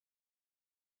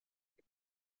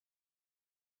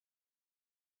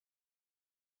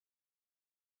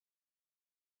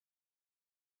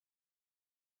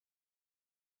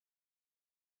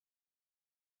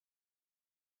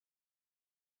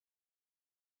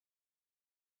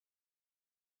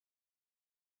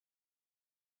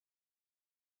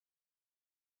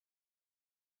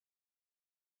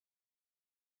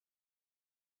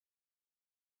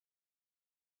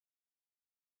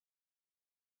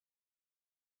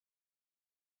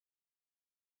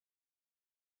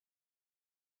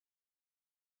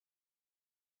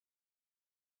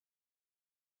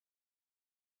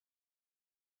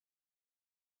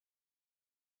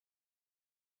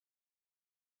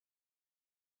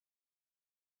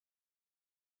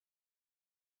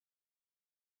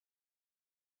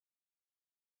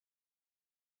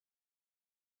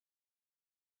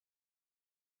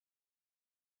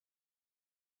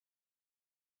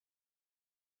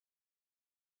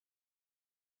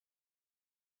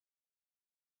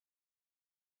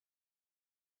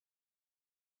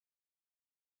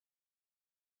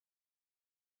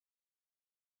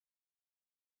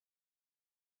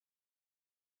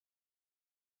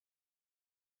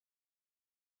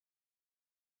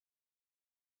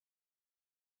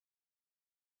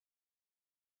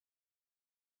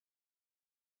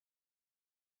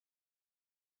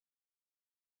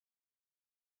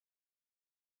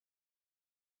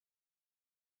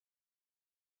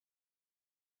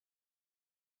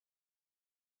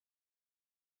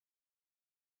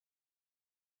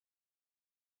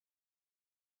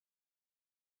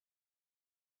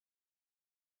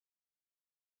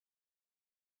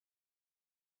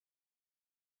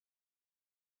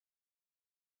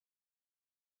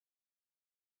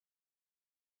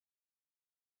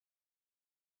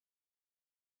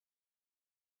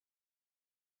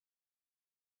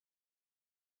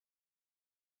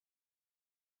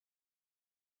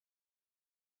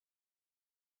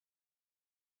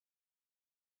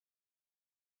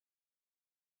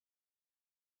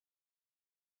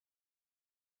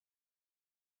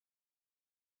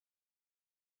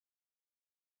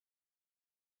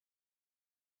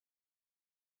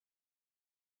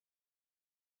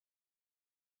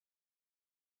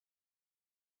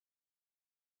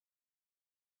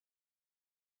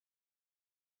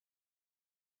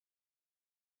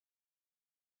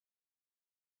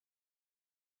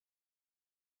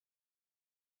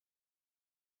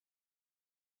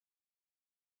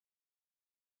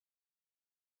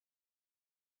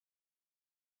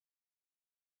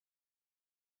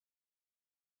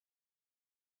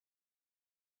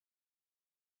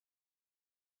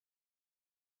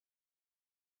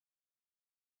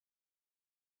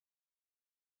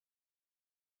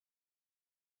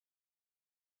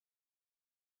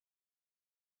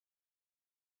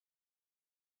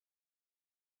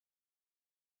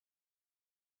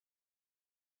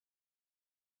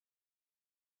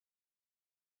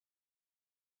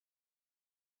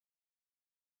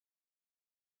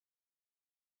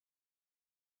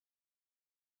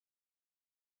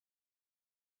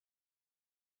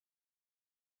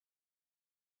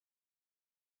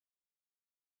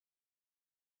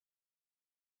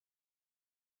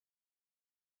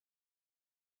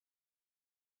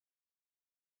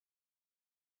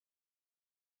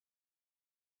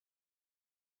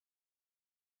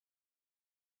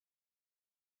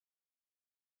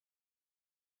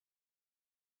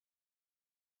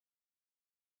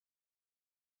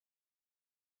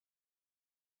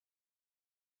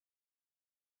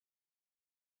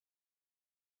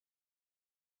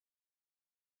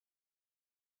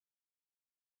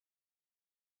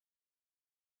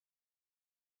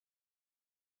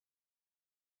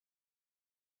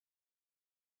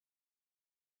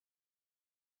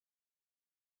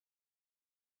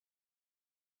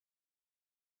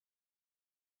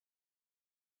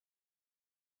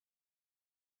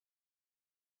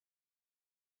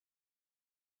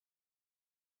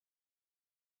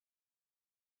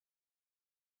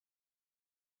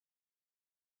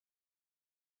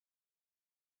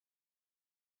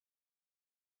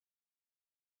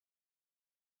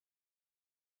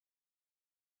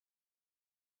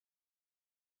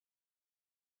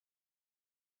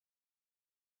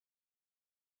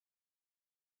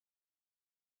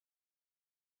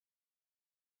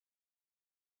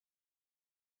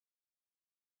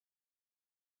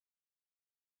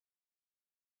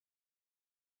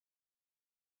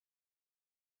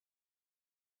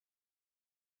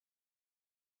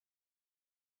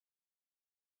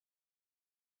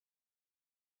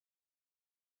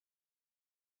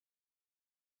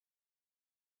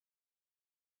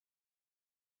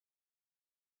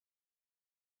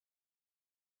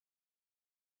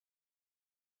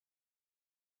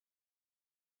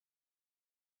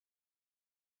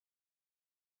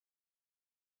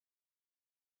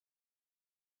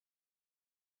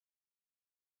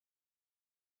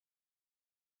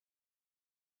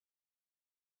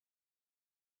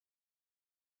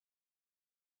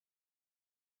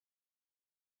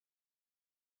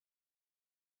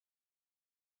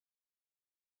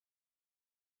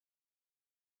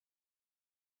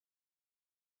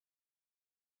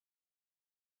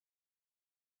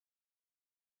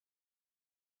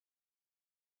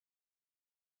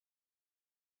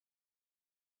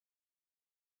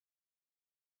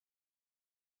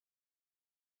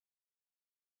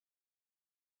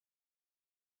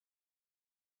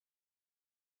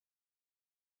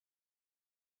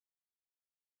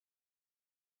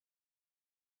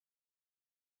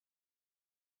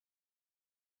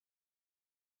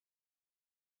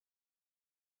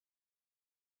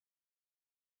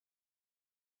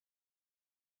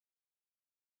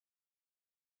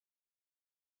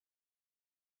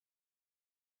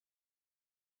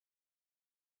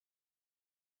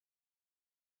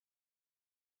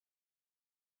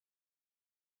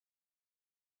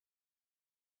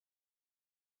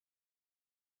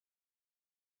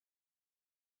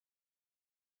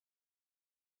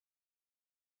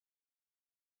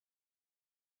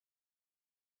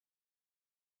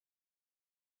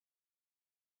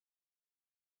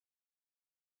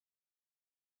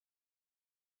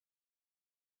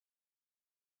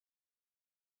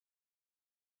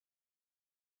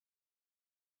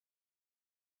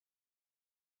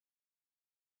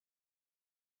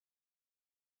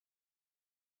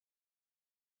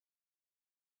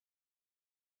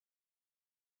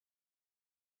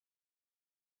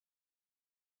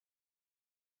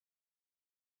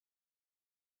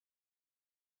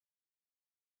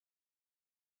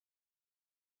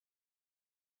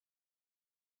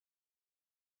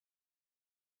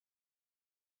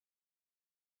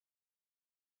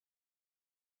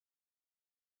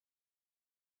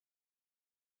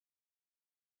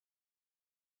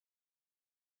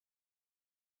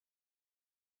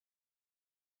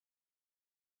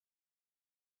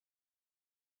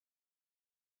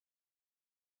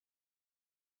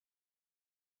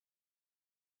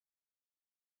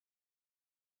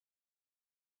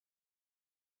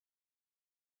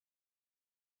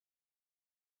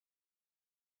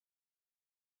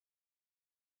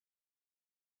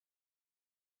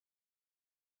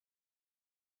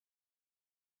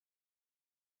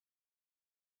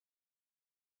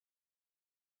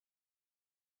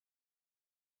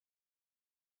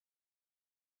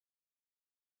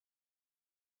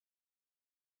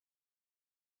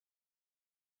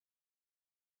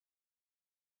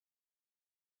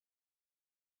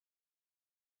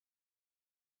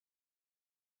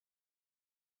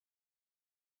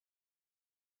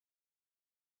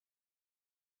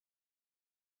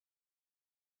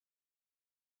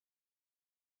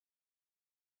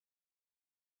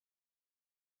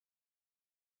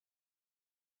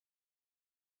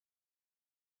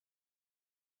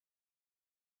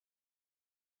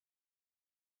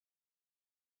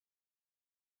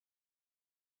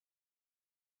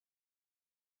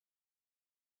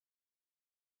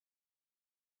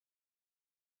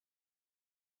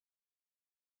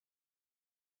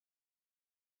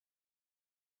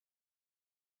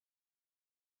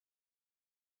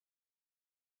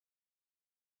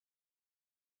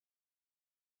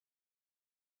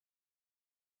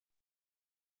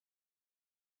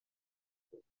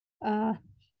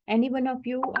 Any one of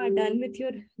you are done with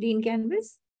your green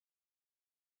canvas?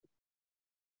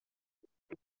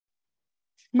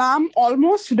 Ma'am,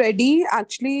 almost ready.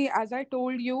 Actually, as I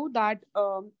told you that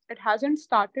it hasn't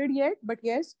started yet, but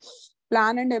yes,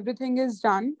 plan and everything is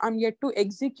done. I'm yet to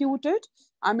execute it.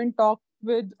 I'm in talk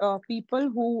with people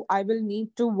who I will need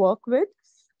to work with.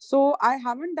 So I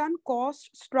haven't done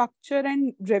cost structure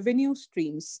and revenue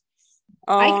streams.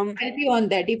 I can help you on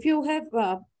that. If you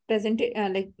have presented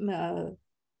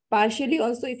partially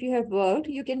also, if you have worked,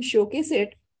 you can showcase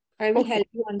it. I will help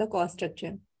you on the cost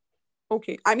structure.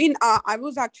 Okay. I mean, I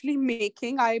was actually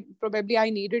making, I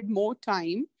needed more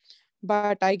time,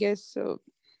 but I guess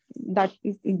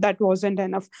that wasn't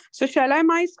enough. So shall I share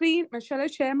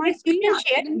my Yes, screen? you can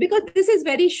share, because this is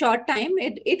very short time.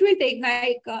 It will take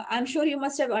like, I'm sure you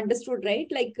must have understood, right?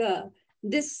 Like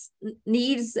this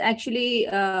needs actually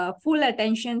full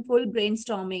attention, full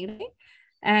brainstorming, right?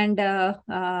 And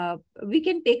we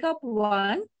can take up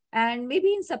one, and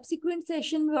maybe in subsequent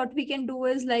session, what we can do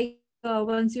is like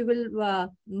once you will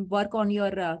work on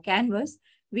your canvas,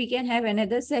 we can have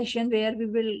another session where we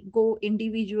will go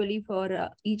individually for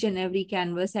each and every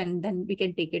canvas, and then we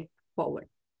can take it forward.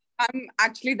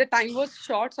 Actually, the time was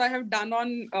short, so I have done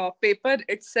on paper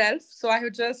itself. So I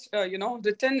have just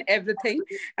written everything,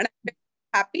 and I'm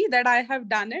happy that I have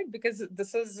done it, because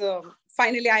this is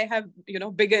finally I have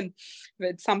begun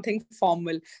with something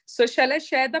formal. So shall I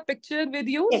share the picture with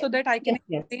you, so that I can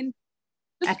explain?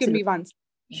 Just give me one.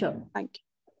 Sure. Thank you.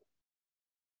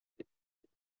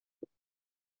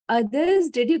 Others,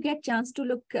 did you get chance to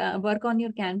look work on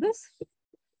your canvas?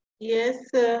 Yes,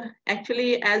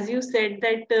 actually, as you said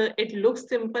that it looks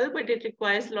simple, but it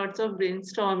requires lots of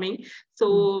brainstorming.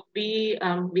 So we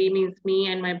means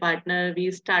me and my partner,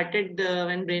 we started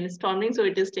when brainstorming. So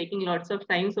it is taking lots of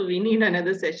time. So we need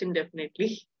another session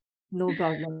definitely. No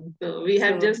problem. So we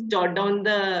have just jot down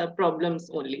the problems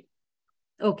only.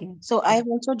 Okay. So I've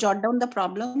also jot down the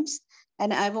problems,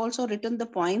 and I've also written the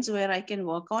points where I can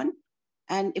work on.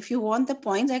 And if you want the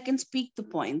points, I can speak the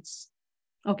points.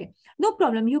 Okay, no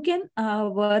problem. You can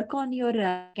work on your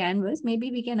canvas.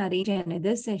 Maybe we can arrange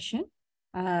another session.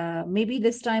 Maybe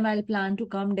this time I'll plan to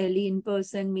come Delhi in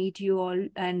person, meet you all,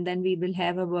 and then we will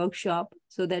have a workshop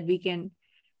so that we can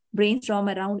brainstorm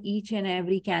around each and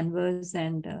every canvas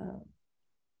and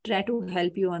try to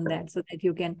help you on that so that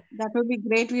you can. That would be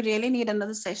great. We really need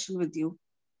another session with you.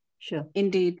 Sure.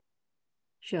 Indeed.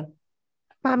 Sure.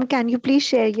 Ma'am, can you please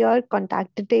share your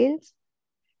contact details?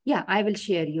 Yeah, I will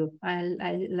share you. I'll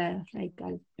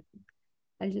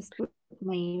just put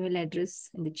my email address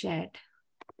in the chat.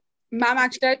 Ma'am,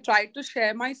 actually, I tried to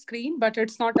share my screen, but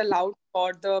it's not allowed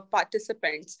for the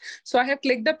participants. So I have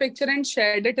clicked the picture and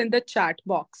shared it in the chat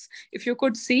box. If you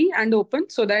could see and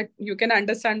open so that you can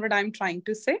understand what I'm trying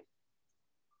to say.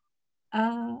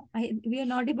 We are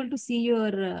not able to see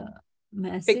your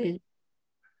message.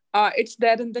 It's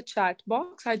there in the chat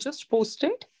box. I just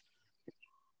posted.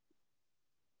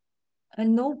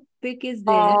 No pic is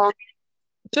there.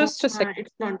 Just a second.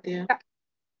 It's not there.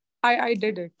 I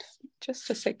did it. Just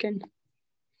a second.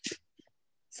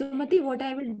 So, Mati, what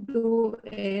I will do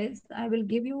is I will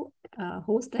give you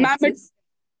host access.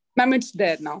 Ma'am, it's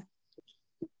there now.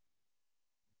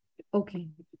 Okay.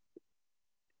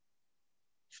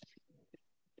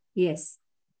 Yes.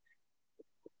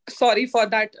 Sorry for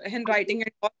that handwriting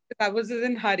and all. I was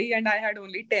in a hurry and I had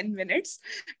only 10 minutes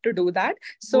to do that.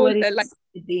 So,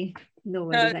 no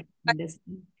worries, I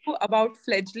understand. About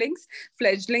fledglings.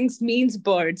 Fledglings means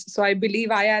birds. So I believe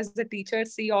I, as a teacher,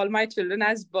 see all my children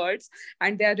as birds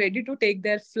and they are ready to take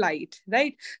their flight,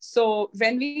 right? So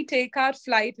when we take our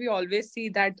flight, we always see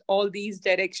that all these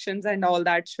directions and all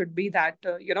that should be that,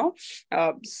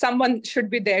 someone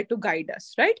should be there to guide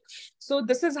us, right? So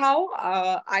this is how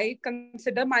I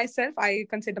consider myself.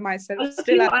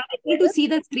 Still. You are able to see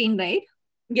the screen, right?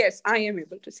 Yes, I am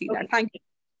able to see that. Thank you.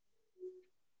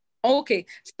 Okay,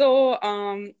 so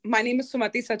my name is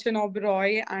Sumati Sachin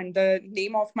Oberoi and the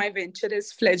name of my venture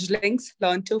is Fledglings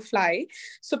Learn to Fly.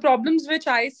 So problems which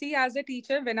I see as a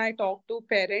teacher when I talk to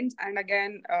parents, and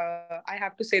again, I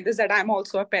have to say this, that I'm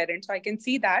also a parent, so I can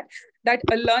see that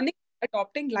learning,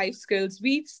 adopting life skills,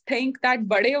 we think that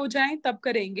बड़े हो जाएं तब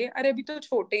करेंगे, अरे अभी तो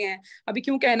छोटे हैं, अभी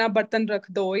क्यों कहना बर्तन रख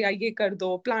दो या ये कर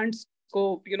दो, plants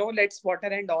को लेट्स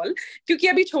वाटर एंड ऑल, क्योंकि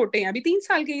अभी छोटे हैं, अभी 3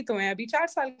 साल के ही तो हैं, अभी 4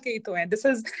 साल के ही तो हैं. This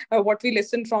is what we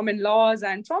listen from in laws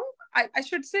and from I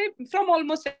should say from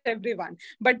almost everyone.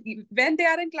 But when they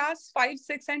are in class 5,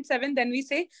 6 and 7, then we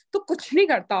say, tu kuch nahi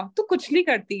karta, tu kuch nahi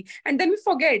karti. And then we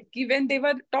forget ki when they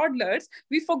were toddlers,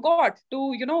 we forgot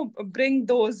to, bring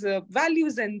those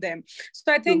values in them.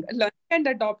 So I think learning and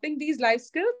adopting these life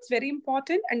skills, very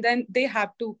important. And then they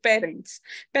have to, parents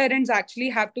actually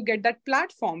have to get that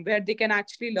platform where they can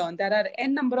actually learn. There are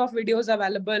n number of videos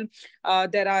available.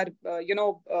 There are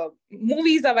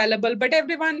movies available, but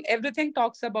everything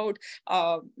talks about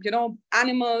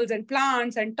animals and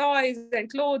plants and toys and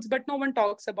clothes, but no one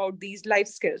talks about these life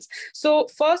skills. So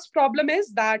first problem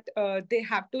is that they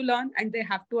have to learn and they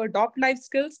have to adopt life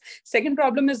skills. Second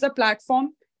problem is the platform,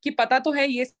 कि पता तो है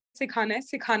ये सिखाना है,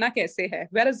 सिखाना कैसे है,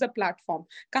 where is the platform,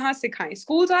 कहाँ सिखाएं.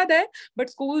 Schools are there, but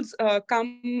schools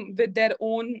come with their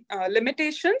own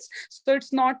limitations, so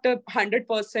it's not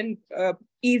 100%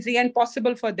 easy and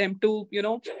possible for them to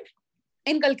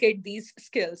inculcate these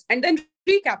skills. And then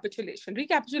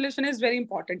recapitulation is very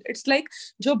important. It's like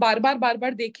जो बार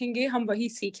बार देखेंगे हम वही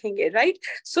सीखेंगे, right?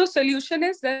 So solution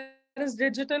is there is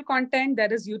digital content,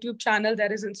 there is YouTube channel,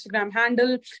 there is Instagram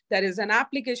handle, there is an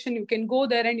application. You can go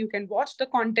there and you can watch the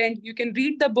content, you can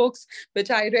read the books,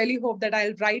 which I really hope that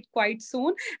I'll write quite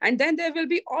soon. And then there will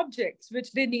be objects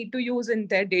which they need to use in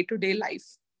their day-to-day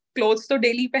life. Clothes तो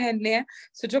daily पहनने हैं,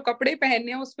 so जो कपड़े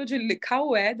पहनने हैं उस पर जो लिखा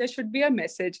हुआ है, there should be a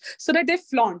message so that they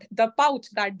flaunt the pouch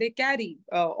that they carry,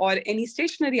 or any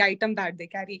stationery item that they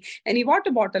carry, any water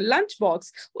bottle, lunch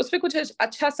box, उस पे कुछ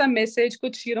अच्छा सा message,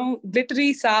 कुछ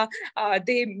glittery सा,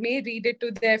 they may read it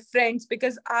to their friends,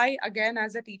 because I, again,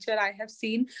 as a teacher, I have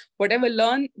seen whatever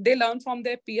they learn from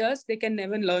their peers, they can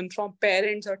never learn from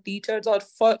parents or teachers or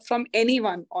from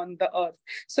anyone on the earth.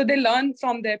 So they learn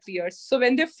from their peers. So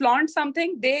when they flaunt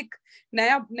something, they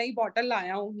नई bottle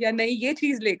लाया हूँ या नई ये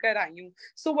चीज लेकर आई हूँ.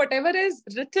 So whatever is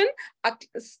written, a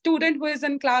student who is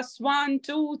in class 1,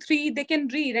 2, 3, they can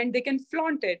read and they can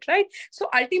flaunt it, right? So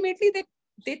ultimately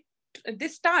they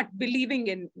start believing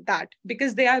in that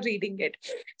because they are reading it.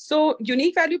 So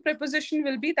unique value proposition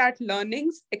will be that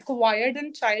learnings acquired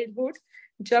in childhood,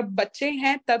 जब बच्चे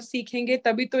हैं तब सीखेंगे,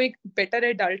 तभी तो एक better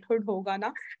adulthood होगा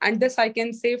ना. And this I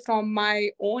can say from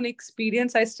my own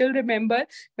experience. I still remember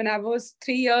when I was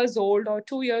 3 years old or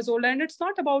 2 years old, and it's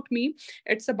not about me,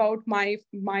 it's about my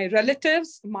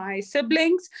relatives, my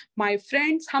siblings, my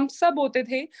friends. हम सब होते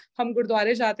थे, हम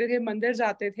गुरुद्वारे जाते थे, मंदिर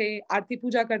जाते थे, आरती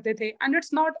पूजा करते थे. And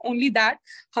it's not only that,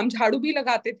 हम झाड़ू भी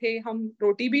लगाते थे, हम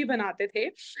रोटी भी बनाते थे.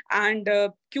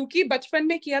 And क्योंकि बचपन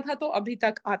में किया था तो अभी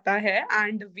तक आता है,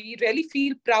 and we really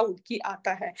feel proud कि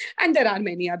आता है. And there are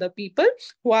many other people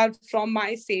who are from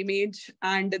my same age,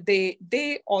 and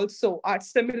they also are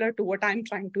similar to what I'm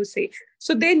trying to say.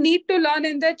 So they need to learn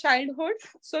in their childhood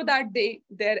so that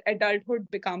their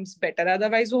adulthood becomes better.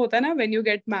 Otherwise वो होता है ना, when you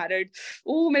get married,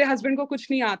 मेरे husband को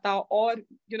कुछ नहीं आता, और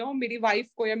मेरी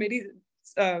wife को या मेरी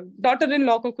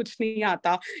daughter-in-law को कुछ नहीं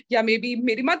आता, या maybe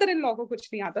मेरी mother-in-law को कुछ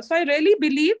नहीं आता. So I really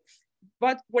believe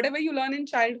whatever you learn in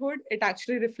childhood, it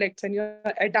actually reflects in your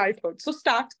adulthood. So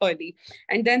start early.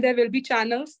 And then there will be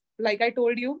channels, like I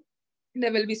told you,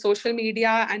 there will be social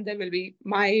media, and there will be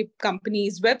my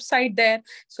company's website there,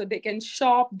 so they can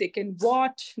shop, they can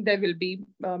watch, there will be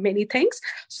many things.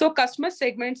 So customer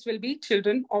segments will be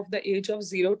children of the age of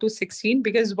 0 to 16,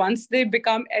 because once they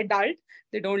become adult,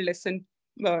 they don't listen.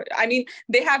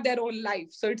 They have their own life.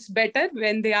 So it's better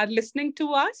when they are listening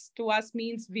to us. To us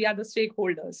means we are the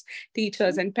stakeholders,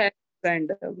 teachers and parents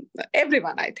and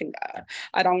everyone, I think,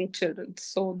 around children.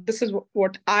 So this is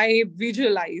what I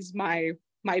visualize my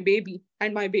baby,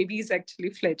 and my baby is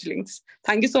actually fledglings.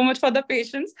 Thank you so much for the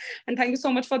patience, and thank you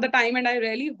so much for the time. And I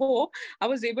really hope I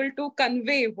was able to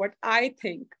convey what I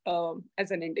think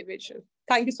as an individual.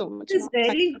 Thank you so much. It's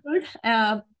very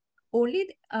good. Only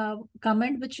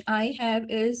comment which I have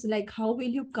is like, how will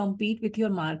you compete with your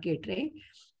market, right?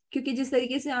 क्योंकि जिस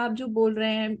तरीके से आप जो बोल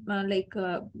रहे हैं, like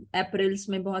अप्रैल्स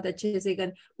में बहुत अच्छे से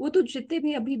कर, वो तो जितने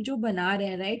भी अभी जो बना रहे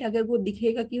हैं, राइट, अगर वो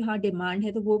दिखेगा कि हाँ डिमांड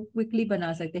है तो वो क्विकली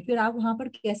बना सकते हैं. फिर आप वहां पर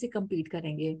कैसे compete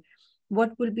करेंगे?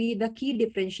 What will be the key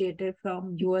differentiator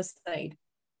from your side?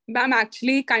 Ma'am,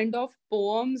 actually, kind of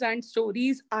poems and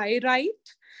stories I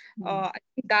write, I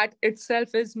think that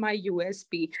itself is my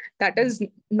USP. That is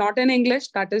not in English,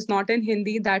 that is not in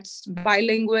Hindi, that's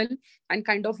bilingual, and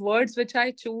kind of words which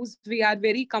I choose, we are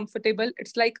very comfortable.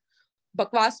 It's like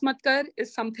bakwas mat kar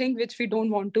is something which we don't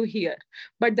want to hear.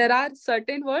 But there are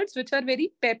certain words which are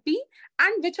very peppy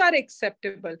and which are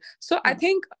acceptable. So I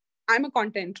think I'm a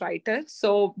content writer.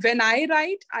 So when I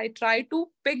write, I try to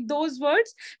pick those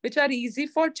words which are easy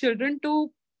for children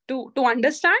to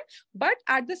understand, but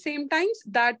at the same time,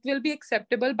 that will be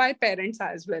acceptable by parents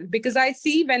as well. Because I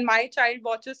see when my child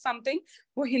watches something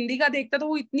वो हिंदी का देखता तो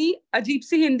वो इतनी अजीब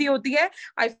सी हिंदी होती है.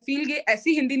 I feel कि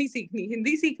ऐसी हिंदी नहीं सीखनी,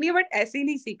 हिंदी सीखनी है बट ऐसी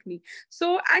नहीं सीखनी.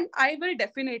 So and I will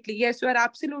definitely, yes, you are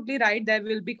absolutely right, there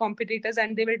will be competitors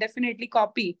and they will definitely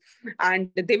copy and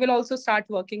they will also start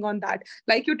working on that.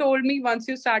 Like you told me, once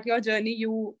you start your journey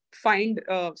you find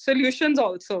solutions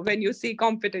also when you see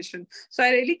competition. So I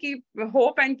really keep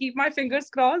hope and keep my fingers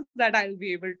crossed that I'll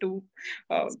be able to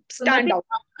stand out.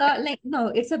 Like no,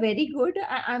 it's a very good.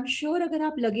 I'm sure अगर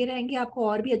आप लगे रहेंगे आपको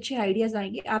और भी अच्छे ideas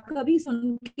आएंगे. आपका अभी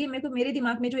सुन के मेरे को मेरे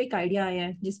दिमाग में जो एक आइडिया आया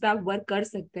है जिस पे आप वर्क कर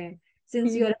सकते हैं.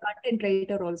 Since you are a content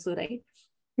writer also, right?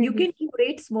 You can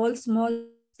create small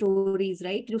stories,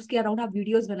 right? उसके अराउंड आप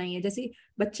वीडियोस बनाइए. जैसे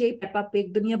बच्चे पेपा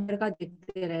पिग दुनिया भर का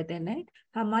देखते रहते हैं, राइट?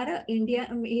 हमारा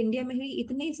इंडिया में ही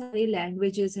इतने सारे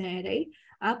लैंग्वेजेस हैं, राइट?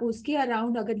 आप उसके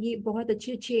अराउंड अगर ये बहुत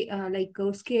अच्छे अच्छे लाइक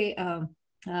उसके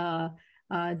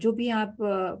जो भी आप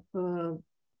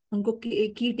उनको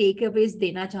की टेक अवेज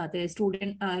देना चाहते हैं,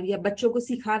 स्टूडेंट या बच्चों को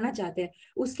सिखाना चाहते हैं,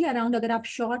 उसके अराउंड अगर आप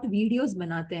शॉर्ट वीडियोस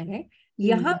बनाते हैं,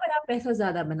 यहाँ पर आप पैसा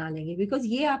ज्यादा बना लेंगे. बिकॉज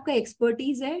ये आपका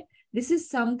एक्सपर्टीज है. दिस इज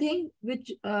समथिंग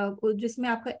विच जिसमें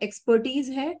आपका एक्सपर्टीज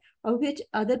है और which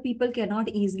other people can not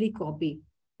easily copy.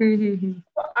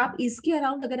 तो आप इसके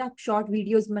अराउंड अगर आप शॉर्ट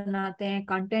वीडियोस बनाते हैं,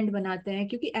 कंटेंट बनाते हैं,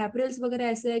 क्योंकि अप्रैल्स वगैरह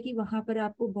ऐसे है कि वहां पर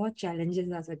आपको बहुत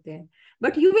चैलेंजेस आ सकते हैं,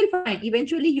 but you will find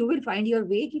eventually, you will find your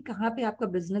way कि कहाँ पे आपका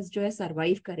बिजनेस जो है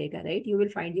सरवाइव करेगा, right? You will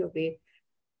find your way.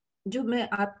 जो मैं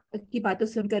आपकी बातों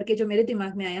सुन करके जो मेरे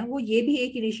दिमाग में आया वो ये भी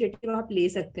एक इनिशिएटिव आप ले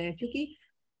सकते हैं, क्योंकि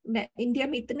इंडिया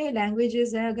में इतने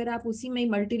लैंग्वेजेस हैं. अगर आप उसी में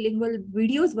मल्टीलिंगुअल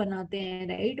वीडियोस बनाते हैं,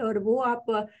 राइट, और वो आप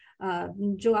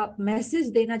जो आप मैसेज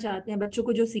देना चाहते हैं बच्चों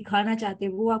को, जो सिखाना चाहते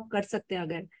हैं, वो आप कर सकते हैं.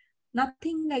 अगर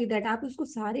नथिंग लाइक दैट, आप उसको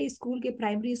सारे स्कूल के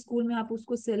प्राइमरी स्कूल में आप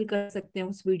उसको सेल कर सकते हैं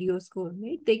उस वीडियोस को,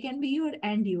 right? They can be your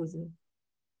and user.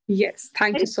 Yes,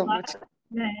 thank you so much.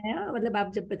 मतलब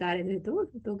आप जब बता रहे थे तो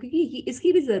क्योंकि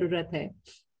इसकी भी जरूरत है.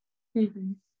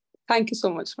 Thank you so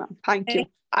much, ma'am. Thank you.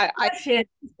 I share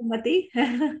Sumati.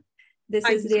 This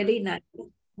is really nice.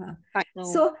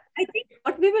 So I think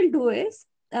what we will do is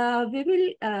we will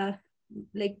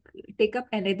like take up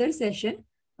another session.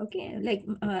 Okay, like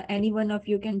any one of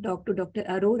you can talk to Dr.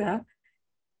 Arora.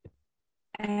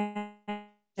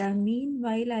 And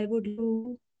meanwhile, I would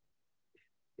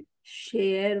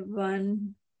share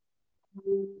one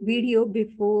video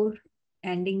before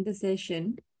ending the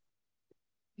session.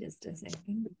 Just a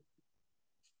second.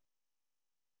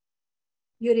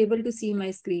 You're able to see my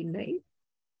screen, right?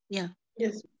 Yeah.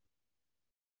 Yes.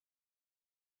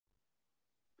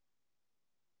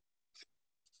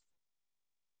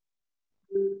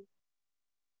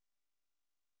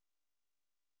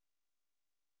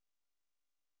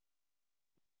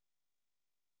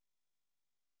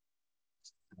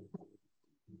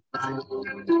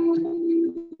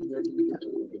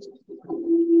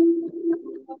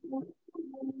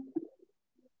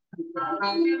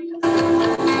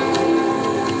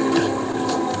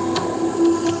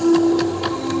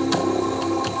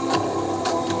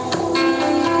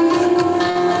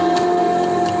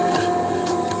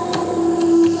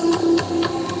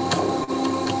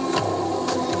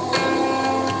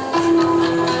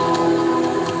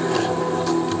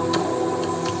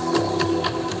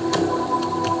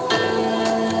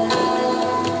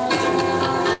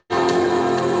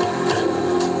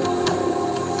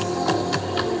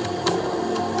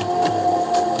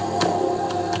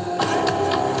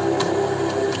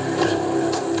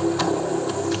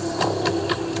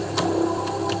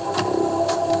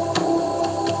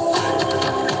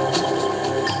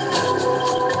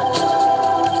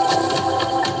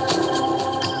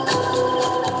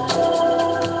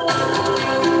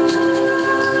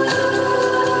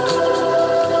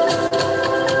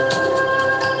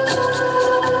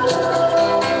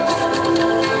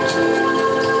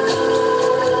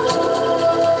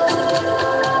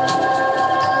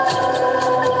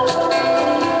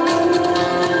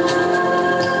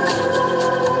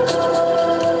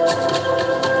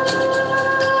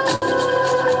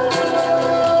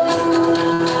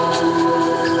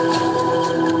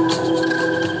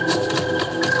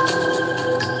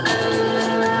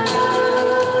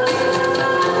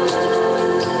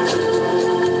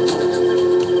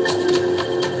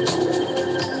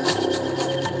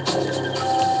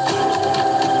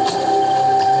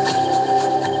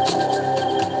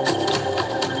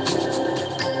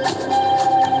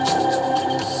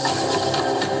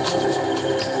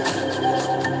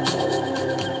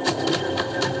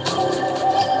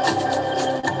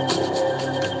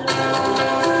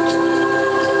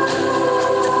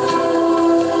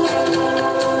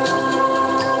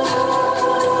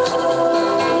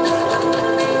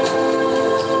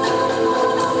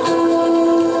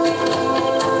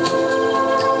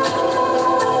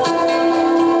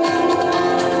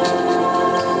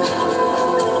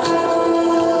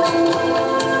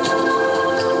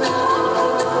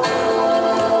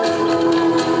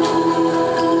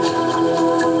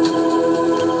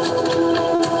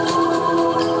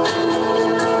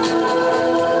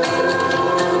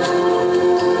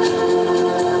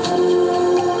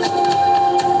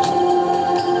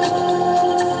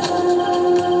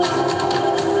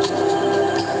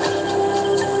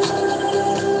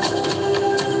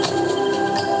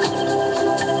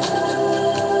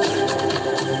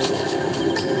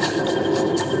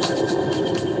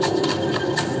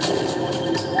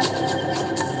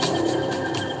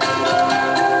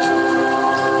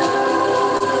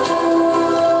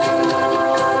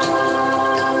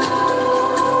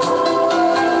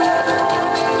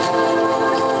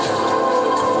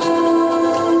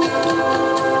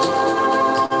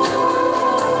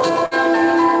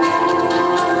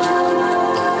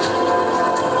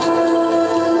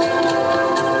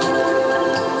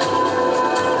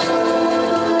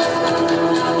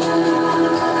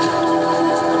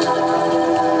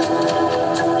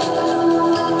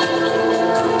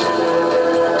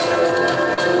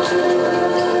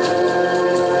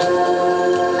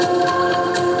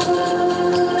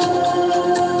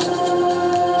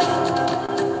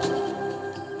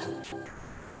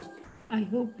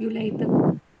 hope you like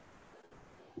the.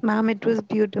 Ma'am, it was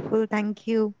beautiful. Thank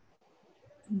you.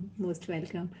 Most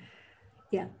welcome.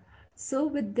 Yeah. So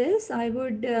with this, I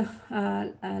would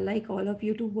like all of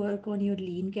you to work on your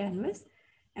lean canvas,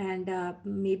 and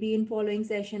maybe in following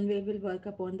session we will work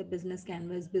upon the business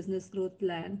canvas, business growth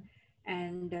plan,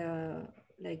 and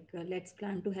let's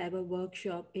plan to have a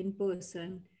workshop in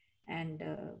person, and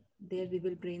there we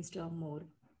will brainstorm more.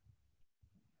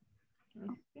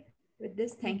 Okay. With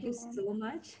this, thank you so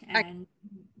much, and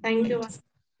thank you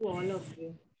to all of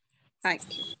you.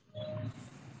 Thank you.